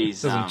hour,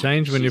 she's... Doesn't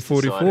change when you're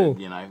 44.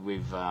 Decided, you know,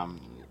 we've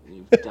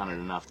done it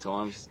enough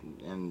times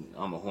and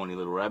I'm a horny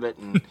little rabbit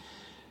and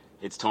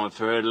it's time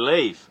for her to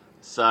leave.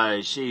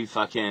 So she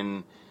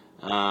fucking,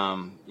 you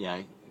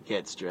know,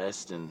 gets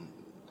dressed and,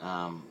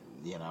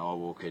 you know, I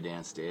walk her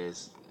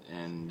downstairs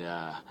and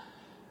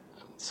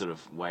sort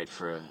of wait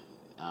for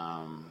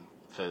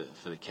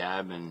the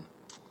cab, and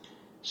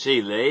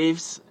she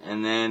leaves,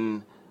 and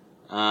then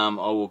I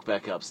walk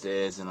back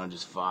upstairs and I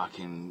just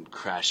fucking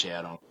crash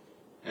out on.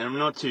 And I'm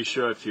not too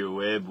sure if you're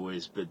aware,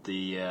 boys, but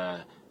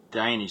the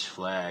Danish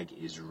flag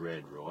is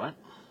red, right?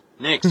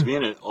 Next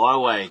minute, I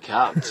wake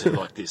up to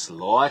like this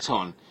light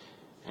on,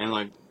 and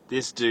like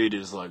this dude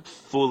is like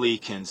fully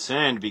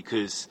concerned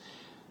because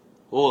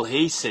all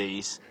he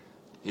sees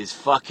is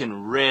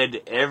fucking red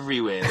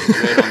everywhere.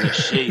 There's red on the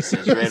sheets,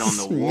 there's red on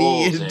the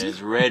walls,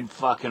 there's red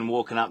fucking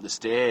walking up the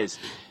stairs.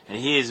 And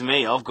here's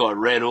me, I've got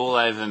red all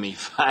over me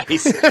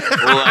face,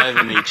 all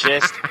over me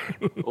chest,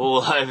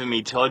 all over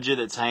me todger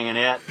that's hanging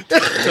out. And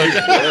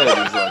this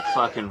bird is like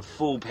fucking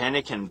full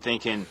panic and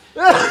thinking,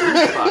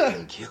 you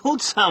fucking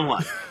killed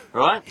someone,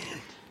 right?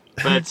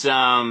 But,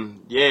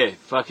 yeah,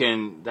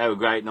 fucking, they were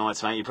great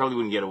nights, mate. You probably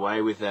wouldn't get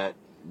away with that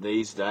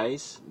these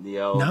days. The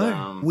old,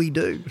 No, we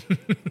do.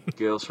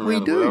 Girls from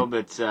around the world.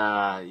 But,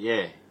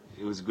 yeah,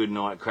 it was a good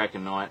night,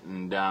 cracking night,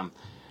 and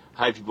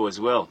hope you boys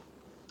well.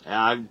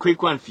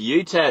 Quick one for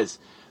you, Taz.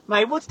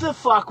 Mate, what's the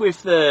fuck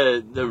with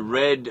the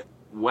red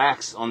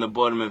wax on the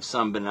bottom of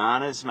some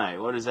bananas, mate?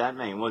 What does that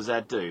mean? What does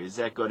that do? Has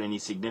that got any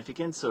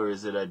significance, or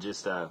is it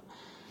just a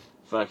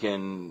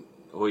fucking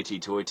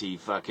hoity-toity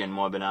fucking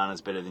my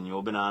banana's better than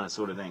your banana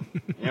sort of thing?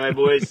 Anyway,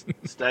 boys,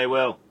 stay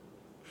well.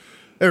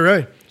 All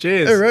right.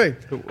 Cheers. All right.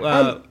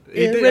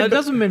 It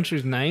doesn't mention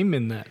his name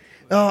in that.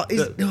 Oh,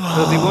 does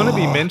he want to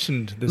be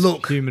mentioned, this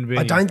human being?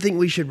 I don't think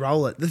we should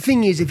roll it. The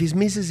thing is, if his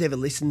missus ever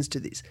listens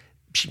to this,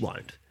 she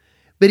won't.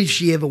 But if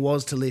she ever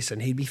was to listen,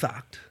 he'd be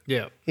fucked.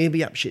 Yeah. He'd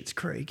be up shit's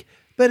creek.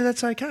 But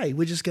that's okay.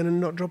 We're just going to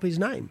not drop his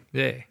name.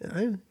 Yeah. You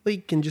know, we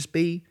can just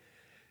be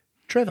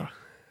Trevor.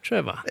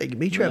 Trevor. It can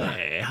be Trevor.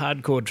 Yeah,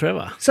 hardcore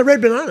Trevor. So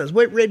red bananas,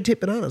 red tip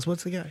bananas.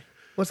 What's the go?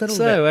 What's that all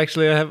about? So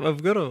actually,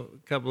 I've got a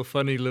couple of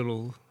funny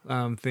little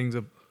things.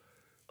 A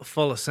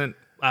follower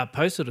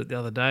posted it the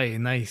other day,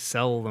 and they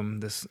sell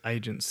them. This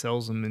agent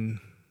sells them in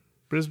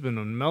Brisbane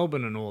and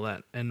Melbourne and all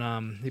that.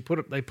 And they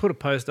put a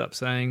post up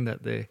saying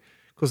that they're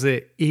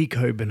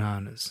eco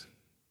bananas.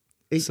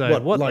 So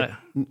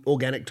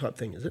Organic type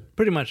thing, is it?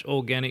 Pretty much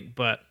organic,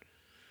 but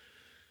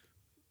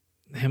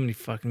how many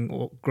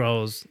fucking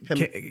growers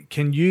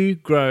can you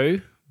grow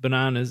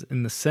bananas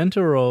in the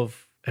center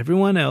of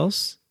everyone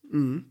else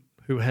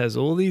who has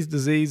all these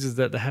diseases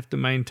that they have to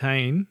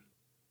maintain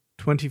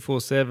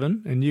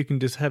 24/7, and you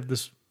can just have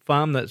this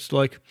farm that's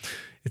like,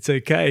 it's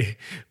okay,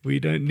 we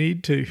don't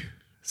need to.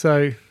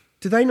 So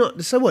do they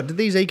not? So what? Do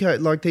these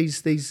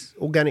these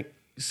organic?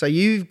 So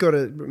you've got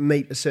to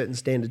meet a certain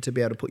standard to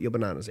be able to put your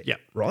bananas in. Yep.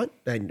 Right?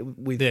 And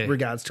with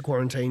regards to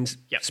quarantines,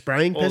 yep.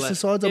 Spraying all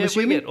pesticides, I'm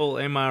assuming? We get all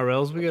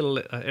MRLs. We get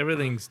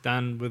everything's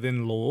done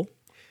within law.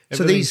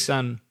 So these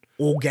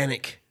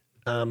organic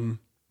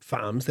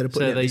farms that are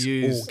putting out this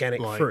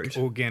organic fruit.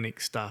 Organic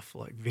stuff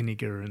like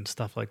vinegar and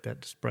stuff like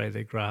that to spray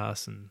their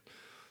grass and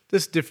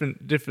just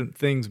different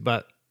things,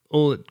 but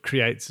all it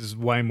creates is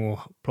way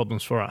more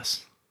problems for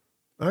us.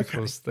 Okay.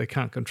 Because they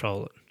can't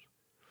control it.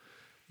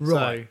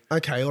 Right. So,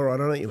 okay, all right, I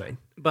know what you mean.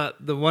 But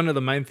one of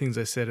the main things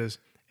they said is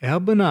our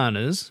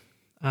bananas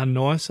are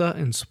nicer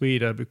and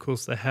sweeter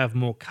because they have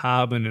more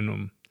carbon in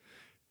them,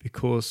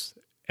 because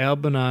our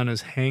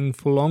bananas hang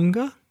for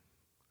longer.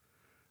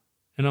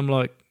 And I'm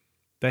like,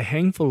 they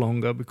hang for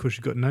longer because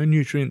you've got no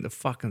nutrient in the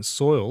fucking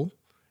soil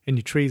and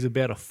your tree's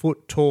about a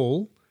foot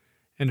tall,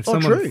 and if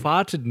someone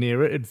farted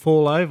near it, it'd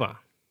fall over.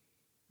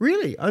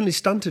 Really? Only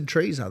stunted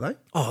trees, are they?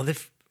 Oh,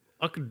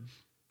 I could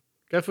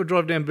go for a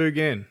drive down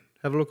Boogan.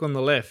 Have a look on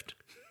the left.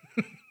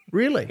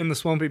 Really? In the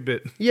swampy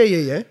bit.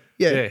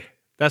 Yeah.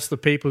 That's the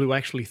people who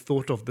actually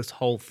thought of this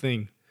whole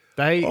thing.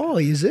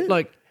 Is it?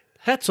 Like,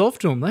 hats off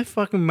to them. They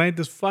fucking made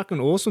this fucking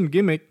awesome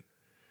gimmick.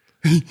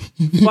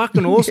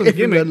 Fucking awesome gimmick.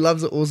 Everyone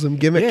loves an awesome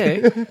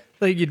gimmick. Yeah.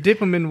 Like, you dip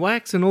them in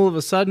wax and all of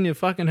a sudden you're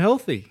fucking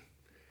healthy.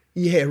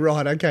 Yeah,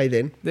 right. Okay,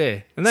 then.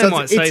 Yeah. And they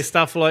might say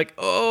stuff like,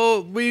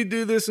 oh, we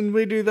do this and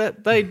we do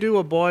that. They do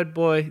abide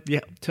by,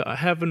 to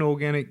have an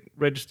organic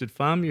registered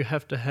farm, you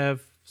have to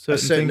have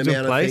certain things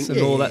in place and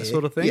all that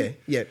sort of thing.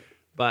 Yeah.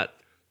 But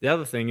the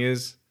other thing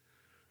is,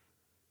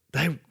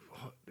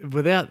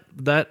 without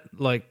that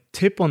like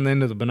tip on the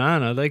end of the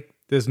banana,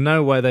 there's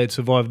no way they'd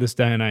survive this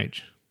day and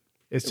age.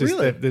 It's just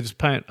they're just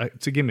paying.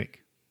 It's a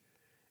gimmick.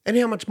 And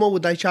how much more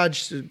would they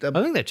charge? I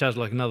think they charge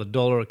like another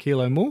 $1 a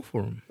kilo more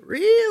for them.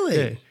 Really?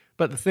 Yeah.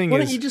 But the thing why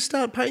don't you just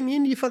start painting the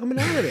end of your fucking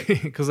banana then?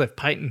 Because they've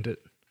patented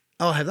it.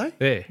 Oh, have they?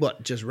 Yeah.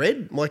 What, just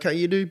red? Why can't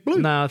you do blue?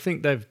 No, I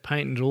think they've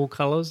patented all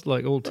colours,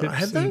 like all tips.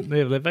 Have they?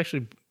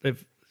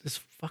 It's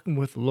fucking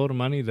worth a lot of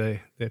money. They're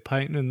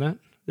patenting that.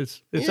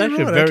 It's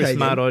actually a very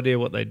smart idea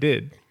what they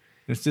did.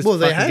 It's just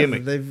a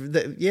gimmick.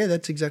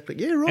 That's exactly.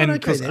 Yeah, right. And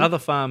because other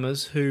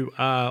farmers who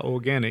are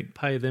organic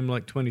pay them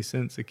like 20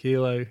 cents a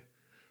kilo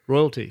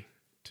royalty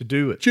to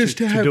do it. Just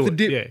to have the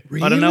dip. Yeah.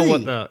 Really? I don't know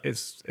what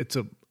it's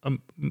a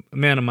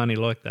amount of money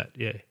like that.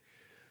 Yeah.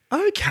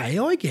 Okay,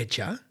 I get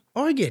you.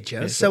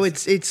 Yeah, so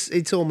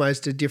it's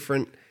almost a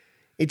different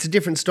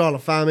style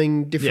of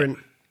farming,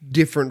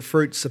 different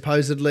fruits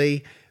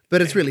supposedly,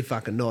 but it's really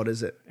fucking not,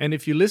 is it? And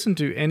if you listen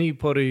to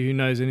anybody who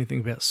knows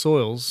anything about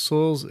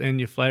soils and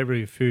your flavour of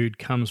your food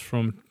comes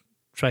from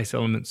trace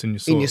elements in your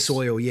soil. In your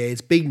soil, yeah.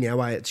 It's big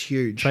now, It's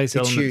huge. Trace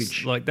elements.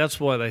 Huge. Like, that's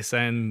why they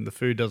saying the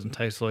food doesn't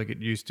taste like it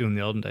used to in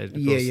the olden days.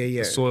 Because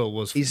Yeah. the soil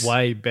was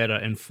way better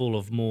and full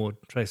of more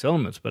trace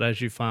elements. But as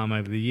you farm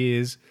over the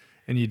years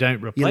and you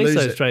don't replace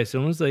those trace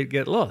elements, they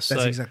get lost.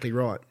 That's exactly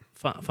right.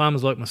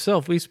 Farmers like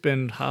myself, we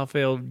spend half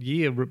our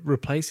year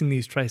replacing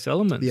these trace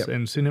elements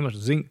and seeing how much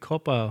zinc,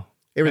 copper,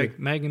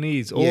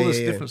 manganese, all this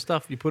different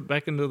stuff you put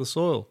back into the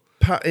soil.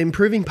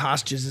 Improving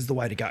pastures is the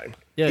way to go.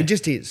 Yeah. It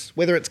just is.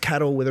 Whether it's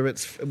cattle, whether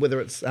it's fruit,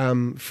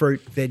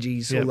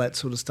 veggies, all that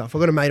sort of stuff. I've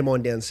got a mate of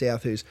mine down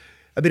south who's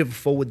a bit of a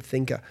forward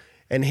thinker,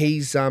 and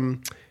he's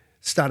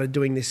started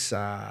doing this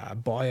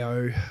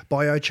biochar.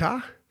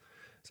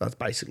 So it's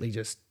basically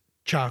just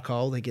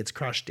charcoal that gets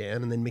crushed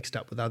down and then mixed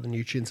up with other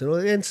nutrients, and all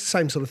that. And it's the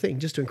same sort of thing,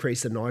 just to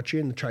increase the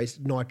nitrogen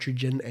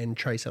and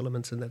trace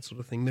elements and that sort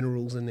of thing,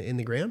 minerals in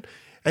the ground.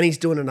 And he's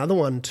doing another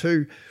one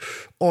too,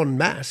 en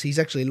masse. He's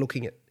actually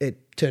looking at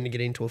turning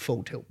it into a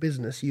full tilt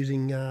business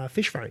using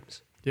fish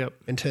frames. Yep.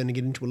 And turning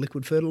it into a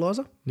liquid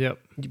fertiliser. Yep.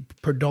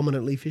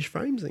 Predominantly fish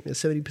frames. I think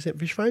there's 70%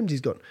 fish frames. He's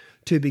got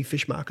 2 big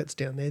fish markets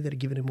down there that are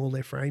giving him all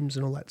their frames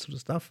and all that sort of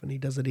stuff. And he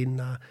does it in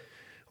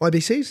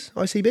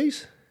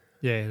ICBs.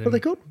 Yeah. What are they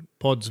called?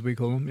 Pods, we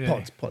call them.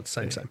 Yeah. Pods,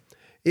 same.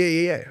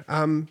 Yeah.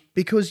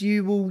 Because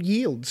you will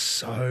yield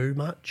so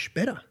much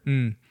better.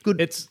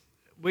 Good.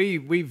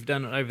 We've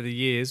done it over the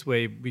years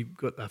where we've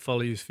got our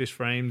follow use fish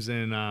frames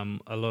and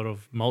a lot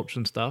of mulch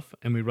and stuff,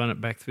 and we run it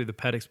back through the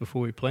paddocks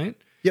before we plant.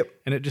 Yep.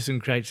 And it just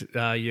creates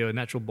your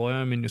natural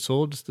biome in your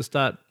soil just to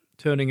start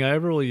turning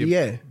over all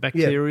your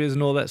bacteria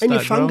and all that and stuff. And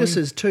your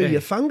funguses growing. too. Yeah.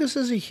 Your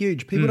funguses are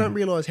huge. People don't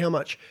realise how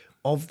much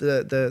of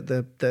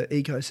the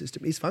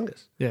ecosystem is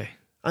fungus. Yeah.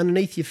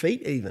 Underneath your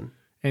feet even.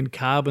 And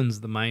carbon's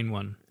the main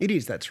one. It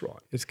is, that's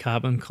right. It's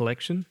carbon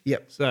collection.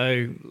 Yep. So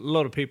a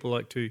lot of people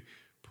like to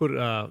put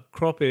a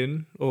crop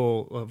in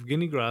or of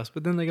guinea grass,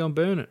 but then they go and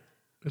burn it.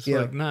 It's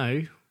like,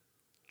 no,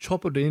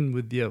 chop it in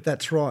with your...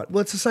 That's right.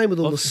 Well, it's the same with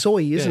all the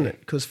soy, isn't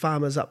it? Because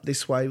farmers up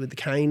this way with the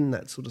cane and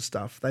that sort of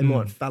stuff, they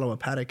might fallow a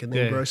paddock and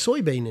then grow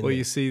soybean in or there.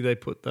 you see they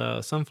put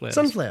sunflowers.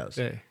 Sunflowers.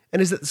 Yeah.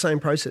 And is it the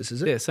same process,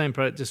 is it? Yeah, same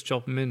process, just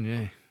chop them in,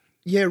 yeah.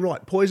 Yeah,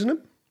 right. Poison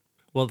them?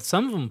 Well,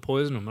 some of them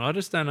poison them. I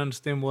just don't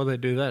understand why they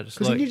do that.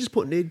 Because if you just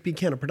put it'd be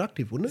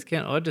counterproductive, wouldn't it?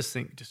 I just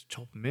think just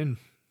chop them in.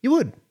 You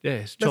would? Yeah,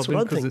 That's chop what in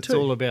I because think it's too.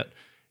 all about...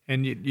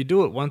 And you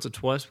do it once or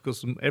twice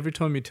because every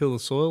time you till the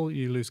soil,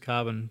 you lose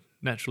carbon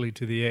naturally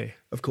to the air.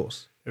 Of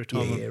course. Every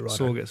time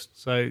soil gets...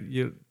 So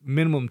your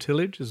minimum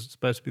tillage is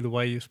supposed to be the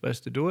way you're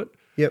supposed to do it.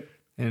 Yep.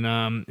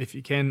 And if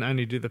you can,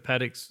 only do the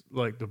paddocks,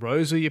 like the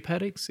rows of your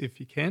paddocks, if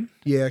you can.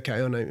 Yeah, okay, I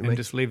know what you And mean.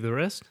 just leave the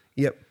rest.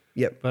 Yep.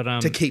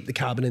 But to keep the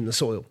carbon in the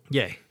soil.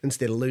 Yeah.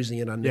 Instead of losing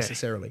it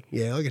unnecessarily.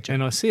 Yeah, I get you.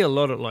 And I see a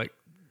lot of like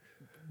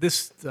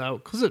this,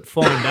 because it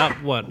foamed up,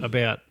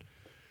 about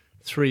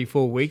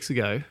 3-4 weeks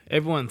ago,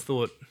 everyone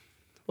thought,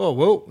 oh,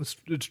 well,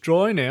 it's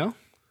dry now.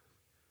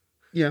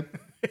 Yeah.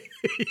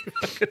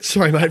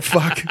 Sorry, mate,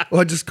 fuck.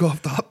 I just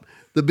coughed up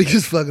the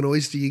biggest fucking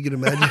oyster you can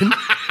imagine.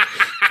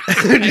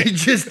 And you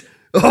just...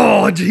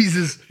 Oh,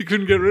 Jesus. You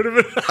couldn't get rid of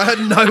it. I had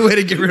nowhere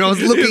to get rid of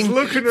it. I was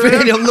looking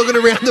around. I'm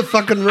looking around the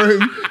fucking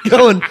room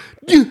going,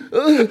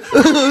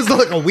 it's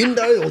like a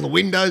window. All the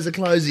windows are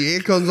closed. The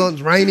aircon's on.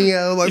 It's raining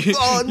out. I'm like,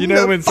 oh, you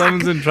know when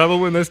someone's in trouble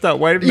when they start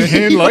waving their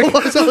hand like...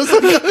 Fuck,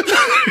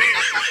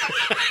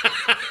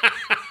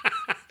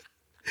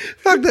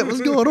 that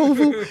was god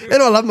awful.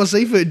 And I love my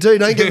seafood too.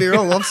 Don't get me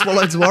wrong. I've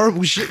swallowed some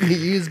horrible shit in the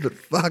years, but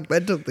fuck,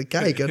 that took the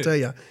cake, I tell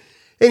you.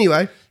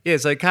 Anyway. Yeah,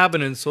 so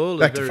carbon and soil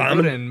Back is to very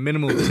farming. good and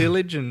minimal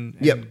tillage and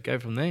go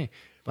from there.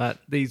 But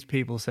these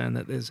people saying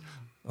that there's,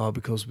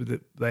 because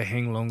they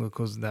hang longer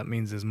because that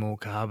means there's more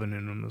carbon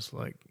in them. It's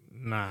like,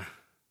 nah.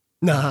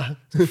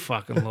 It's a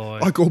fucking lie.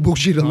 I call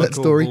bullshit on that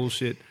story.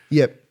 Bullshit.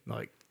 Yep.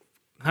 Like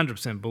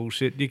 100%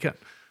 bullshit. You can't,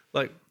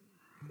 like,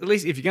 at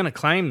least if you're going to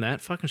claim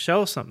that, fucking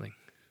show us something.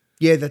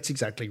 Yeah, that's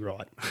exactly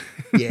right.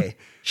 Yeah.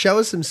 Show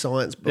us some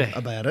science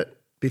about it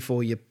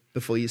before you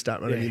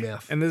start running your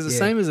mouth. And there's the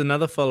same as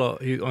another fellow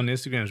who on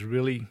Instagram is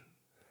really,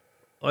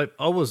 I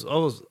was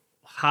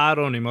hard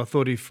on him. I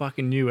thought he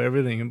fucking knew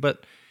everything.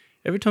 But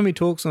every time he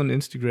talks on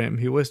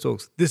Instagram, he always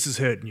talks, this is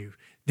hurting you.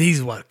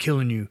 These are what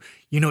killing you.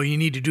 You know, you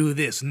need to do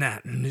this and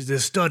that. And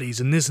there's studies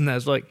and this and that.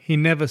 It's like he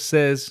never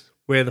says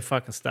where the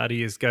fucking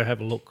study is. Go have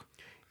a look.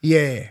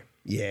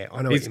 Yeah,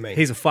 I know what you mean.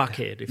 He's a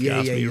fuckhead, if you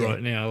ask me yeah.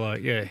 right now.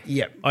 Like,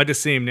 Yeah. I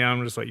just see him now.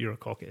 I'm just like, you're a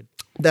cockhead.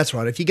 That's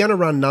right. If you're going to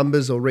run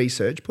numbers or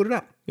research, put it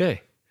up. Yeah.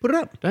 Put it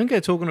up. Don't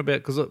go talking about,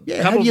 because a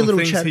have couple your of the little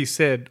things chat. he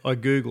said, I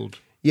Googled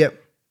Yep.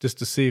 just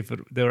to see if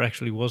there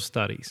actually was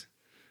studies.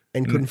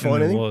 And couldn't find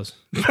there anything? was.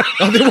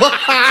 Oh, there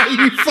was.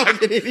 You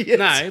fucking idiot.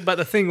 No, but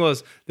the thing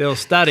was, there were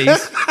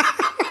studies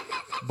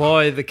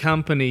by the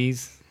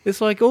companies. It's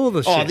like all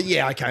the shit. Oh,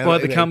 yeah, okay. I know By what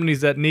the you mean.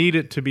 companies that need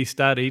it to be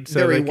studied so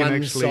Very they can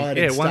actually...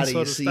 one-sided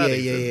one-sided studies.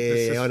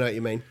 studies. Yeah, I know what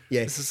you mean.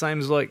 Yeah. It's the same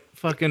as like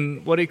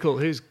fucking, what do you call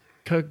it? Who's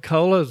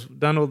Coca-Cola's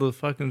done all the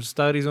fucking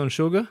studies on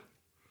sugar?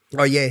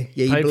 Oh, yeah.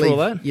 Paid for all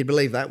that? You'd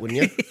believe that,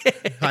 wouldn't you?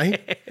 Hey?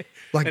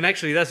 Like, And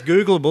actually, that's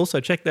Googleable, so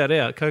check that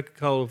out.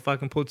 Coca-Cola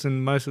fucking puts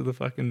in most of the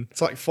fucking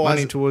it's like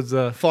money Pfizer, towards...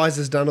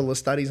 Pfizer's done all the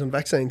studies on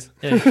vaccines.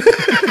 Yeah.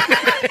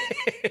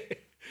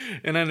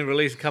 And only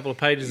release a couple of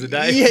pages a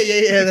day.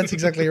 Yeah. That's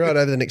exactly right.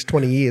 Over the next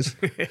 20 years.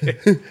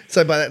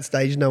 So by that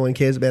stage, no one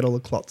cares about all the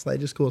clots they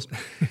just cause.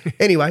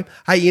 Anyway,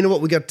 hey, you know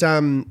what we got?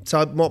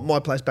 So my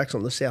place back's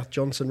on the South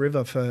Johnson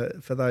River.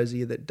 For those of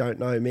you that don't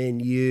know, man,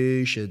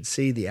 you should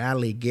see the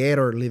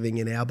alligator living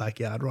in our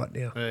backyard right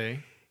now. Hey.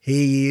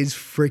 He is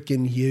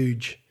freaking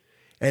huge.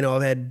 And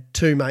I've had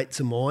 2 mates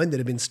of mine that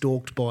have been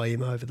stalked by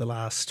him over the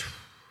last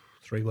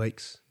 3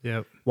 weeks.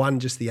 Yep. One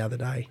just the other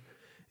day.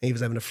 He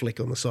was having a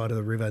flick on the side of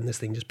the river and this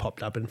thing just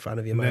popped up in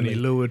front of him. And then he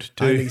lured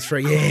too. Only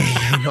 3,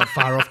 yeah, not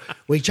far off.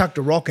 We chucked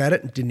a rock at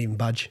it and didn't even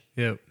budge.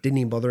 Yep. Didn't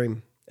even bother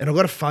him. And I've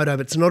got a photo,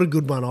 but it's not a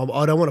good one.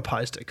 I don't want to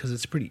post it because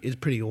it's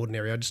pretty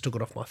ordinary. I just took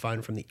it off my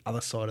phone from the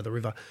other side of the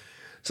river.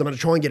 So I'm going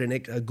to try and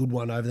get a good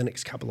one over the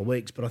next couple of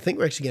weeks. But I think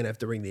we're actually going to have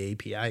to ring the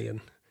EPA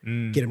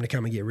and get him to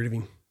come and get rid of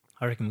him.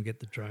 I reckon we'll get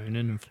the drone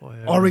in and fly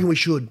over. I reckon we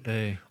should.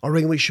 Yeah. I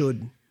reckon we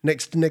should.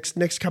 Next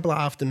couple of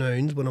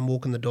afternoons when I'm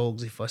walking the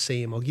dogs, if I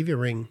see him, I'll give you a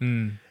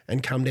ring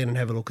and come down and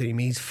have a look at him.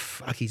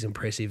 He's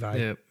impressive, eh?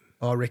 Yep.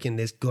 I reckon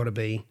there's got to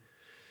be,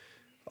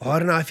 I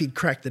don't know if he'd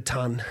crack the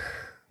ton,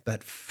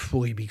 but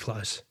he'd be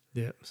close.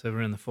 Yeah, so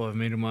around the 5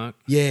 metre mark.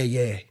 Yeah.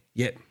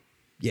 Yep.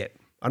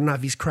 I don't know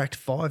if he's cracked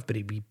 5, but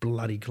he'd be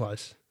bloody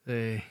close.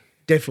 Yeah.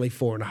 Definitely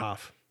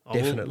 4.5.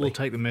 Definitely. We'll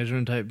take the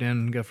measuring tape down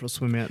and go for a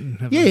swim out and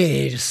have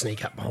Yeah, just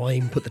sneak up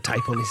behind him, put the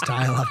tape on his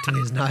tail up to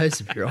his nose,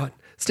 if you're right.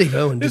 Steve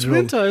Irwin does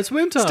It's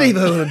winter. Steve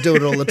Irwin would do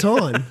it all the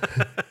time.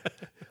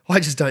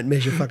 I just don't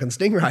measure fucking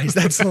stingrays,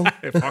 that's all.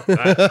 Fuck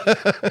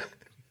that.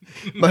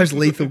 Most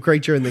lethal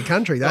creature in the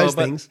country, those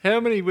but things. How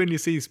many, when you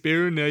see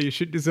spearing now, you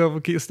shit yourself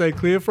and stay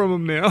clear from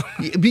them now?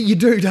 But you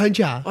do, don't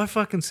you? I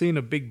fucking seen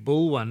a big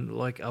bull one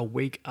like a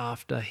week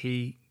after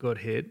he got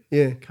hit.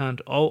 Yeah.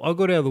 I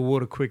got out of the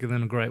water quicker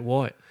than a great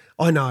white.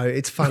 I know,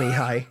 it's funny,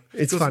 hey?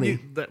 It's funny.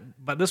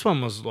 But this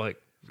one was like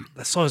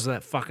the size of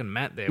that fucking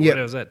mat there. Yep.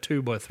 What was that,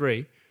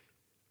 2x3?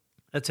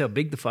 That's how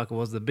big the fucker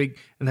was. And they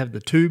have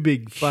the two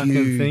big fucking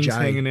Huge, things eh?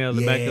 hanging out of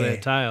the back of their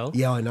tail.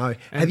 Yeah, I know.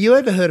 Have you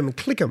ever heard them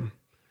click them?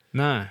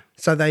 No.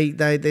 So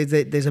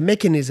there's a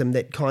mechanism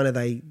that kind of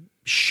they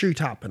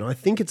shoot up, and I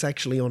think it's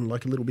actually on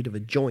like a little bit of a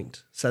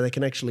joint, so they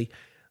can actually.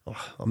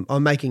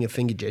 I'm making a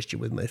finger gesture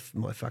with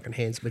my fucking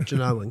hands, but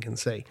no one can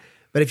see.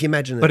 But if you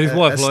imagine, But his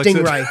wife likes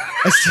stingray,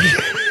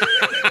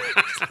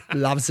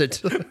 loves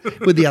it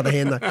with the other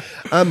hand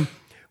though.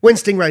 When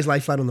stingrays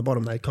lay flat on the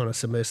bottom, they kind of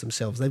submerge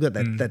themselves. They've got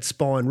that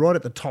spine right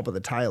at the top of the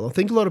tail. I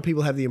think a lot of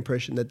people have the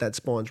impression that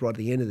spine's right at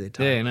the end of their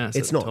tail. Yeah, no, it's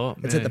at not. the top,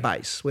 It's yeah. at the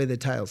base where their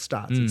tail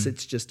starts.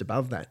 It's just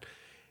above that.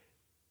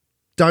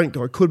 Don't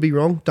go. Could be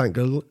wrong. Don't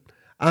Google it.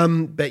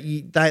 But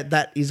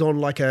that is on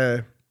like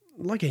a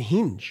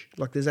hinge.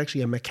 Like there's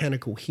actually a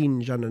mechanical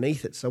hinge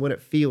underneath it. So when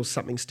it feels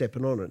something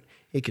stepping on it,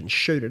 it can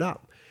shoot it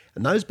up.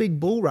 And those big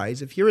bull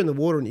rays, if you're in the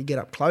water and you get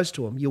up close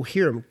to them, you'll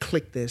hear them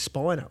click their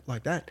spine up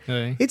like that.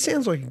 Hey. It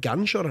sounds like a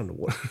gunshot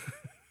underwater.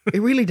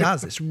 It really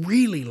does. It's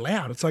really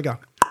loud. It's like a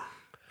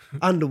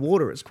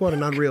underwater. It's quite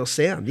an unreal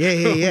sound.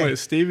 Yeah. Wait,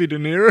 Stevie De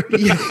Niro?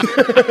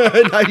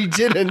 No, he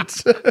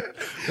didn't.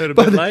 Heard a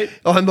bit late.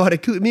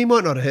 He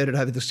might not have heard it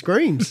over the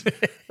screams.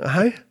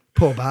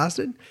 Poor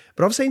bastard.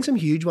 But I've seen some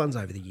huge ones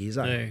over the years.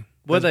 Yeah. Those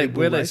Where big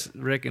bull they rays.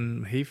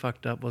 reckon he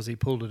fucked up was he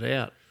pulled it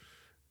out.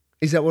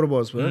 Is that what it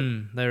was? Was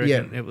it? They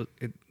reckon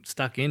it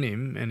stuck in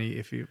him, and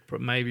if you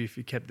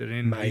kept it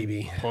in,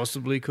 Maybe. he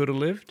possibly could have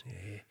lived.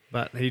 Yeah.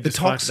 But he The just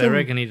toxin- they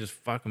reckon he just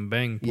fucking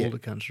pulled the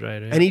cunt straight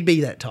out. And he'd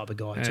be that type of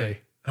guy Yeah. too.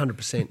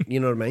 100%. You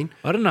know what I mean?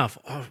 I don't know if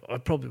I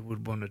probably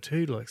would want it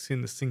too, like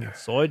seeing this thing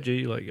inside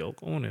you, like I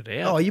want it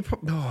out.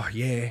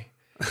 Yeah.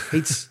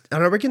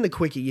 And I reckon the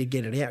quicker you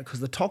get it out,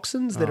 because the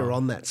toxins that are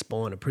on that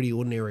spine are pretty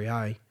ordinary,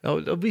 eh?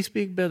 We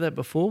speak about that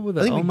before with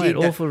I that think we old mate,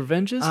 did that. All for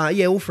Adventures.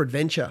 Yeah, All for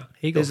Adventure.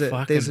 He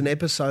got there's an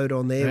episode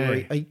on there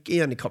where Yeah.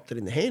 he only copped it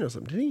in the hand or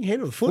something. Did he?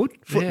 Hand or the foot?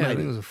 yeah, I maybe. think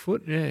it was a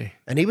foot. Yeah,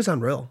 And he was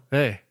unwell.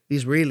 yeah.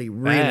 He's really,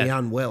 really Bad.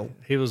 unwell.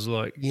 He was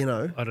like, You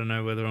know? I don't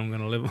know whether I'm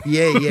going to live.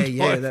 Yeah,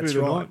 life that's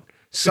through the right. night.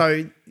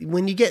 So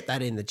when you get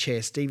that in the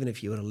chest, even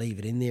if you were to leave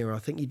it in there, I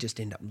think you just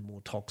end up with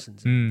more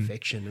toxins and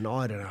infection. And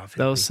I don't know if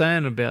They were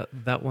saying about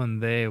that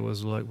one there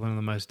was like one of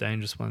the most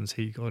dangerous ones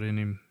he got in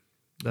him.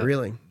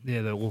 Really?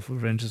 Yeah, the All for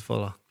Adventures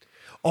fella.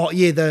 Oh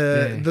yeah,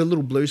 the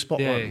little blue spot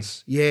Yeah.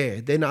 ones. Yeah,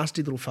 they're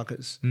nasty little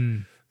fuckers.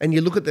 And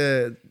you look at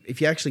if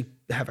you actually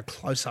have a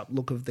close up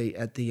look at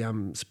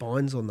the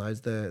spines on those,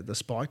 the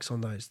spikes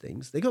on those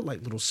things, they got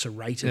like little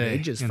serrated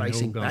edges and they're all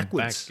facing going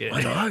backwards. back, yeah.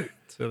 I know.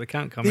 So they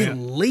can't come They're out.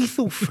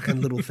 lethal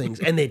fucking little things,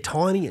 and they're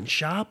tiny and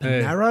sharp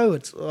and narrow.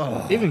 It's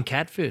Even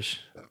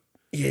catfish.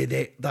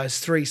 yeah, those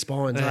three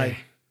spines,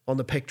 on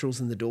the pectorals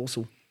and the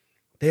dorsal,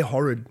 they're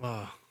horrid.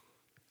 Oh,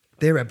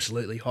 They're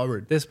absolutely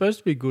horrid. they're supposed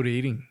to be good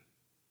eating.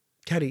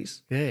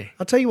 Catties. Yeah.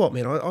 I'll tell you what,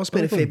 man. I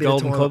spent a fair bit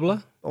Golden of time.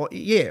 cobbler?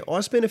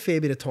 I spent a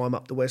fair bit of time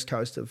up the west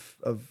coast of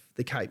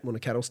the Cape on a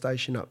cattle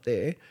station up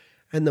there,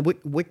 and the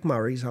Wick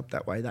Murrays up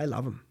that way. They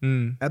love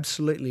them.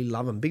 Absolutely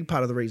love them. Big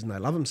part of the reason they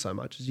love them so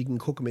much is you can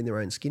cook them in their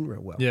own skin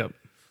real well. Yep.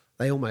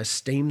 They almost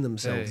steam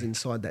themselves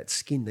inside that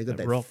skin. They've got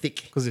that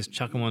thick. Because just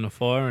chuck them on a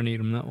fire and eat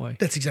them that way.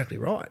 That's exactly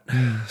right.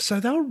 So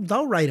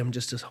they'll rate them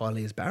just as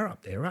highly as barra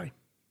up there, right?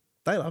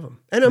 They love them.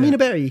 And I mean, a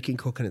barra you can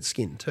cook in its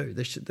skin too.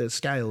 The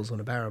scales on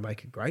a barra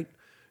make a great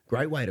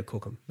way to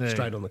cook them.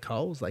 Straight on the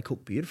coals, they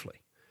cook beautifully.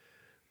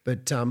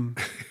 But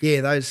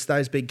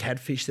those big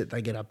catfish that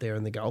they get up there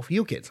in the Gulf,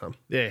 you'll get some.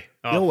 Yeah.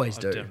 You always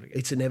do. definitely get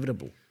It's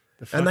inevitable.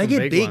 the And they fucking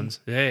get big. ones.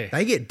 Yeah.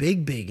 They get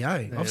big,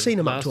 eh? Yeah, I've seen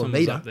them up last to a one was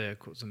metre. Up there,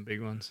 caught some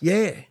big ones.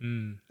 Yeah.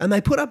 And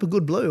they put up a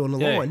good blue on the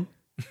Yeah. line.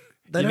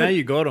 They You know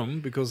you got them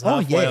because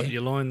halfway up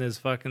your line, there's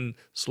fucking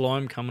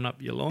slime coming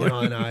up your line.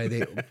 I know,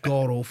 they're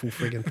god-awful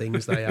frigging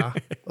things they are.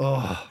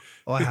 Oh,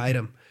 I hate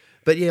them.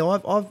 But yeah,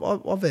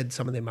 I've had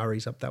some of their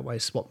Murrays up that way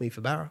swap me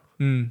for Barra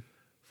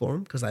for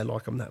them because they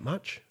like them that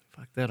much.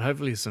 Fuck that.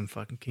 Hopefully some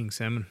fucking king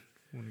salmon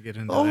when we get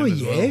into Oh them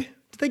as yeah, well.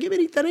 do they get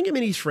many? They don't get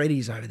many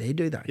shreddies over there,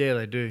 do they? Yeah,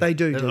 they do. They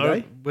do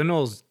they? When I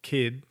was a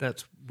kid,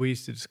 we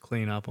used to just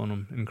clean up on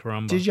them in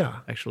Corumba. Did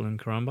ya? Actual in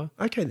Corumba.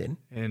 Okay then.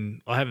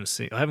 And I haven't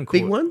caught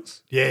Big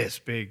ones? Yes,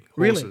 big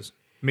Really? horses.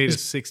 Meters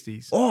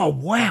 60s. Oh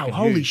wow! Fucking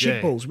Holy huge, shit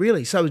yeah. balls!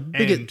 Really? So it's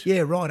big. And-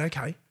 Yeah, right.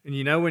 Okay. And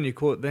you know when you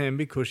caught them,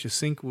 because your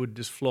sinker would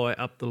just fly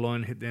up the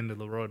line, hit the end of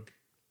the rod.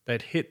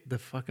 They'd hit the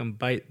fucking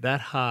bait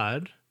that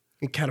hard,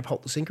 And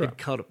catapult the sinker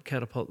it'd up.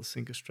 catapult the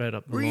sinker straight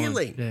up the line.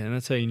 Really? Yeah, and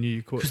that's how you knew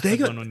you caught Because they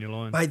got one on your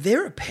line. Mate,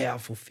 they're a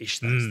powerful fish.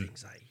 Those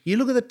things, eh? You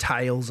look at the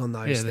tails on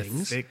those Yeah, they're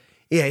things. thick,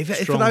 Yeah, if for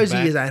strong those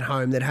of you back. at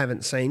home that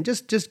haven't seen,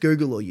 just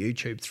Google or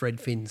YouTube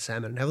threadfin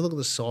salmon and have a look at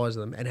the size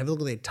of them and have a look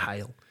at their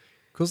tail.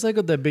 Because they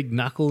got that big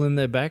knuckle in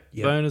their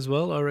backbone as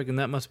well, I reckon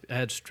that must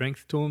add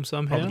strength to them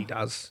somehow. Probably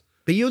does.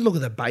 But you look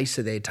at the base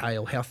of their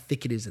tail, how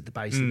thick it is at the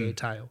base of their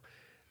tail.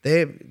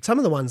 They're some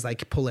of the ones they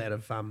pull out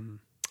of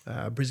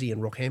Brizzy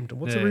and Rockhampton.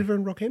 What's the Yeah. river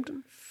in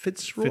Rockhampton?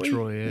 Fitzroy.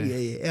 Fitzroy, yeah.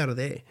 Yeah, out of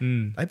there.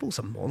 They pull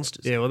some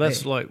monsters. Yeah, well, out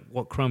that's there. like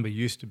what Crumba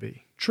used to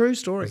be. True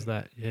story. Was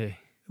that, yeah.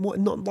 What,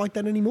 not like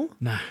that anymore?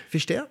 No,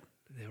 Fished out?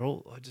 they're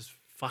all just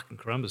fucking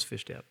Crumba's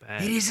fished out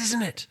bad. It is,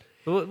 isn't it?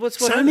 But what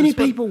So happens- many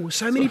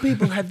what-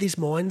 people have this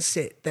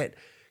mindset that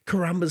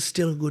Carumba's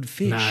still a good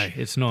fish. No,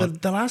 it's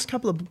not. The last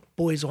couple of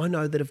boys I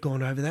know that have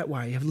gone over that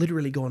way have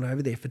literally gone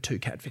over there for 2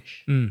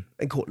 catfish and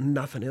caught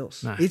nothing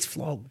else. No. It's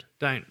flogged.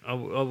 Don't. I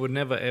would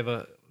never,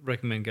 ever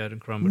recommend going to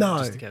Crumba No,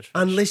 just to catch fish.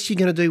 unless you're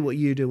going to do what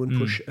you do and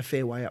push a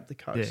fair way up the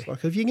coast. Yeah.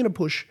 Like if you're going to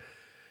push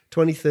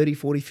 20, 30,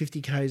 40,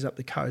 50 Ks up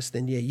the coast,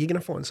 then yeah, you're going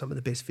to find some of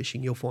the best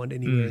fishing you'll find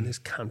anywhere in this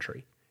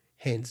country,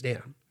 hands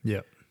down.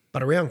 Yeah.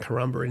 But around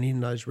Corumba and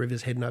in those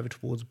rivers heading over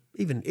towards,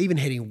 even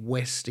heading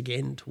west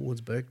again towards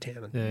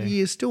Burketown, Yeah.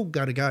 you still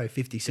got to go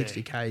 50,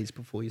 60 Ks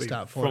before you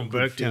start finding From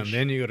good Burketown, fish.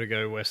 then you got to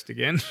go west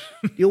again.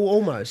 You'll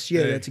almost,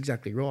 Yeah. that's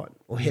exactly right.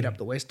 Or head up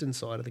the western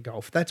side of the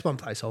Gulf. That's one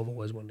place I've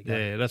always wanted to go.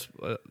 yeah,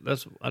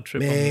 that's a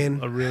trip Man.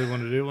 I really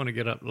want to do. I want to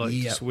get up like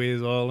Yep. to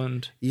Swears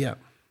Island, Yeah.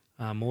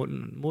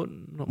 Mornington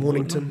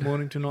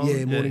Island.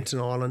 Yeah, Mornington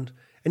Island.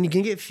 And you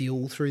can get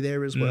fuel through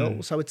there as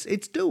well. So it's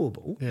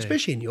doable, Yeah.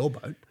 especially in your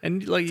boat.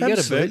 And like It's you go to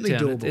absolutely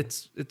Burketown,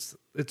 doable.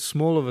 it's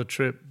smaller of a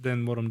trip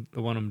than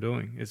the one I'm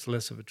doing. It's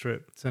less of a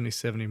trip. It's only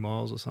 70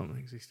 miles or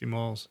something, 60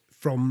 miles.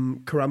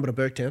 From Corumba to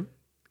Burketown.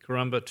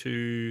 Corumba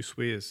to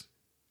Swears.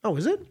 Oh,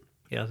 is it?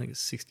 Yeah, I think it's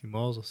 60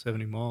 miles or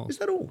 70 miles. Is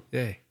that all?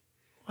 Yeah.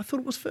 I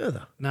thought it was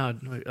further. No,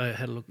 I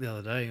had a look the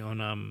other day on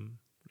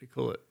what do you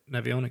call it?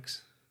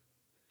 Navionics.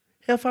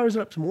 How far is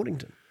it up to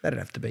Mornington? That'd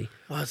have to be.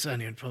 Well, it's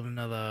only probably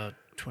another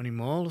 20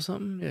 mile or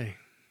something. Yeah.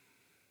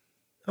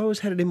 I always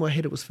had it in my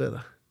head it was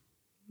further.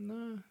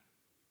 No,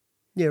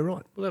 Yeah,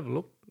 right. we'll have a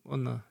look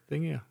on the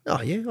thing here.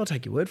 Oh, yeah, I'll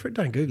take your word for it.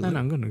 Don't Google No, it.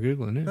 I'm going to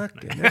Google it now.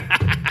 Fucking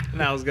hell.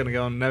 No, I was going to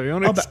go on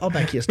Navionics. I'll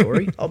back your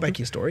story. I'll back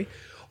your story.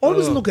 I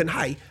was looking,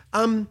 hey,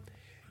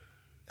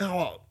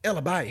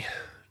 Ella Bay,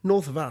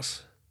 north of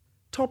us.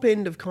 Top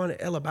end of kind of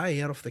Ella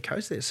Bay out off the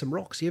coast, there's some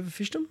rocks. You ever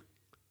fished them?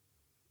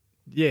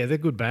 Yeah, they're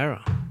good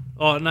barra.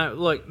 Oh, no,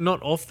 like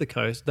not off the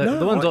coast. No,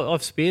 The ones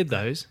I've speared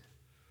those.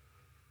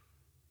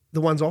 The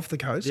ones off the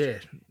coast? Yeah.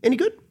 Any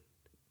good?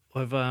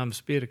 I've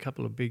speared a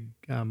couple of big,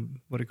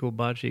 what do you call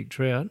bar cheek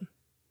trout.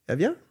 Have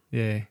you?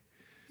 Yeah.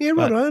 Yeah, right.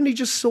 But I only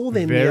just saw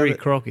them. Very now.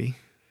 crocky.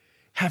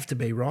 Have to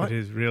be, right? It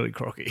is really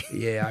crocky.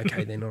 Yeah,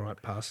 okay then. All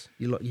right, pass.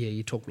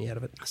 You talked me out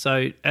of it.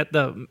 So at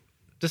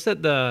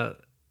the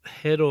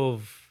head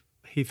of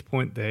Heath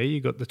Point there, you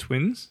got the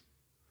Twins.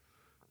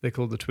 They're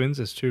called the Twins.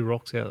 There's 2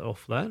 rocks out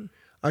off that.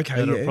 Okay,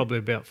 That yeah. are probably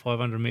about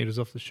 500 metres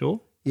off the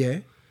shore. Yeah.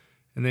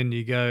 And then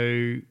you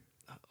go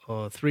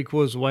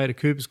 3/4 of the way to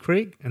Cooper's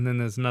Creek, and then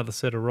there's another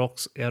set of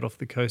rocks out off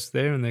the coast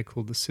there, and they're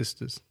called the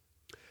Sisters.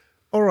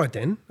 All right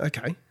then.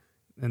 Okay.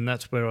 And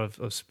that's where I've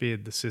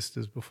speared the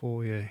Sisters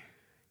before, yeah.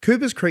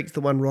 Cooper's Creek's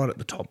the one right at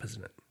the top,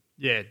 isn't it?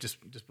 Yeah, just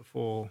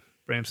before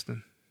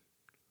Bramston.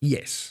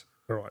 Yes.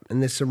 All right.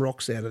 And there's some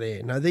rocks out of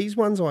there. Now, these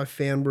ones I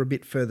found were a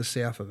bit further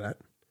south of that.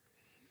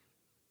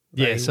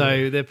 Yeah,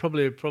 so they're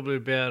probably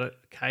about a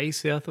K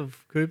south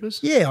of Cooper's.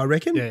 Yeah, I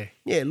reckon. Yeah.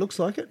 Yeah, it looks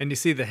like it. And you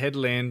see the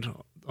headland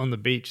on the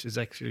beach is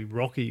actually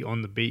rocky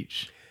on the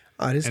beach.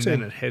 Oh, it is And too.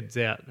 then it heads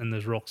out, and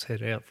there's rocks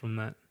head out from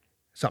that.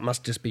 So it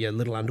must just be a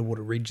little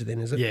underwater ridge then,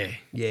 is it? Yeah.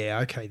 Yeah,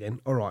 okay then.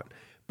 All right.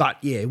 But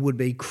yeah, it would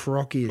be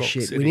crocky as Croc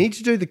shit. City. We need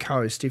to do the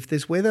coast. If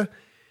there's weather,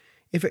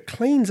 if it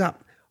cleans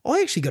up. I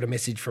actually got a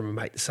message from a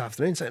mate this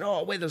afternoon saying,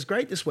 oh, weather's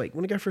great this week.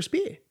 Want to go for a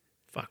spear?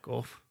 Fuck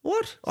off.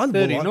 What?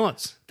 30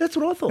 knots. That's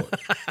what I thought.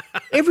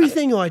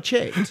 Everything I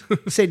checked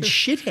said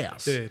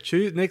shithouse.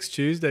 Yeah, next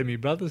Tuesday, my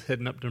brother's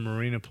heading up to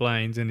Marina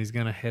Plains, and he's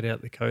going to head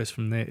out the coast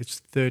from there. It's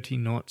 30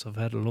 knots. I've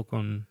had a look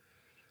on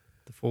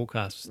the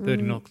forecast. It's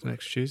 30 knots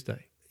next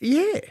Tuesday.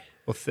 Yeah.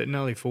 Or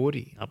nearly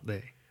 40 up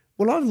there.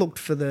 Well, I've looked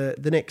for the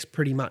next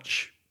pretty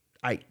much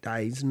 8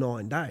 days,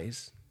 9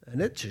 days,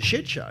 and it's a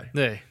shit show.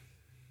 Yeah.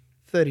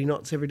 30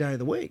 knots every day of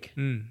the week.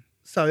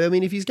 So, I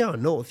mean, if he's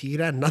going north, you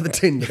could add another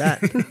 10 to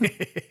that.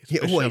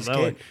 You always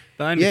can.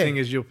 The only thing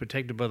is you're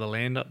protected by the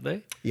land up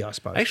there. Yeah, I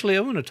suppose. Actually,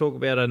 I want to talk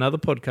about another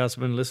podcast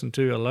I've been listening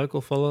to, a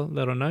local fella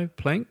that I know,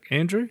 Plank,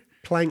 Andrew.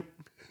 Plank.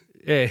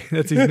 Yeah,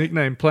 that's his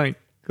nickname, Plank,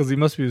 because he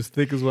must be as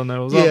thick as one that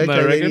was up there,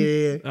 I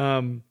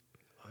reckon.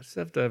 I just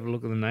have to have a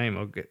look at the name.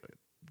 I'll get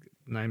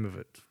the name of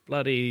it.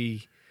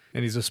 Bloody...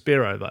 And he's a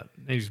Sparrow, but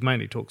he's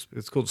mainly talks.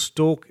 It's called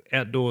Stalk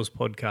Outdoors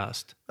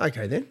Podcast.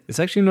 Okay, then. It's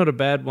actually not a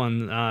bad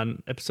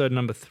one. Episode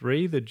number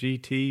 3, the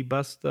GT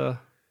Buster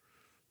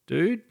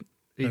dude.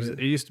 He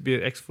used to be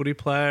an ex-footy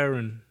player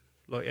and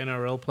like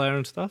NRL player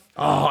and stuff.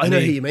 Oh, I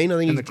know who you mean. I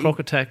think and the croc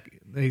attack.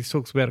 He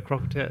talks about a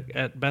croc attack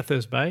at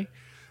Bathurst Bay.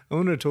 I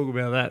want to talk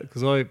about that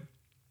because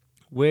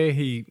where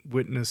he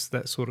witnessed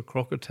that sort of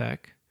croc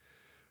attack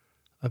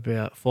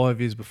about 5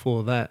 years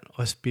before that,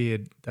 I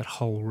speared that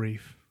whole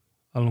reef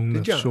along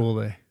the shore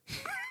there.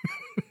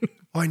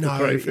 I know.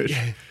 Crayfish.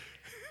 Yeah.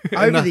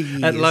 Over the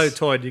years. At low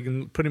tide, you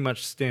can pretty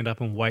much stand up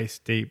and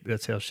waist deep.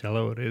 That's how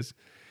shallow it is.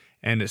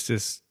 And it's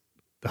just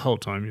the whole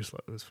time you're just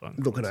like, this fun.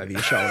 Looking over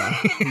your shoulder.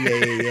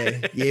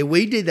 Yeah. Yeah,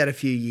 we did that a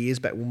few years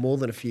back. Well, more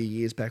than a few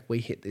years back, we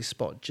hit this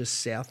spot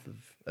just south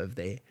of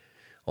there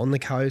on the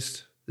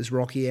coast. This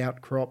rocky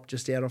outcrop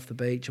just out off the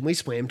beach. And we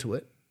swam to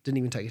it. Didn't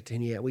even take a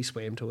tinny out. We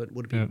swam to it.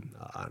 Would have been,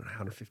 I don't know,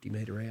 150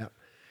 metre out.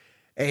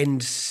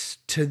 And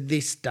to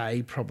this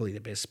day, probably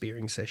the best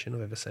spearing session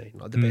I've ever seen.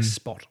 Like the best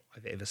spot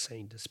I've ever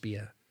seen to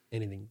spear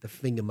anything. The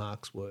finger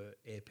marks were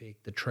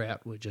epic. The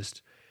trout were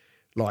just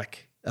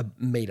like a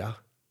metre.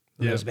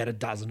 And there was about a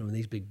dozen of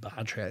these big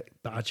bar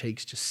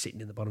cheeks just sitting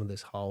in the bottom of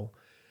this hole.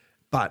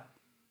 But,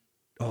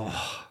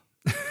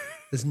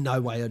 there's no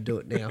way I'd do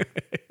it now.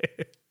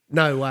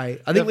 No way.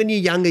 I think when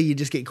you're younger, you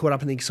just get caught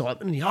up in the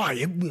excitement and you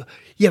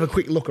have a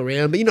quick look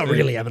around, but you're not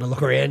really having a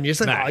look around. You're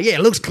just like, it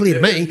looks clear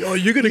to me. Oh,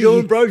 you're going to go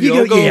in, bro? I'll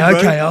go in, bro.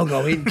 Okay, I'll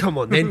go in. Come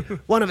on, then.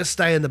 One of us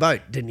stay in the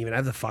boat. Didn't even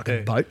have the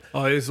fucking boat.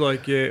 Oh, it's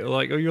like, you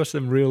watch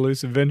them real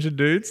loose adventure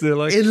dudes. They're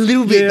like, a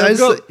little bit.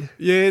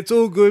 It's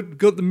all good.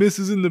 Got the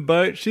missus in the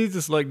boat. She's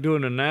just like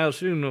doing her nails.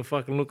 She's not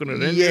fucking looking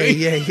at anything.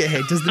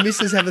 Yeah. Does the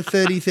missus have a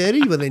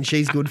 30-30? Well, then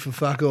she's good for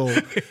fuck all.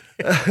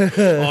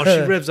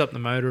 She revs up the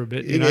motor a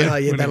bit,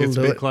 when that'll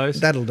do it. Close.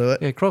 That'll do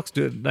it. Yeah, crocs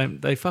do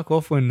it. They fuck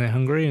off when they're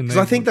hungry. Because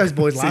I think those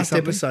boys last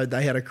episode,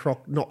 they had a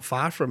croc not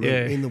far from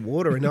them in the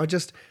water.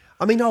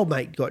 And old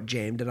mate got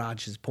jammed at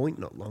Archer's Point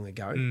not long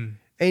ago.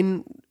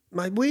 And,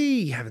 mate,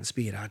 we haven't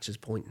speared Archer's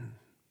Point in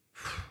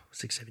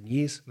 6-7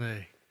 years. No.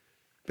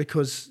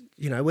 Because,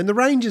 when the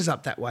rangers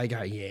up that way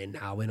go,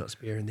 we're not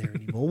spearing there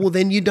anymore. Well,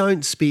 then you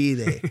don't spear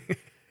there.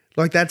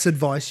 Like, that's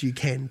advice you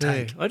can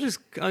take. I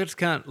just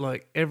can't,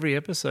 like, every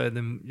episode,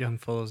 them young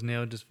fellas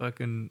now just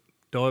fucking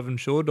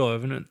shore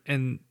diving,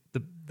 and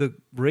the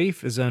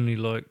reef is only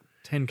like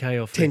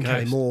 10K off 10K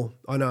coast. More,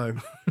 I know.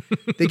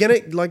 they're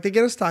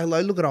gonna stay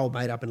low. Look at old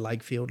mate up in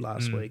Lakefield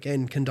last week,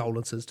 and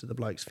condolences to the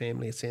bloke's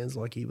family. It sounds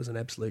like he was an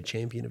absolute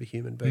champion of a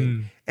human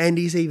being. And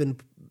he's even,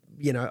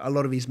 a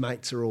lot of his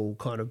mates are all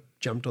kind of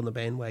jumped on the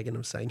bandwagon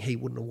of saying he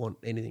wouldn't want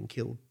anything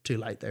killed too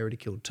late. They already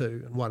killed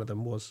 2, and one of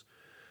them was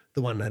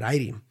the one that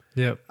ate him.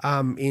 Yep.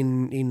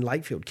 In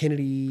Lakefield,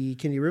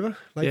 Kennedy River.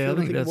 Lakefield, I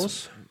think that's it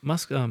was.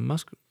 Musk.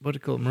 What do you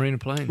call it? Marina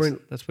Plains.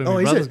 That's where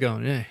my brother's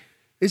going. Yeah.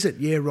 Is it?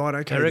 Yeah. Right.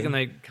 Okay. I reckon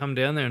they come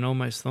down there and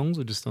almost thongs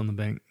are just on the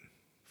bank.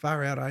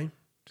 Far out, eh?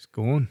 Just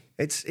gone.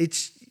 It's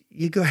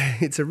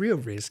a real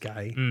risk,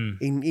 eh?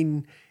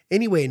 In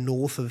anywhere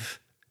north of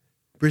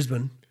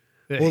Brisbane,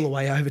 all the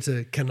way over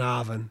to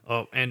Carnarvon.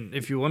 Oh, and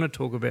if you want to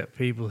talk about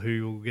people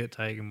who will get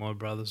taken, my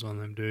brother's one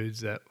of them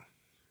dudes that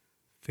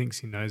thinks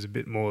he knows a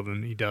bit more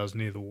than he does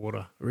near the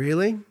water.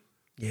 Really?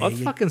 Yeah, I've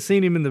fucking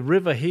seen him in the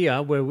river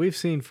here where we've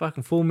seen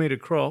fucking 4-meter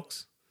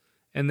crocs,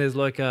 and there's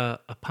like a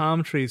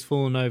palm tree's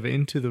fallen over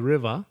into the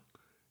river,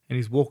 and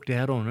he's walked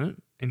out on it,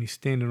 and he's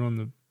standing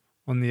on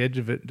the edge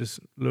of it just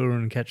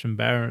luring and catching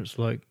barra. It's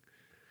like,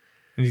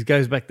 and he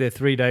goes back there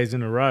 3 days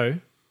in a row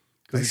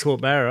because he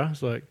caught barra.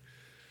 It's like,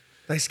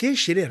 they scare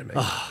shit out of me.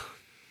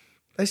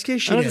 They scare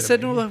shit out of me. And I just said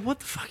to him, like, what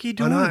the fuck are you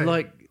doing? I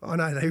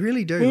know, they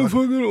really do.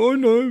 I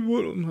know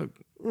what. I'm like,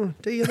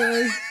 do you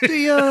though? Do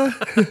you?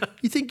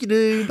 You think you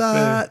do,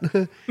 but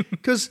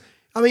because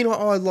I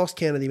lost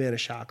count of the amount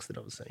of sharks that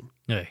I've seen.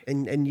 Yeah,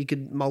 and you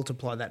could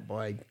multiply that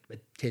by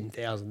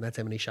 10,000. That's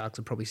how many sharks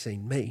have probably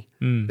seen me.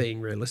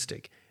 Being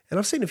realistic, and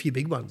I've seen a few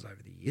big ones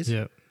over the years.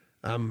 Yeah,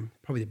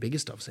 probably the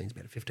biggest I've seen is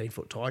about a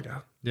 15-foot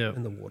tiger.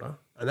 In the water,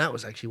 and that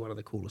was actually one of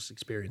the coolest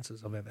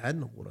experiences I've ever had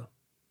in the water.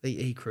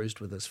 He cruised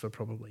with us for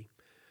probably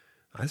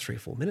 3 or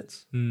 4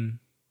 minutes.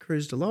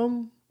 Cruised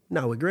along,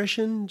 no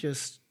aggression,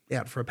 just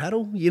out for a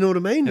paddle. You know what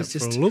I mean? Out for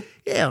a look.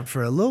 Yeah, out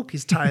for a look.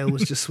 His tail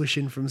was just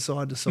swishing from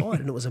side to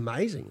side, and it was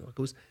amazing. Like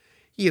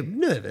you're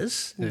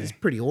nervous. Yeah. It's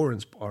pretty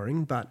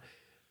awe-inspiring, but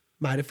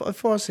mate,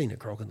 if I seen a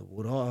croc in the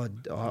water,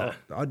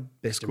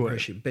 I'd best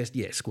impression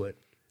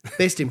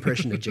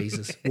of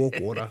Jesus. Walk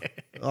water.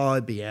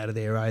 I'd be out of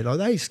there, eh? Like,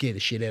 they scare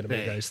the shit out of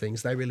me. Those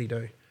things, they really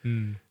do.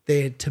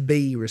 They're to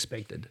be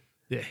respected.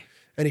 Yeah.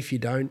 And if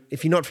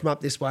you're not from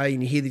up this way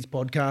and you hear this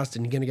podcast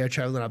and you're going to go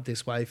travelling up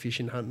this way,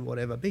 fishing, hunting,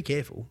 whatever, be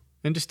careful.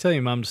 And just tell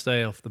your mum to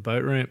stay off the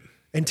boat ramp.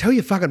 And tell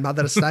your fucking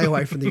mother to stay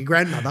away from your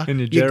grandmother, And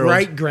your Gerald.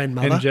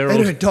 great-grandmother, And Gerald.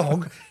 and her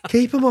dog.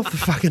 Keep them off the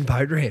fucking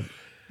boat ramp.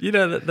 You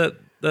know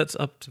that's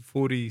up to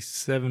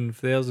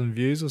 47,000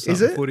 views or something.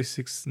 Is it?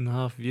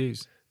 46.5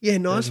 views. Yeah,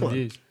 nice 1,000 one.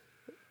 views.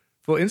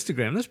 For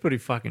Instagram, that's pretty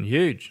fucking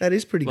huge. That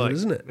is pretty Like, good,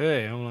 isn't it?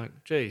 Yeah, I'm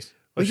like, geez.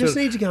 We just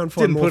need to go and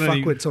find didn't more put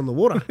any- fuckwits on the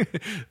water.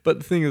 But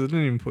the thing is, I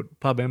didn't even put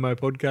Pub Ammo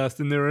podcast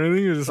in there or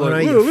anything. It was just I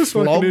like, know whoa, you this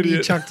fucking flog, you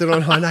idiot. chucked it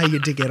on. I know you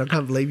dickhead. I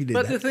can't believe you did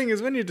But the that. thing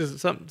is, when you just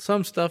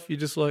some stuff, you're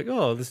just like,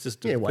 oh, this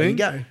just a Yeah, thing. way you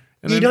go.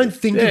 And You then- don't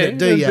think of it,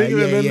 do don't you? think of it,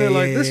 Yeah, and then yeah, they're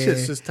like, yeah, this yeah.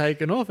 shit's just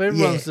taken off.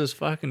 Everyone's just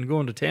fucking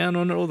going to town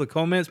on it. All the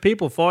comments,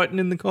 people fighting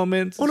in the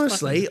comments. It's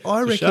Honestly,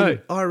 fucking- it's a show.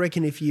 I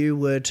reckon if you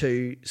were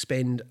to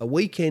spend a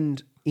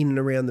weekend in and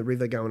around the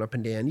river going up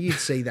and down, you'd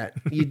see that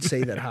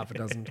half a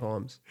dozen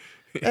times.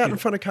 Out in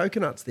front of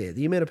coconuts there.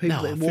 The amount of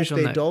people No, that walk fish on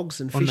their that- dogs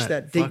and on fish that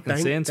that deep fucking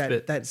bank, sand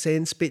spit. that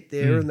sand spit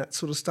there and that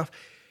sort of stuff.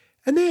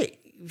 And they're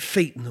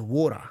feet in the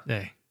water.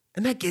 Yeah.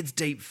 And that gets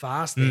deep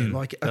fast there.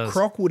 Like a does.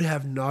 croc would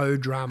have no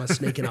drama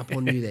sneaking up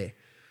on you there.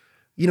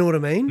 You know what I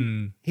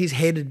mean? His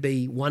head would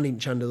be 1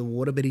 inch under the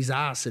water, but his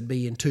ass would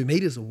be in 2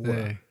 meters of water.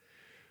 Yeah.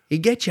 He'd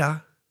get you.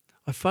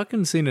 I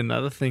fucking seen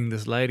another thing.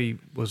 This lady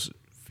was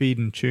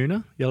feeding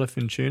tuna,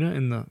 yellowfin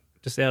tuna,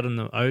 just out in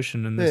the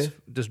ocean, and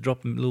just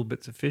dropping little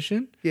bits of fish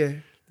in. Yeah.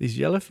 These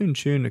yellowfin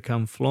tuna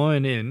come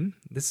flying in.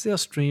 This is how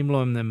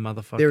streamlined them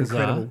motherfuckers They're are.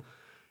 incredible.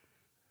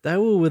 They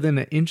were within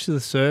an inch of the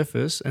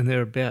surface, and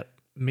they're about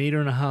 1.5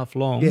 meters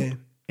long, Yeah.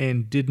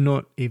 and did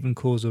not even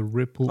cause a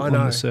ripple I on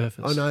know. the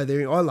surface. I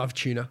know. I love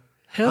tuna.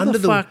 How Under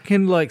the fuck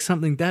can like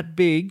something that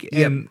big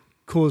and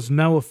cause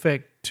no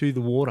effect to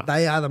the water?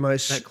 They are the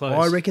most. That close.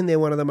 I reckon they're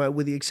one of the most,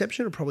 with the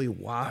exception of probably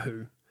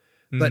wahoo.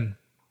 But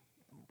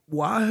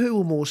wahoo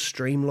are more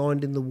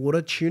streamlined in the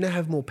water. Tuna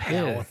have more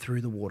power Yeah.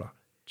 through the water.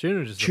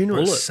 Tuna just Tuna a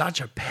bullet. is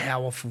such a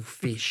powerful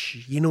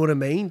fish. You know what I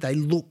mean? They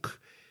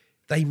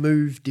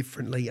move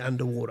differently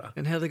underwater.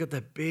 And how they got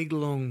that big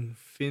long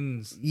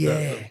fins.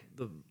 Yeah.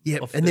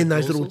 Yep. off And their then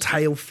those little dorsals.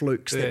 tail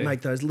flukes that Yeah.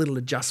 make those little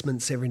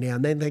adjustments every now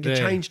and then. They can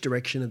Yeah. change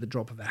direction at the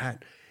drop of a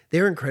hat.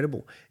 They're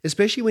incredible,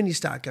 especially when you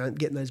start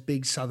getting those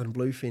big southern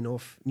bluefin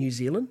off New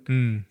Zealand.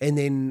 And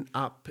then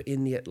up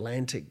in the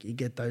Atlantic, you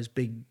get those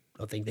big,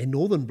 I think they're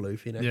northern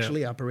bluefin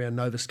actually, up around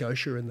Nova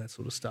Scotia and that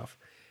sort of stuff.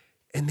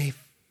 And they're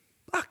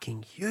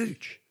fucking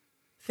huge.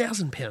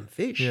 1,000-pound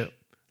fish. Yeah.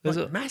 There's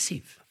Like a-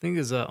 massive. I think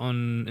there's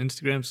on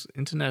Instagram's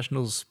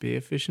International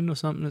Spearfishing or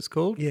something it's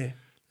called. Yeah.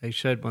 They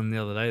showed one the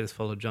other day. This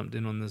fellow jumped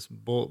in on this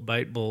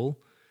bait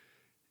ball,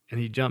 and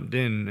he jumped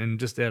in, and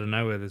just out of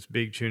nowhere, this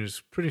big tuna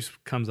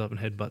comes up and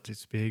headbutts his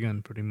spear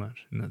gun pretty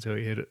much, and that's how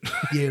he hit it.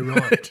 Yeah,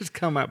 right. It just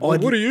come up. Oh,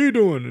 what are you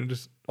doing? And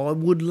just I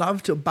would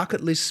love to,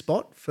 bucket list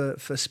spot for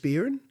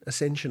spearing,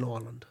 Ascension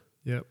Island.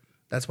 yep.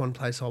 That's one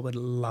place I would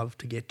love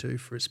to get to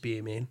for a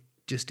spear, man.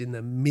 Just in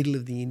the middle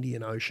of the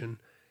Indian Ocean,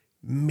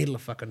 middle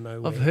of fucking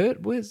nowhere. I've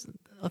heard.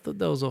 I thought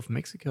that was off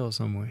Mexico or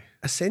somewhere.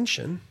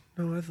 Ascension?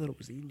 No, I thought it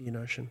was the Indian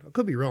Ocean. I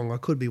could be wrong. I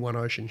could be one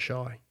ocean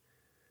shy.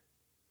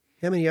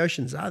 How many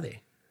oceans are there?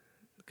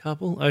 A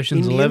couple.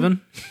 Ocean's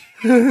Indian?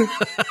 11.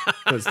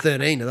 There's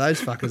 13 of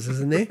those fuckers,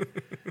 isn't there?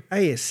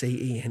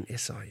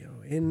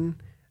 ASCENSION,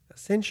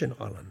 Ascension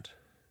Island.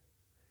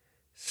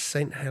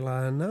 St.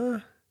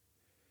 Helena,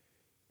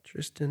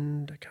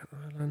 Tristan da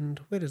Cunha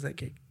Island. Where does that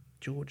get?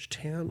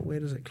 Georgetown? Where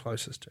does it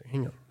closest to?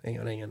 Hang on.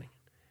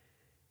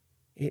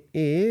 It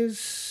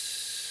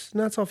is...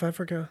 No, it's off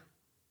Africa.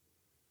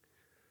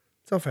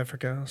 It's off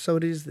Africa. So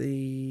it is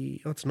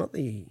the... Oh, it's not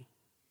the...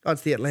 Oh,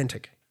 it's the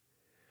Atlantic.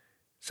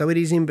 So it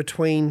is in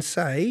between,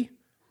 say...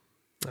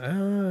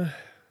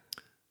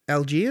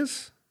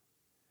 Algiers?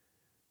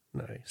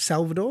 No.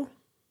 Salvador?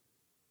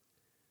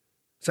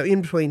 So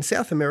in between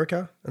South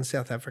America and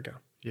South Africa.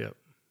 Yep.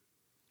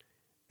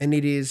 And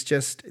it is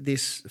just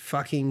this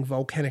fucking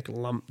volcanic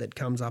lump that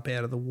comes up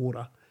out of the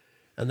water.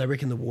 And they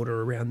reckon the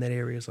water around that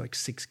area is like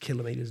 6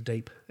 kilometres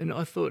deep. And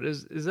I thought,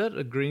 is that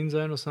a green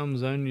zone or some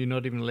zone you're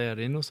not even allowed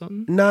in or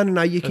something? No. You can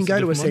That's a go to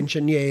different one?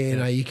 Ascension. Yeah,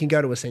 no, you can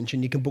go to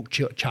Ascension. You can book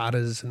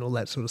charters and all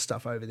that sort of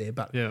stuff over there.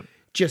 But Yeah.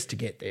 just to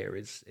get there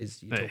is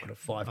you're Hey, talking a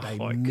 5-day a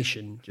hike.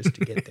 mission just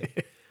to get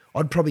there.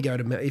 I'd probably go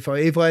to, if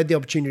I had the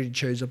opportunity to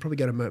choose, I'd probably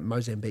go to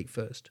Mozambique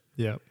first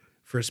Yeah.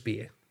 for a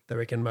spear. They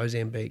reckon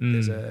Mozambique,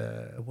 there's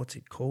a, what's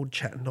it called?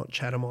 Not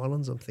Chatham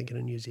Islands, I'm thinking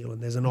of New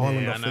Zealand. There's an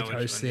island off the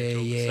coast there,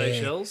 yeah.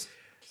 Seychelles?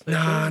 No,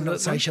 Seychelles, not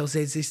is that one? Seychelles.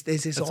 There's this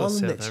That's off island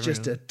South that's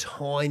just Africa. a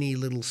tiny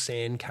little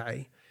sand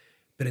cay,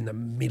 but in the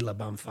middle of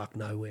bumfuck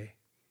nowhere.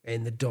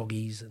 And the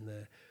doggies and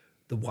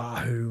the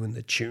wahoo and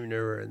the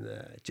tuna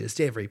and just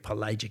every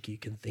pelagic you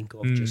can think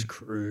of just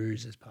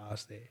cruises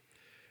past there.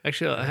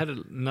 Actually, I had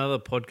another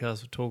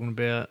podcast talking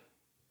about,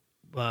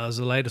 it was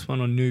the latest one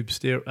on Noob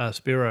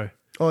Spiro.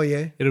 Oh,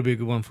 yeah. It'll be a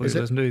good one for Is you to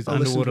it? listen to. He's an I'll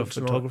listen to underwater it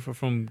tonight. photographer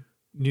from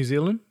New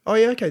Zealand. Oh,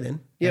 yeah, okay then.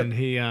 Yep. And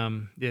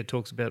he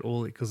talks about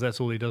because that's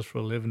all he does for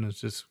a living is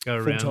just go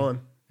Full around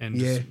time. and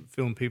Yeah. just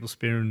film people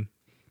spearing.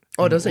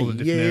 Oh, does he? all the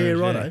different Yeah, areas,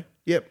 righto.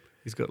 Yep.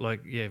 He's got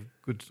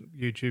good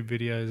YouTube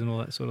videos and all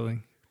that sort of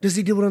thing. Does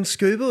he do it on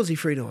scuba or is he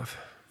free dive?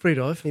 Free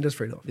dive. He does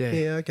free dive. Yeah.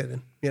 Yeah, okay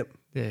then. Yep.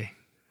 Yeah.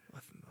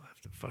 I'll have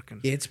to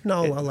fucking... Yeah,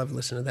 I'll have a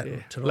listen to that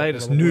Yeah. tonight.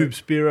 Latest while I'm Noob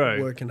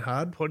Spiro working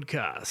hard.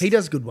 podcast. He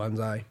does good ones,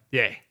 eh?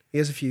 Yeah. He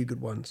has a few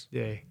good ones.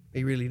 Yeah.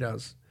 He really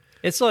does.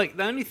 It's like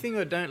the only thing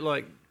I don't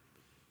like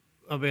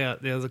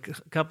about the other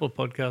couple of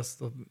podcasts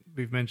that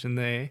we've mentioned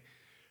there,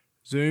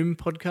 Zoom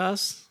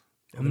podcasts.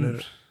 Haven't heard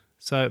it.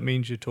 So it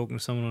means you're talking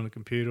to someone on a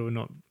computer or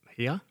not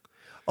here.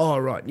 Oh,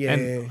 right. Yeah.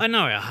 And I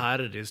know how hard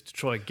it is to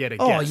try to get a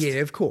guest. Oh, yeah,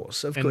 of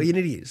course. Of course. And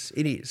it is.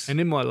 It is. And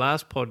in my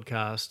last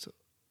podcast,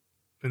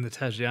 in the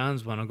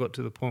Tasjans one, I got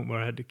to the point where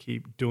I had to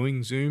keep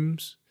doing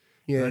Zooms.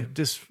 Yeah. I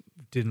just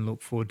didn't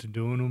look forward to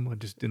doing them. I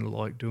just didn't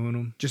like doing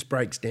them. Just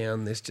breaks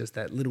down. There's just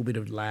that little bit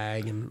of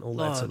lag and all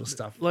that sort of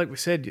stuff. Like we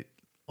said,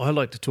 I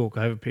like to talk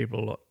over people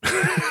a lot.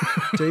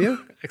 Do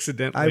you?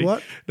 Accidentally. Hey,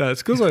 what? No,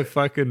 it's because I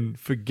fucking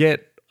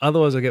forget.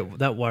 Otherwise, I get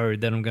that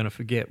worried that I'm going to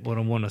forget what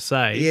I want to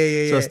say.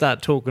 Yeah. So I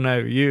start talking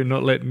over you, and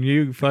not letting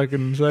you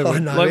fucking say. Oh,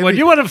 no, like what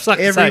you want to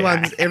fucking say.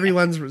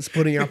 Everyone's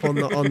putting up on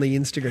the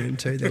Instagram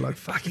too. They're like,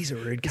 "Fuck, he's a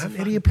rude cunt.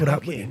 How do you put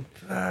up with him?"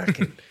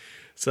 Fucking.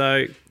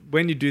 So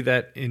when you do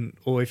that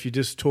or if you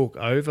just talk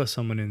over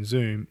someone in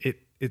Zoom,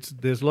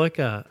 there's like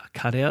a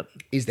cutout.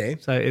 Is there?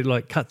 So it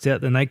like cuts out,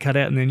 then they cut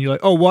out, and then you're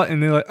like, oh what?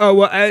 And they're like, oh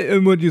what?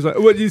 And what do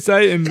you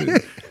say? And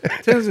it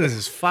turns into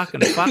this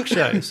fucking fuck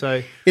show.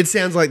 So it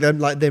sounds like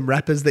them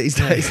rappers these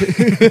days.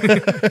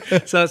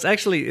 So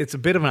it's a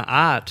bit of an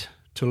art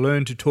to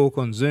learn to talk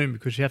on Zoom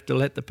because you have to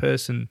let the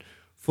person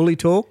fully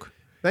talk.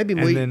 Maybe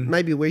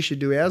we should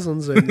do ours on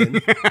Zoom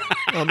then.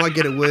 I might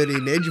get a word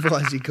in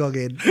edgewise, you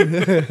cockhead.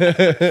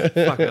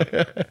 Fuck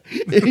up.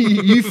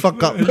 You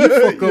fuck up.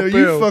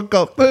 You fuck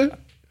up.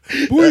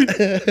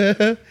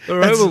 All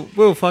right,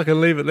 we'll fucking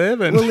leave it there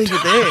then. We'll leave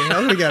it there.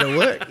 I'm going to go to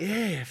work.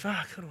 Yeah,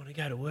 fuck. I don't want to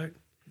go to work.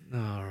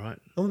 All right.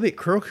 I'm a bit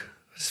crook.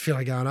 I just feel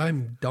like going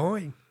home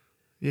dying.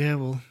 Yeah,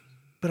 well.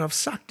 But I've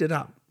sucked it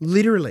up.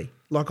 Literally.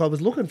 Like I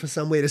was looking for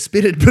somewhere to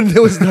spit it, but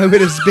there was nowhere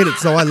to spit it.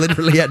 So I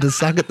literally had to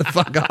suck it the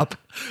fuck up.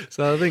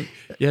 So I think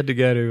you had to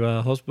go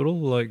to hospital.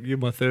 Like you're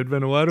my third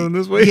ventilator on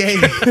this week.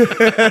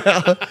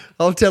 Yeah.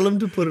 I'll tell him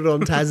to put it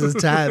on Taz's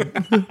tab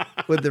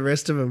with the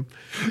rest of them.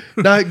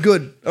 No,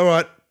 good. All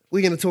right.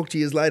 We're going to talk to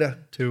you later.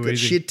 Too Got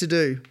easy. shit to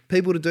do.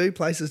 People to do,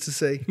 places to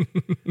see.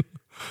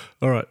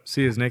 All right.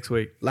 See you next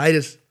week.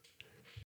 Latest.